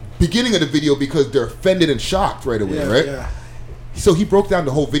beginning of the video because they're offended and shocked right away, right? Yeah. So he broke down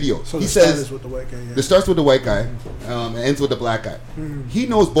the whole video. So he says with the white guy, it starts with the white guy, and ends with the black guy. He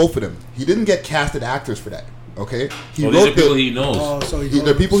knows both of them. He didn't get casted actors for that. Okay, he wrote people he knows.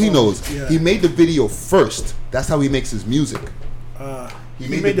 They're people he knows. Yeah. He made the video first. That's how he makes his music. He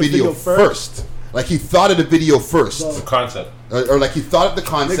made the video first. Like he thought of the video first. The concept. Or like he thought of the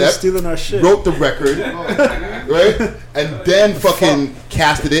concept. Niggas stealing our shit. Wrote the record. Right? And then fucking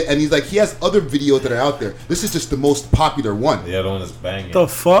casted it. And he's like, he has other videos that are out there. This is just the most popular one. Yeah, the one that's banging. The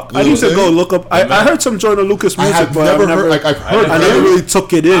fuck? I need to go look up. I heard some Joyner Lucas music, I've never really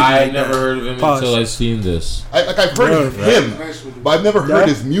took it in. I never heard of him until I seen this. I've heard of him, but I've never heard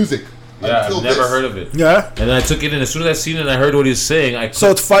his music. Yeah, I've never heard of it. Yeah. And then I took it in. As soon as I seen it and I heard what he was saying, so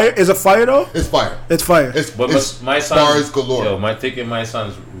it's fire? Is it fire though? It's fire. It's fire. It's my son bars galore. Yo, my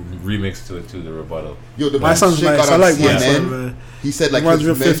son's remix to it too, the rebuttal. Yo, my son's nice. I like my son. He said like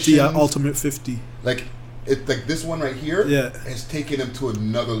his 50, Ultimate 50. Like it's like this one right here. Yeah. Has taken him to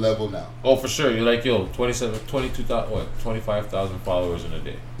another level now. Oh, for sure. You're like, yo, 25,000 followers in a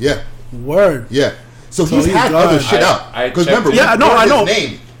day. Yeah. Word. Yeah. So he's had other shit out. Because remember, I know. His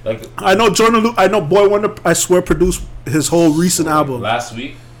name. Like I know I know Boy Wonder. I swear produced his whole recent album. Last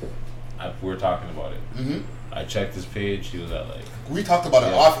week, we were talking about it. I checked his page. He was at like. We talked about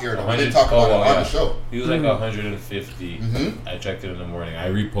it off here. We didn't talk about it on the show. He was like 150. I checked it in the morning. I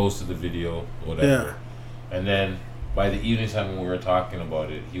reposted the video, whatever. Yeah. And then by the evening time when we were talking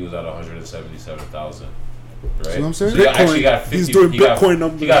about it, he was at 177,000. Right? See what I'm saying? So he actually got 50. He's doing Bitcoin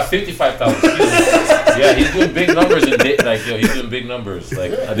numbers. He got 55,000. Yeah, he's doing big numbers he's doing big numbers.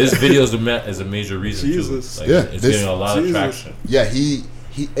 Like this video is a major reason Jesus. too. Like, it's getting a lot of traction. Yeah,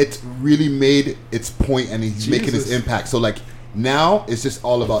 it's really made its point and he's making his impact. So like now it's just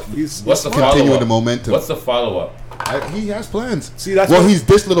all about continuing the momentum. What's the follow up? He has plans. See, that's he's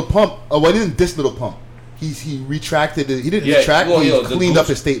this little pump. He didn't this little pump. He retracted it. He didn't retract. He cleaned up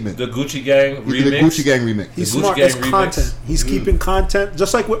his statement. The Gucci Gang remix. The Gucci Gang remix. He's smart. It's content. He's keeping content.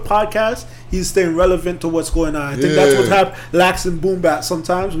 Just like with podcasts, he's staying relevant to what's going on. I think that's what happened. Lax and Boom Bat.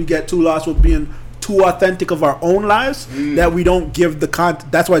 Sometimes we get too lost with being too authentic of our own lives that we don't give the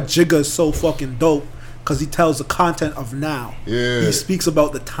content. That's why Jigga is so fucking dope because he tells the content of now. Yeah. He speaks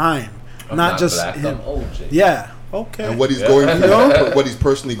about the time, not just black, him. OJ. Yeah. Okay. And what he's going through, what he's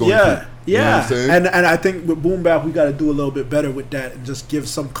personally going through. Yeah, and I think with Boom Bap we got to do a little bit better with that and just give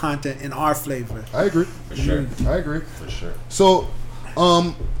some content in our flavor. I agree. For sure. I agree. For sure. So,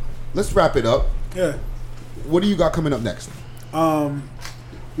 let's wrap it up. Yeah. What do you got coming up next?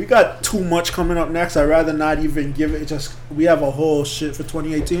 We got too much coming up next. I'd rather not even give it. We have a whole shit for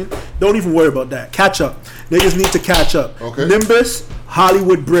 2018. Don't even worry about that. Catch up. Niggas need to catch up. Okay. Nimbus,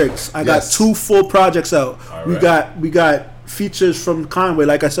 Hollywood Briggs. I got 2 full projects out. All we got features from Conway.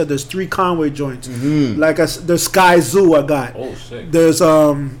 Like I said, there's 3 Conway joints. Like I said, there's Sky Zoo. I got. Oh, sick. There's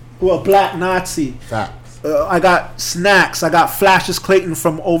Black Nazi. Facts. I got Snacks. I got Flashes Clayton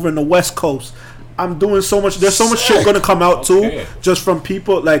from over in the West Coast. I'm doing so much. There's so much shit gonna come out too, just from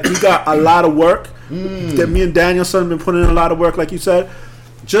people. Like we got a lot of work. That me and Danielson have been putting in a lot of work. Like you said,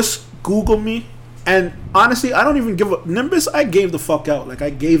 just Google me, And honestly, I don't even give a Nimbus. I gave the fuck out. Like, I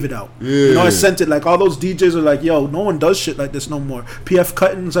gave it out. You know, I sent it. Like, all those DJs are like, yo, no one does shit like this no more. PF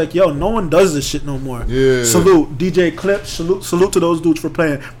Cutting's like, yo, no one does this shit no more. Salute. DJ Clips. Salute to those dudes for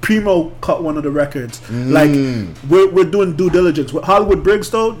playing. Primo cut one of the records. Like, we're doing due diligence. With Hollywood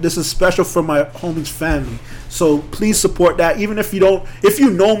Briggs, though, this is special for my homie's family. So please support that. Even if you don't, if you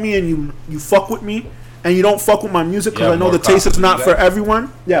know me and you fuck with me and you don't fuck with my music, because I know the taste is not for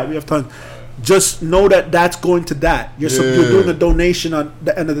everyone. Yeah, we have tons. Just know that that's going to that. You're doing a donation on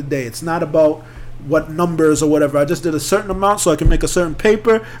the end of the day. It's not about what numbers or whatever. I just did a certain amount so I can make a certain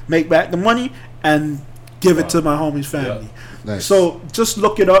paper, make back the money, and give it to my homie's family. Nice. So just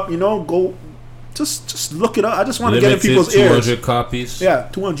look it up. You know, go. Just look it up. I just want to get in people's 200 ears. 200 copies. Yeah,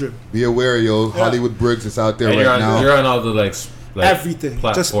 200. Be aware, yo. Hollywood Briggs is out there and right now. You're on all the like everything.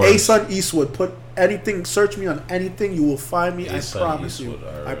 platforms. Just Ason Eastwood. Put anything. Search me on anything. You will find me. I promise you.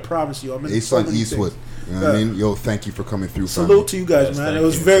 I promise you. I'm in so many Eastwood. things. You know what I mean? Yo, thank you for coming through. Salute to you guys, man. It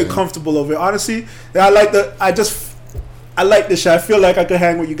was very comfortable over here. Honestly, I like this shit. I feel like I could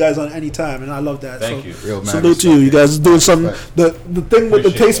hang with you guys on any time, and I love that. Thank you. Real salute to you. You guys are doing something. The thing with the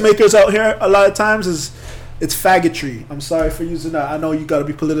tastemakers out here a lot of times is it's faggotry. I'm sorry for using that. I know you got to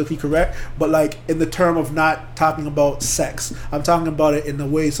be politically correct, but like in the term of not talking about sex, I'm talking about it in the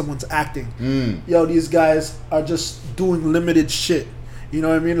way someone's acting. Yo, these guys are just doing limited shit. You know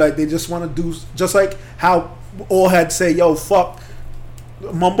what I mean? Like they just want to do, just like how old heads say, yo, fuck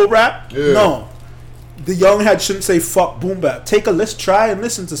mumble rap. No. The young head shouldn't say fuck boom bap. Take a try and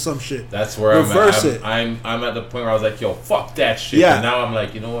listen to some shit. That's where reverse it. I'm at the point where I was like, yo, fuck that shit. Yeah. And now I'm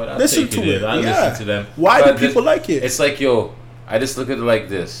like, you know what? I'll listen take it. I listen to them. Why do people like it? It's like, yo, I just look at it like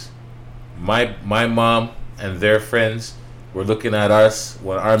this. My mom and their friends were looking at us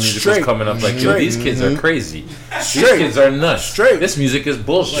when our music was coming up like, yo, these kids are crazy. These kids are nuts. This music is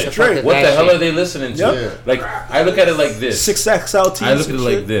bullshit. What the hell are they listening to? Like, I look at it like this. 6XLT. I look at it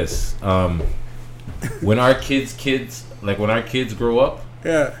like this. When our kids grow up,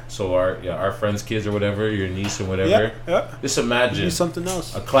 so our friends' kids or whatever, your niece or whatever, just imagine something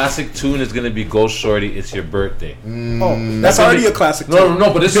else. A classic tune is gonna be Ghost Shorty, It's Your Birthday. That's already a classic tune.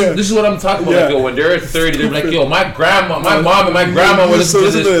 No, but this is what I'm talking about. Like, yo, when they're 30, they're like, yo, my mom and my grandma would listen to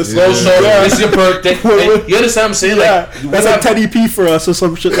this. Ghost Shorty, It's Your Birthday. And you understand what I'm saying? Like, that's like Teddy P for us or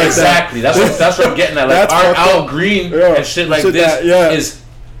some shit like that. Exactly. That's what I'm getting at. Like our Al Green and shit like this is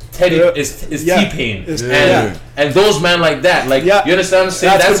Teddy is T-Pain and those men like that, like you understand what I'm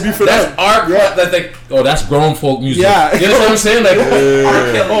saying? That's our that's like, oh, that's grown folk music. You understand what I'm saying? Like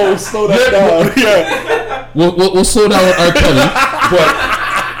slow that down. We'll slow down with R. Kelly,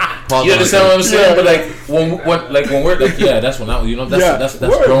 but you understand what I'm saying? But like when we're like, that's when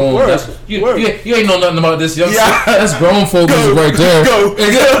that's grown. You ain't know nothing about this, young. That's grown folk music right there. You know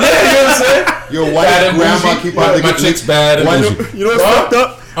what I'm saying? Yo, why did grandma keep on my chick's bad and bougie? You know what's fucked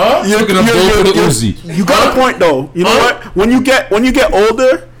up? You're gonna go for the Uzi. You got a point though. You know what? When you get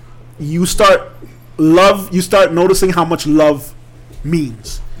older, you start noticing how much love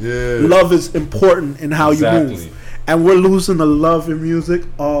means. Love is important in how you move. And we're losing the love in music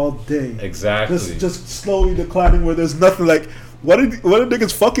all day. Exactly. Just slowly declining where there's nothing like. What are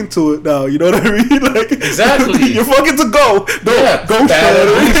niggas fucking to it now? You know what I mean? Like, exactly. You're fucking to go. Go bad and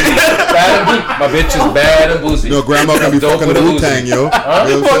bougie. My bitch is bad and bougie. No, grandma gonna be fucking the Wu-Tang, yo.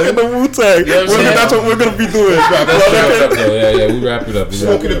 Fucking the Wu-Tang. That's what we're gonna be doing. We wrap it up.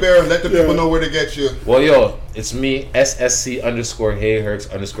 Smoking the Bear, let the people know where to get you. Well, yo, it's me,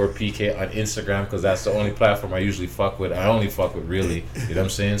 SSC_HeyHerx_PK on Instagram, because that's the only platform I usually fuck with. I only fuck with, really. You know what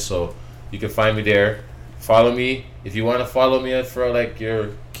I'm saying? So you can find me there. Follow me if you want to follow me for like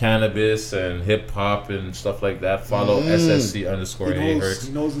your cannabis and hip hop and stuff like that. Follow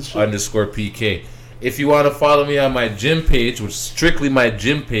SSC_HeyHerx_PK. If you want to follow me on my gym page, which is strictly my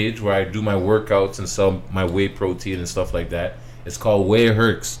gym page where I do my workouts and sell my whey protein and stuff like that, it's called Whey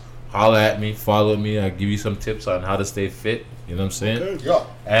Herx. Holla at me, follow me. I'll give you some tips on how to stay fit. You know what I'm saying? Okay.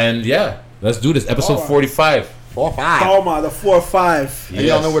 And let's do this. Episode 45. 4-5. The 4-5. And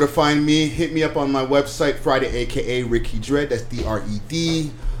y'all know where to find me. Hit me up on my website, Friday, aka Ricky Dread. That's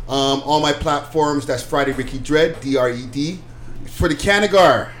DRED. All my platforms, that's Friday Ricky Dread, DRED. For the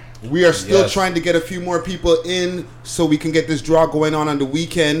Canagar, we are still trying to get a few more people in so we can get this draw going on the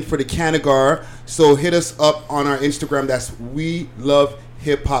weekend for the Canagar. So hit us up on our Instagram. That's We Love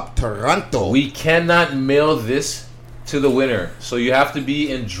Hip Hop Toronto. We cannot mail this to the winner, so you have to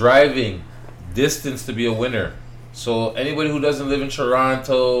be in driving distance to be a winner. So anybody who doesn't live in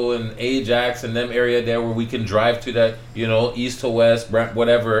Toronto and Ajax and them area there where we can drive to that, east to west,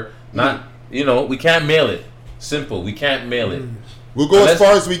 whatever, we can't mail it. Simple. We can't mail it. We'll go as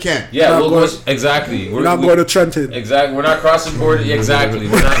far as we can. Yeah, we'll go exactly. We're not going to Trenton. Exactly. We're not crossing border. Exactly.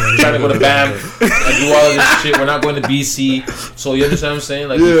 We're not trying to go to Banff and do all of this shit. We're not going to BC. So you understand what I'm saying?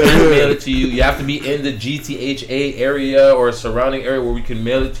 Like we can't mail it to you. You have to be in the GTHA area or surrounding area where we can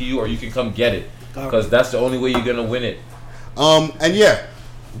mail it to you, or you can come get it. Because that's the only way you're gonna win it. And yeah,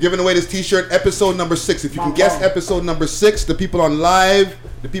 giving away this T-shirt, episode number 6. If you can guess episode number 6, the people on live,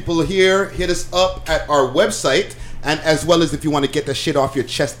 the people here, hit us up at our website. And as well as if you want to get that shit off your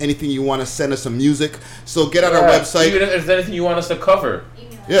chest, anything you want to send us some music. So get at our website. Even if there's anything you want us to cover.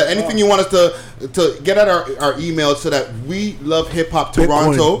 Yeah, anything you want us to get at our email so that we love hip hop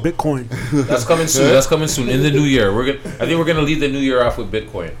Toronto. Bitcoin. That's coming soon. That's coming soon in the new year. I think we're gonna lead the new year off with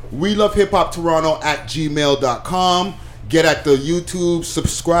Bitcoin. We love hip hop Toronto at gmail.com. Get at the YouTube,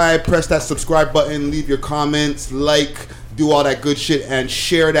 subscribe, press that subscribe button, leave your comments, like, do all that good shit, and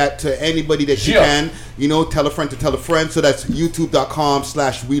share that to anybody that you can. You know, tell a friend to tell a friend. So that's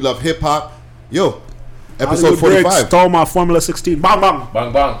youtube.com/WeLoveHipHop. Yo, episode 45. Stole my Formula 16. Bang, bang.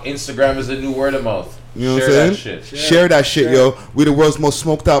 Bang, bang. Instagram is the new word of mouth. You know what I'm saying? Share that shit, yo. We the world's most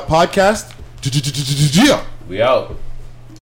smoked out podcast. We out.